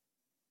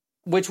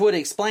 which would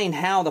explain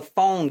how the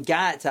phone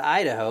got to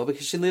Idaho,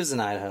 because she lives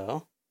in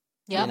Idaho.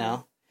 Yeah. You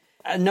know?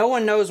 No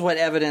one knows what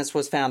evidence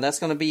was found. That's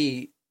going to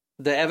be...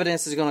 The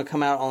evidence is going to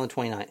come out on the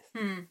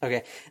 29th.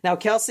 Okay. Now,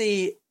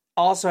 Kelsey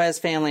also has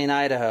family in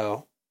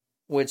Idaho,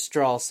 which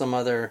draws some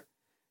other,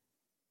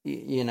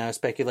 you know,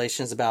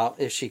 speculations about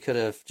if she could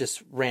have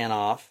just ran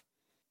off.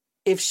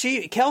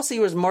 If Kelsey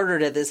was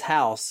murdered at this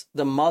house,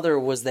 the mother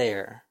was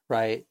there,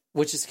 right?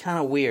 Which is kind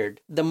of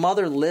weird. The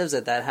mother lives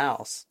at that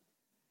house.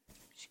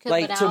 She could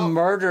have been to out.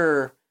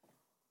 murder...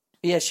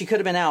 Yeah, she could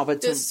have been out,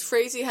 but... Does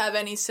Frazee have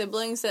any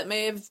siblings that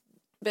may have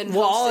been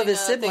all of his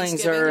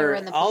siblings are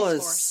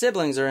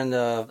in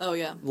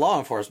the law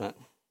enforcement.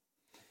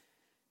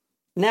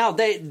 Now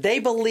they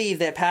believe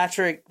that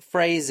Patrick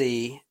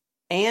Frazee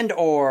and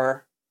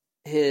or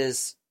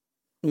his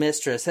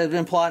mistress has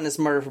been plotting this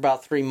murder for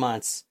about 3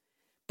 months,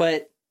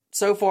 but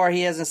so far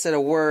he hasn't said a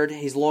word.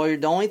 He's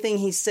lawyered. The only thing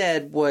he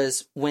said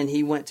was when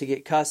he went to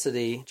get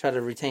custody, try to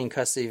retain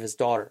custody of his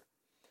daughter.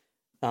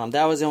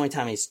 That was the only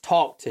time he's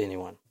talked to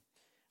anyone.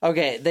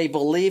 Okay, they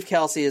believe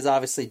Kelsey is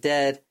obviously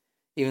dead,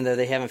 even though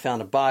they haven't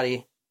found a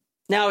body.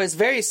 Now, it's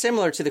very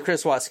similar to the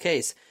Chris Watts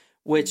case,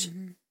 which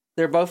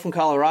they're both from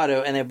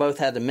Colorado, and they both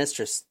had the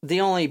mistress.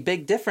 The only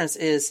big difference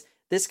is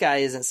this guy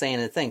isn't saying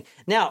anything.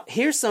 Now,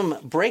 here's some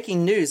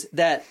breaking news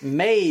that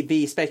may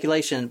be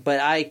speculation, but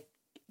I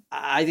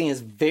think it's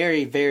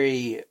very,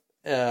 very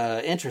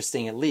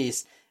interesting, at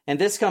least. And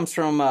this comes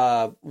from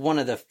one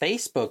of the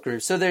Facebook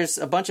groups. So there's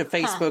a bunch of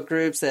Facebook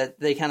groups that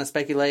they kind of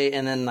speculate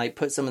and then like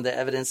put some of the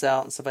evidence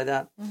out and stuff like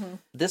that.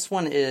 This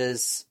one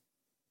is...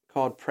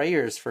 called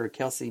Prayers for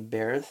Kelsey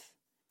Bereth.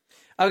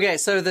 Okay,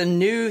 so the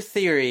new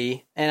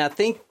theory, and I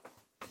think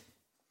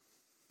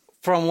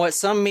from what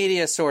some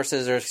media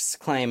sources are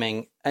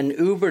claiming, an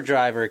Uber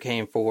driver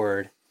came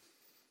forward.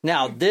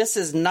 Now, this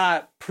is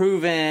not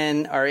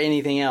proven or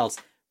anything else,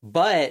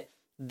 but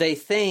they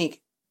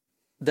think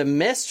the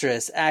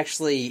mistress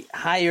actually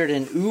hired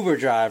an Uber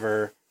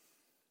driver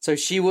so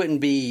she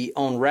wouldn't be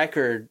on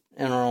record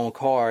in her own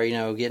car, you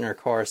know, getting her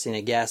car seen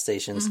at gas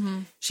stations.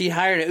 She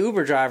hired an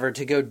Uber driver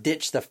to go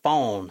ditch the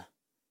phone.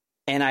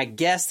 And I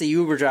guess the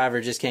Uber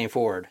driver just came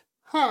forward.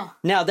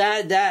 Now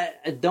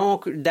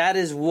that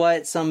is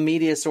what some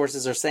media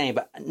sources are saying,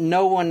 but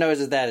no one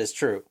knows if that is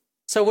true.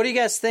 So what do you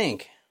guys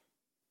think?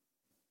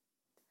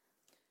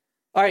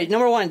 All right,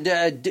 number one,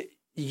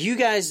 you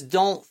guys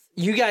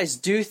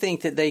do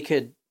think that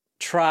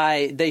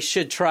they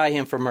should try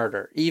him for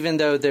murder, even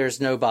though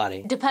there's no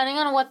body. Depending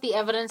on what the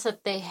evidence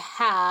that they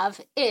have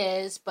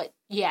is, but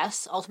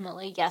yes,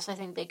 ultimately, yes, I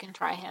think they can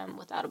try him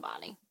without a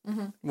body.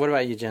 What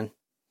about you, Jen?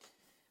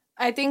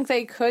 I think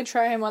they could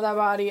try him without a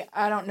body.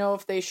 I don't know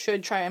if they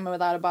should try him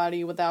without a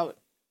body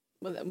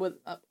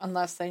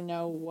unless they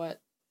know what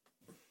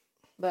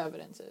the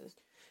evidence is.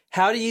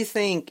 How do you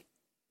think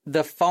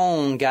the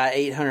phone got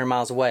 800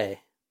 miles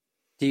away?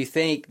 Do you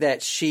think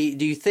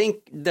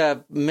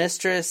the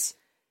mistress...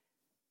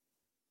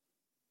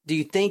 Do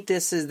you think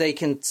they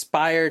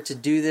conspired to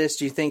do this?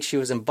 Do you think she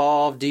was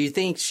involved? Do you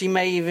think she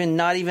may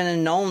not even have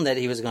known that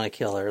he was going to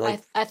kill her?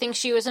 I think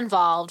she was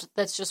involved.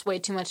 That's just way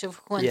too much of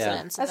a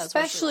coincidence. Yeah.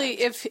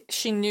 Especially if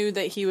she knew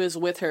that he was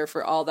with her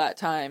for all that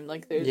time.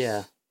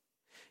 Yeah.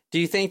 Do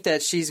you think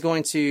that she's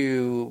going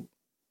to...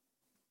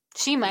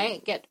 She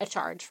might get a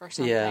charge for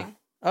something. Yeah.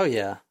 Oh,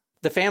 yeah.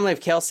 The family of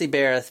Kelsey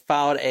Bereth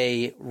filed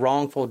a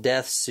wrongful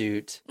death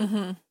suit,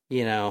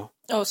 you know...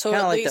 Oh, so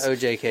kind of like least, the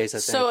OJ case, I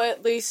think. So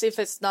at least if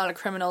it's not a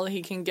criminal,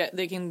 they can get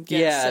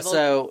yeah, civil.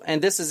 So,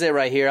 and this is it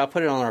right here. I'll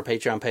put it on our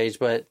Patreon page,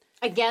 but...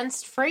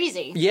 Against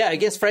Frazee. Yeah,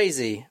 against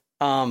Frazee.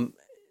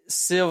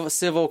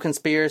 Civil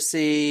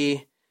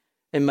conspiracy,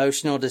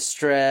 emotional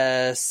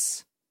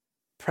distress,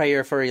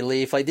 prayer for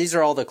relief. Like, these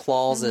are all the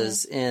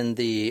clauses in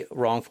the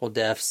wrongful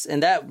deaths.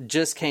 And that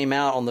just came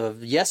out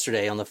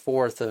yesterday, on the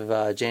 4th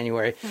of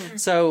January.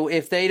 So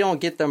if they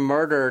don't get the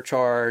murder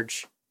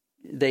charge,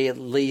 they at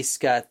least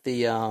got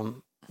the,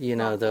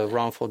 the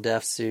wrongful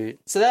death suit.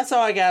 So that's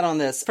all I got on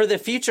this. For the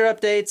future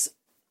updates,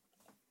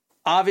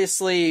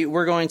 obviously,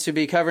 we're going to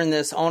be covering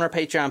this on our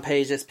Patreon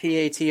page. That's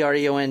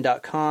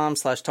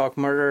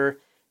patreon.com/talkmurder.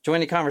 Join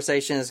the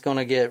conversation. It's going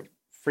to get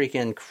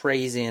freaking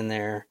crazy in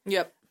there.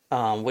 Yep.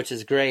 Which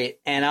is great.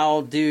 And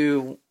I'll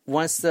do,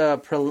 once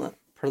the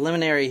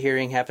preliminary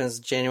hearing happens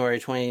January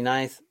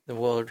 29th,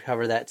 we'll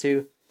cover that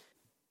too.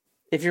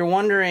 If you're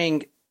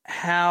wondering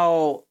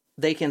how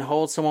they can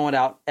hold someone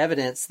without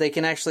evidence, they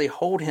can actually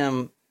hold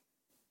him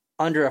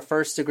under a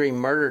first-degree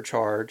murder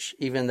charge,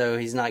 even though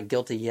he's not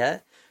guilty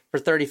yet, for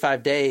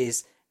 35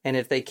 days. And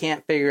if they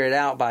can't figure it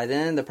out by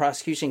then, the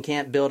prosecution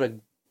can't build a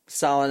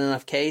solid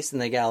enough case,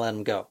 and they gotta let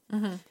him go.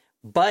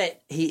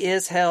 But he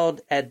is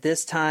held at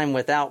this time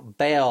without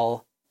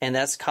bail, and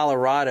that's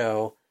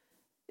Colorado.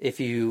 If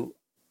you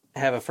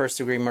have a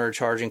first-degree murder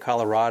charge in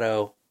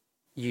Colorado,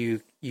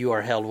 you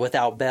are held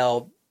without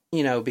bail,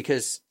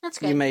 because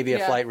you may be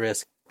a flight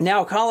risk.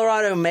 Now,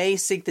 Colorado may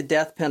seek the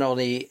death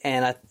penalty,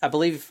 and I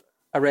believe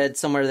I read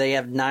somewhere they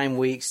have 9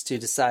 weeks to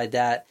decide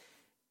that.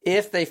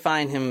 If they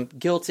find him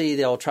guilty,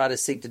 they'll try to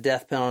seek the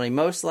death penalty,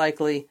 most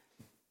likely,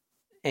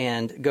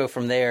 and go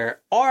from there.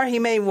 Or he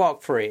may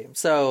walk free.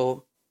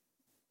 So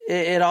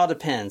it all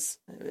depends.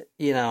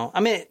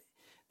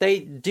 They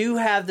do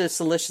have the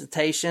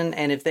solicitation,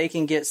 and if they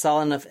can get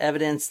solid enough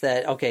evidence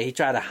that, okay, he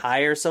tried to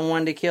hire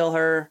someone to kill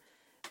her,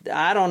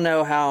 I don't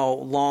know how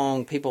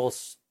long people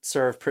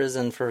serve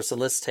prison for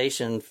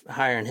solicitation,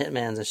 hiring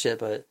hitmans and shit,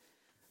 but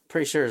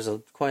pretty sure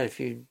there's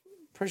pretty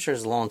sure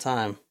it's a long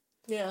time.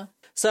 Yeah.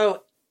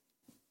 So,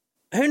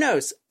 who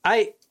knows?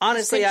 I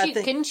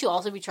think... Couldn't you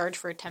also be charged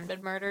for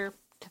attempted murder,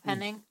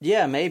 depending?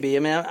 Yeah, maybe.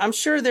 I'm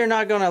sure they're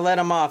not going to let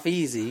him off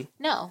easy.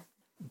 No.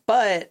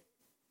 But,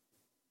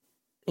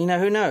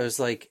 who knows?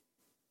 Like,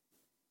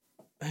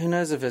 who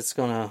knows if it's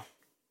going to...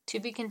 To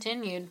be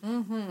continued.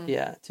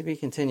 Yeah, to be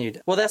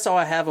continued. Well, that's all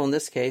I have on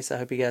this case. I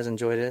hope you guys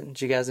enjoyed it.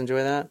 Did you guys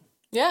enjoy that?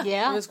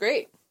 Yeah. It was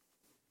great.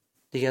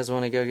 Do you guys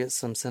want to go get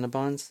some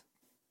Cinnabons?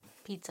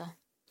 Pizza.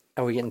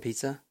 Are we getting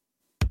pizza?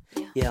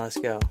 Yeah, let's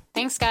go.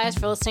 Thanks, guys,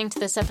 for listening to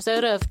this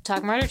episode of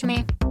Talk Murder to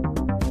Me.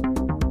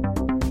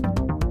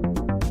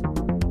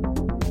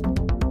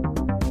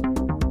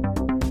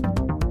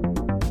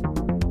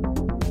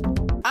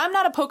 I'm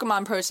not a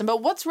Pokemon person,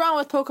 but what's wrong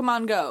with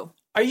Pokemon Go?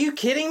 Are you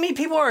kidding me?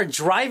 People are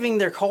driving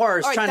their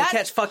cars trying to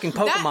catch fucking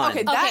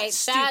Pokemon. That's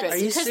stupid. Are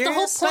you serious? Because the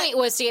whole point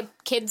was to get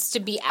kids to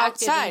be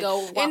active outside and go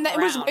walk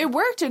around. It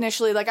worked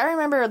initially. Like, I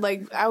remember,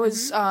 I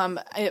was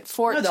at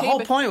 14. No, the whole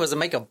point was to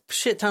make a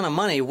shit ton of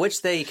money,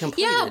 which they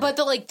completed. Yeah, but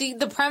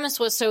the premise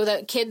was so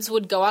that kids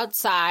would go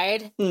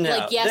outside.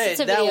 No, it's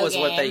a video that was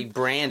game. what they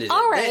branded.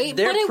 All right,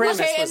 their but it premise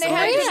was, was and they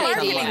had a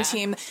marketing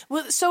team.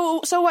 Well,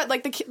 so what?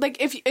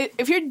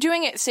 If you're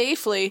doing it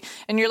safely,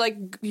 and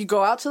you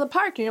go out to the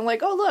park and you're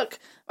like, oh look,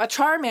 a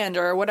Charmander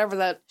or whatever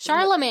that...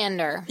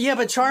 Charlamander. Yeah,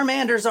 but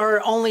Charmanders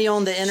are only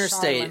on the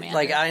interstate,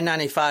 like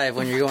I-95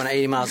 when you're going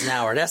 80 miles an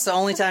hour. That's the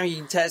only time you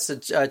can test a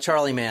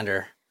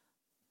Charliemander.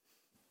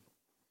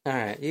 All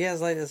right, you guys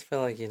like this?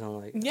 Feel like you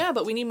don't like it. Yeah,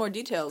 but we need more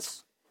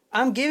details.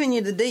 I'm giving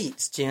you the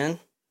deets, Jen.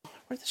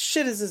 Where the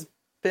shit is this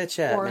bitch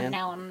at, or man?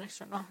 Now I'm going to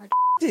start on her.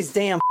 These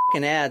damn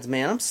fucking ads,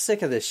 man. I'm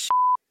sick of this shit.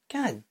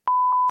 God.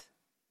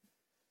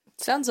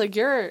 Sounds like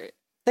you're...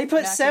 They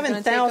put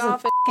 7,000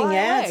 fucking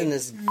ads in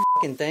this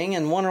fucking thing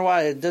and wonder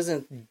why it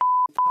doesn't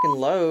fucking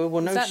load.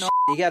 Well, no shit.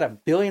 You got a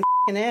billion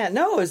fucking ads.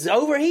 No, it's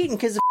overheating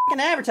because of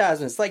fucking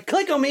advertisements. Like,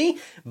 click on me,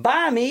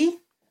 buy my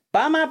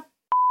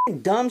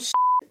fucking dumb shit.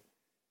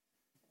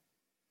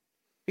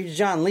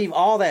 John, leave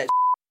all that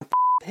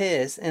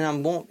piss, and I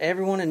want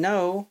everyone to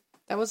know.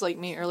 That was like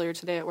me earlier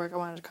today at work. I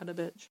wanted to cut a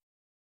bitch.